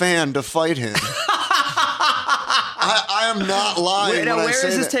 to a fan to fight him. I am not lying. Wait, now, when I where say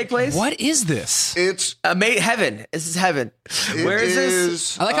does this that. take place? What is this? It's heaven. This is heaven. Where is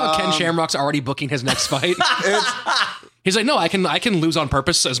this? I like how Ken Shamrock's already booking his next fight. He's like, no, I can lose on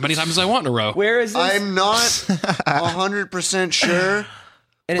purpose as many times as I want in a row. Where is this? I'm not 100% sure.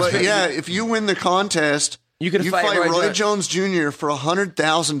 But yeah, if you win the contest, you can fight Roy Jones Jr. for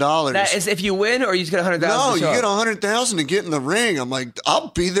 $100,000. That is if you win, or you just get $100,000. No, you get $100,000 to get in the ring. I'm like, I'll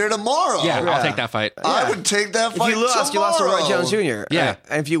be there tomorrow. Yeah, I'll take that fight. I would take that fight. If you lost, you lost to Roy Jones Jr. Yeah,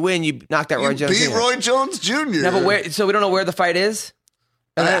 and if you win, you knocked out Roy Jones Jr. Beat Roy Jones Jr. No, but so we don't know where the fight is,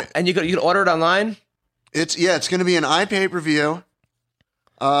 and you can order it online. It's going to be an iPay-per-view.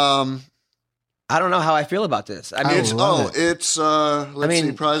 I don't know how I feel about this. I mean, let's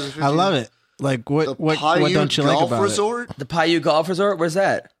see, prize of 50. I love it. Like what don't you like about Resort? it? The Paiute Golf Resort. Where's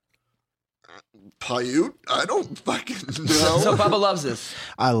that? Paiute? I don't fucking know. So Bubba loves this.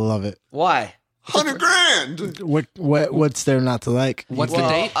 I love it. Why? $100,000. What's there not to like? What's the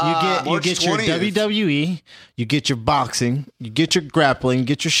date? You get your 20th. WWE, you get your boxing, you get your grappling, you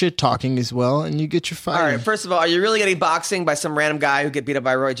get your shit talking as well, and you get your fighting. All right. First of all, are you really getting boxing by some random guy who get beat up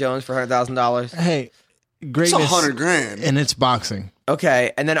by Roy Jones for $100,000? Hey, It's greatness. $100,000. And it's boxing.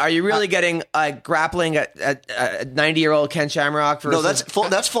 Okay, and then are you really getting grappling at 90-year-old Ken Shamrock? No, that's full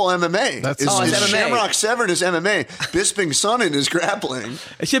MMA. That's it's MMA. Shamrock Severn is MMA. Bisping Sonnen is grappling.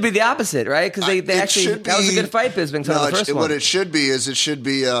 It should be the opposite, right? Because they actually that was a good fight, Bisping. No, the first one. what it should be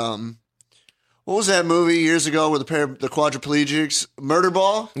what was that movie years ago with the quadriplegics?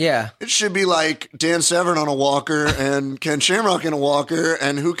 Murderball? Yeah. It should be like Dan Severn on a walker and Ken Shamrock in a walker,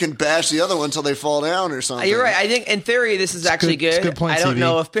 and who can bash the other one until they fall down or something. You're right. I think in theory this is actually good. It's a good point, I don't CB.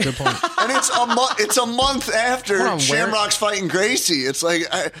 know if Good point. And it's a month after Hold on, Shamrock's fighting Gracie. It's like,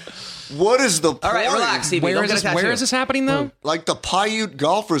 what is the point? All right, relax, CB. Where Don't is get this? attached Where to is it. this happening though? Like the Paiute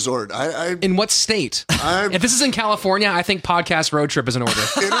Golf Resort. In what state? If this is in California, I think podcast road trip is in order.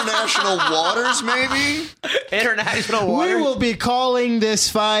 International waters, maybe? International We waters. will be calling this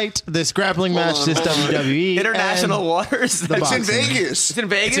fight, this grappling match, this WWE. International and waters. It's boxing. in Vegas. It's in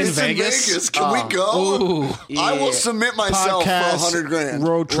Vegas. It's in Vegas. Can we go? Ooh. I will submit myself Podcast, for $100,000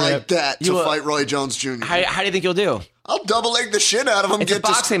 road trip. like that You to will- fight Roy Jones Jr. How do you think you'll do? I'll double leg the shit out of him. It's a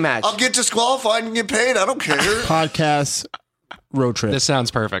boxing match. I'll get disqualified and get paid. I don't care. Podcast road trip. This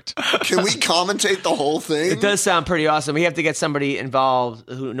sounds perfect. Can we commentate the whole thing? It does sound pretty awesome. We have to get somebody involved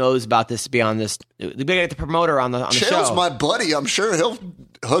who knows about this to be on this. We gotta get the promoter on the Chael's show. my buddy. I'm sure he'll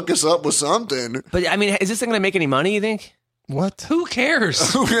hook us up with something. But I mean, is this thing gonna make any money? You think? What? Who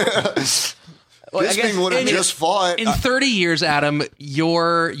cares? Well, I guess- Bisping would have just fought. In 30 years, Adam,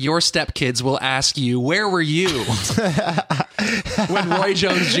 your stepkids will ask you, where were you when Roy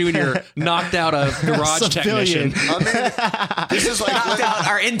Jones Jr. knocked out a garage Civilian. technician? I mean, this is like. knocked out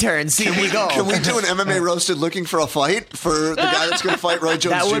our intern. See me go. Can we do an MMA roasted looking for a fight for the guy that's going to fight Roy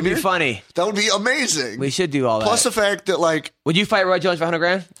Jones That would Jr.? be funny. That would be amazing. We should do all that. Plus the fact that, like, Would you fight Roy Jones for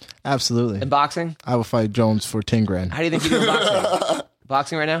 $100,000 Absolutely. in boxing? I will fight Jones for 10 grand. How do you think you do in boxing?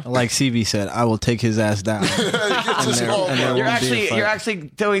 Boxing right now? Like CB said, I will take his ass down. And there won't be a You're fight. actually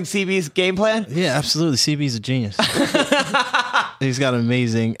doing CB's game plan. Yeah, absolutely. CB's a genius. He's got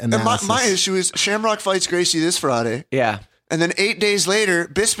amazing and analysis. my issue is Shamrock fights Gracie this Friday. Yeah. And then 8 days later,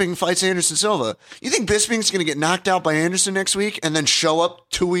 Bisping fights Anderson Silva. You think Bisping's going to get knocked out by Anderson next week and then show up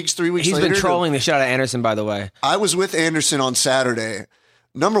 2 weeks, 3 weeks He's later? been trolling the shit out of Anderson, by the way. I was with Anderson on Saturday.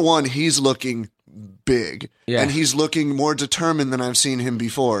 Number one, he's looking big. Yeah. And he's looking more determined than I've seen him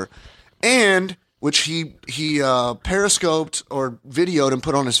before. And which he periscoped or videoed and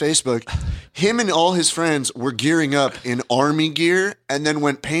put on his Facebook. Him and all his friends were gearing up in army gear and then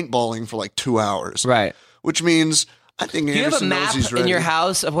went paintballing for like 2 hours. Right. Which means I think Do you have a Anderson knows map he's ready. in your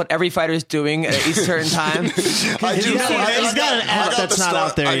house of what every fighter is doing at a certain time? I do. He's got an app that's not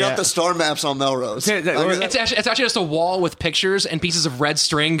out there I got yet. the star maps on Melrose. It's actually just a wall with pictures and pieces of red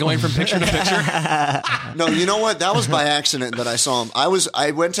string going from picture to picture. No, you know what? That was by accident that I saw him.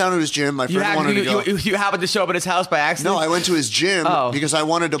 I went down to his gym. My friend wanted to go. You happened to show up at his house by accident? No, I went to his gym because I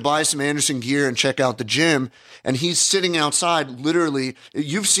wanted to buy some Anderson gear and check out the gym. And he's sitting outside, literally.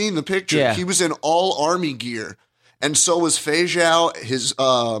 You've seen the picture. Yeah. He was in all army gear. And so was Fejao, his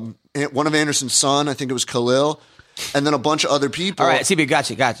one of Anderson's son, I think it was Khalil, and then a bunch of other people. All right, CB,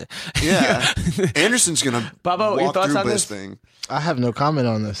 gotcha. Yeah. Anderson's going to Bubba, your walk thoughts through on this this? thing. I have no comment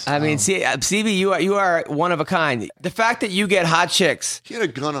on this. I mean, CB, you are one of a kind. The fact that you get hot chicks. He had a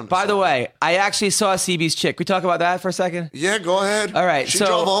gun on his By the side. way, I actually saw CB's chick. Can we talk about that for a second? Yeah, go ahead. All right. She so,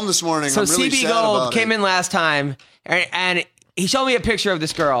 drove home this morning. So I'm really CB sad Gold about came it. in last time, and he showed me a picture of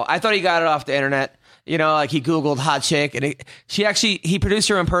this girl. I thought he got it off the internet. You know, like he Googled hot chick, and he produced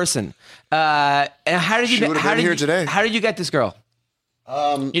her in person. And how did you? She would've how been did here you, today. How did you get this girl?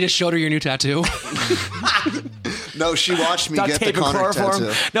 You just showed her your new tattoo. No, she watched me Duct get the tape and Connor chloroform?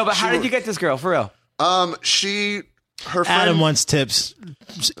 tattoo. No, but how did you get this girl for real? Her friend, Adam wants tips.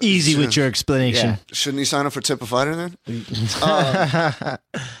 Easy with your explanation. Yeah. shouldn't he sign up for Tip a Fighter then?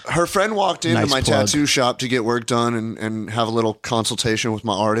 Her friend walked into Nice my plug. tattoo shop to get work done and have a little consultation with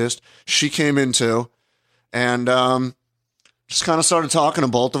my artist. She came in too, and just kind of started talking to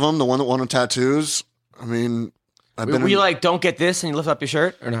both of them. The one that wanted tattoos. I mean, I've been Were you like, don't get this, and you lift up your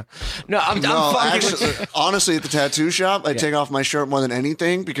shirt, or no? No, I'm fucking. actually, honestly, at the tattoo shop, I take off my shirt more than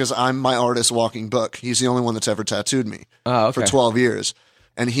anything because I'm my artist's walking book. He's the only one that's ever tattooed me for 12 years.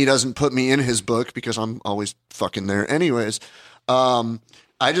 And he doesn't put me in his book because I'm always fucking there anyways.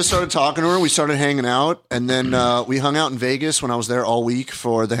 I just started talking to her. We started hanging out. And then we hung out in Vegas when I was there all week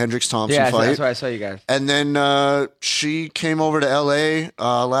for the Hendricks-Thompson fight. That's where I saw you guys. And then she came over to L.A.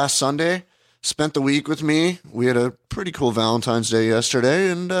 Last Sunday, spent the week with me. We had a pretty cool Valentine's Day yesterday,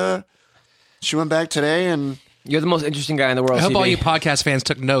 and she went back today. And You're the most interesting guy in the world. I hope CB. all you podcast fans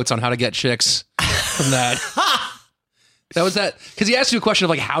took notes on how to get chicks from that. That was that because he asked you a question of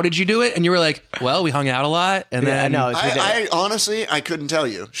like, how did you do it? And you were like, well, we hung out a lot, and Yeah, I then know. It's ridiculous. I honestly, I couldn't tell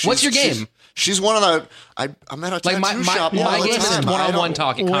you. What's your game? She's one of the. I'm at a like tattoo my shop. my all the game is time. I one-on-one don't-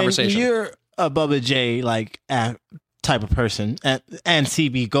 talking When conversation. you're a Bubba J type of person and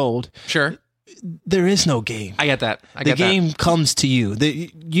CB Gold, Sure, there is no game. I get that. The game comes to you.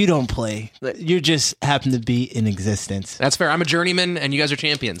 You don't play. You just happen to be in existence. That's fair. I'm a journeyman, and you guys are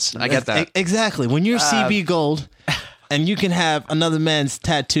champions. I get that. Exactly. When you're CB Gold and you can have another man's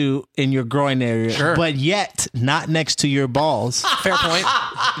tattoo in your groin area, Sure. but yet not next to your balls, Fair point.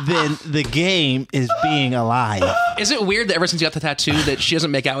 then the game is being alive. Is it weird that ever since you got the tattoo that she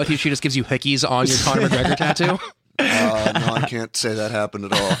doesn't make out with you, she just gives you hickeys on your Conor McGregor tattoo? No, I can't say that happened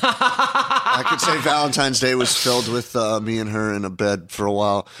at all. I could say Valentine's Day was filled with me and her in a bed for a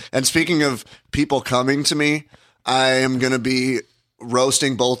while. And speaking of people coming to me, I am going to be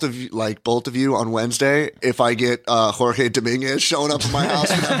roasting both of you on Wednesday if I get Jorge Dominguez showing up at my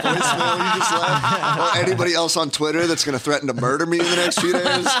house with that voicemail you just left, or anybody else on Twitter that's going to threaten to murder me in the next few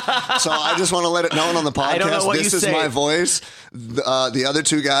days. So I just want to let it known on the I don't know podcast, what this you is say. my voice. The other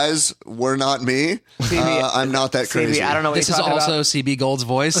two guys were not me. I'm not that crazy. CB, I don't know what This you're is talking also CB Gold's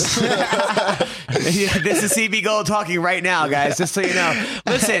voice. This is CB Gold talking right now, guys, just so you know.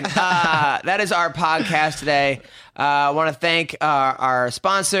 Listen, that is our podcast today. I want to thank our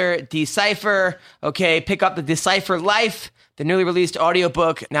sponsor, Decipher. Okay, pick up the Decipher Life, the newly released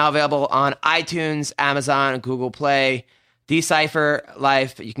audiobook, now available on iTunes, Amazon, and Google Play. Decipher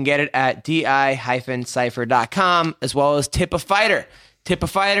Life. You can get it at di-cipher.com, as well as Tip a Fighter. Tip a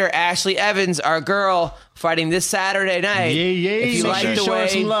Fighter, Ashley Evans, our girl, fighting this Saturday night. Yeah. If you Make like sure you the show her way,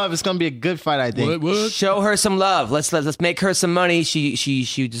 some love. It's gonna be a good fight, I think. show her some love. Let's make her some money.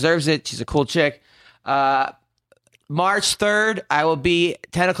 She deserves it. She's a cool chick. March 3rd, I will be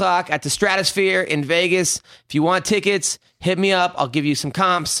 10 o'clock at the Stratosphere in Vegas. If you want tickets, hit me up. I'll give you some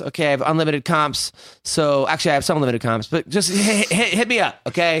comps. Okay, I have unlimited comps. So actually, I have some limited comps, but just hit me up.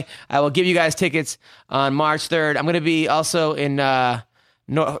 Okay, I will give you guys tickets on March 3rd. I'm going to be also in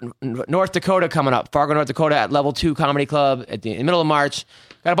North Dakota coming up, Fargo, North Dakota at Level 2 Comedy Club in the middle of March.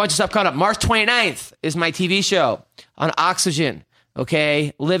 Got a bunch of stuff coming up. March 29th is my TV show on Oxygen.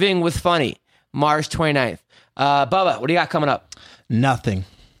 Okay, Living with Funny. March 29th. Bubba, what do you got coming up? Nothing.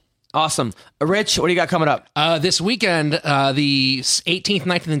 Awesome. Rich, what do you got coming up? This weekend, the 18th,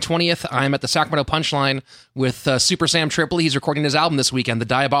 19th, and 20th, I'm at the Sacramento Punchline with Super Sam Tripoli. He's recording his album this weekend, The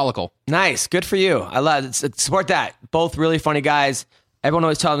Diabolical. Nice. Good for you. I love it. Support that. Both really funny guys. Everyone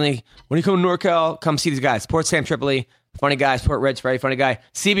always tells me, when you come to NorCal, come see these guys. Support Sam Tripoli. Funny guy. Support Rich. Very funny guy.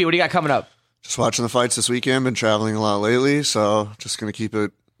 CB, what do you got coming up? Just watching the fights this weekend. Been traveling a lot lately, so just going to keep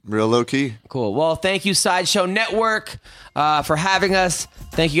it real low key. Cool. Well, thank you, Sideshow Network, for having us.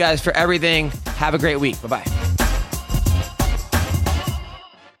 Thank you guys for everything. Have a great week. Bye-bye.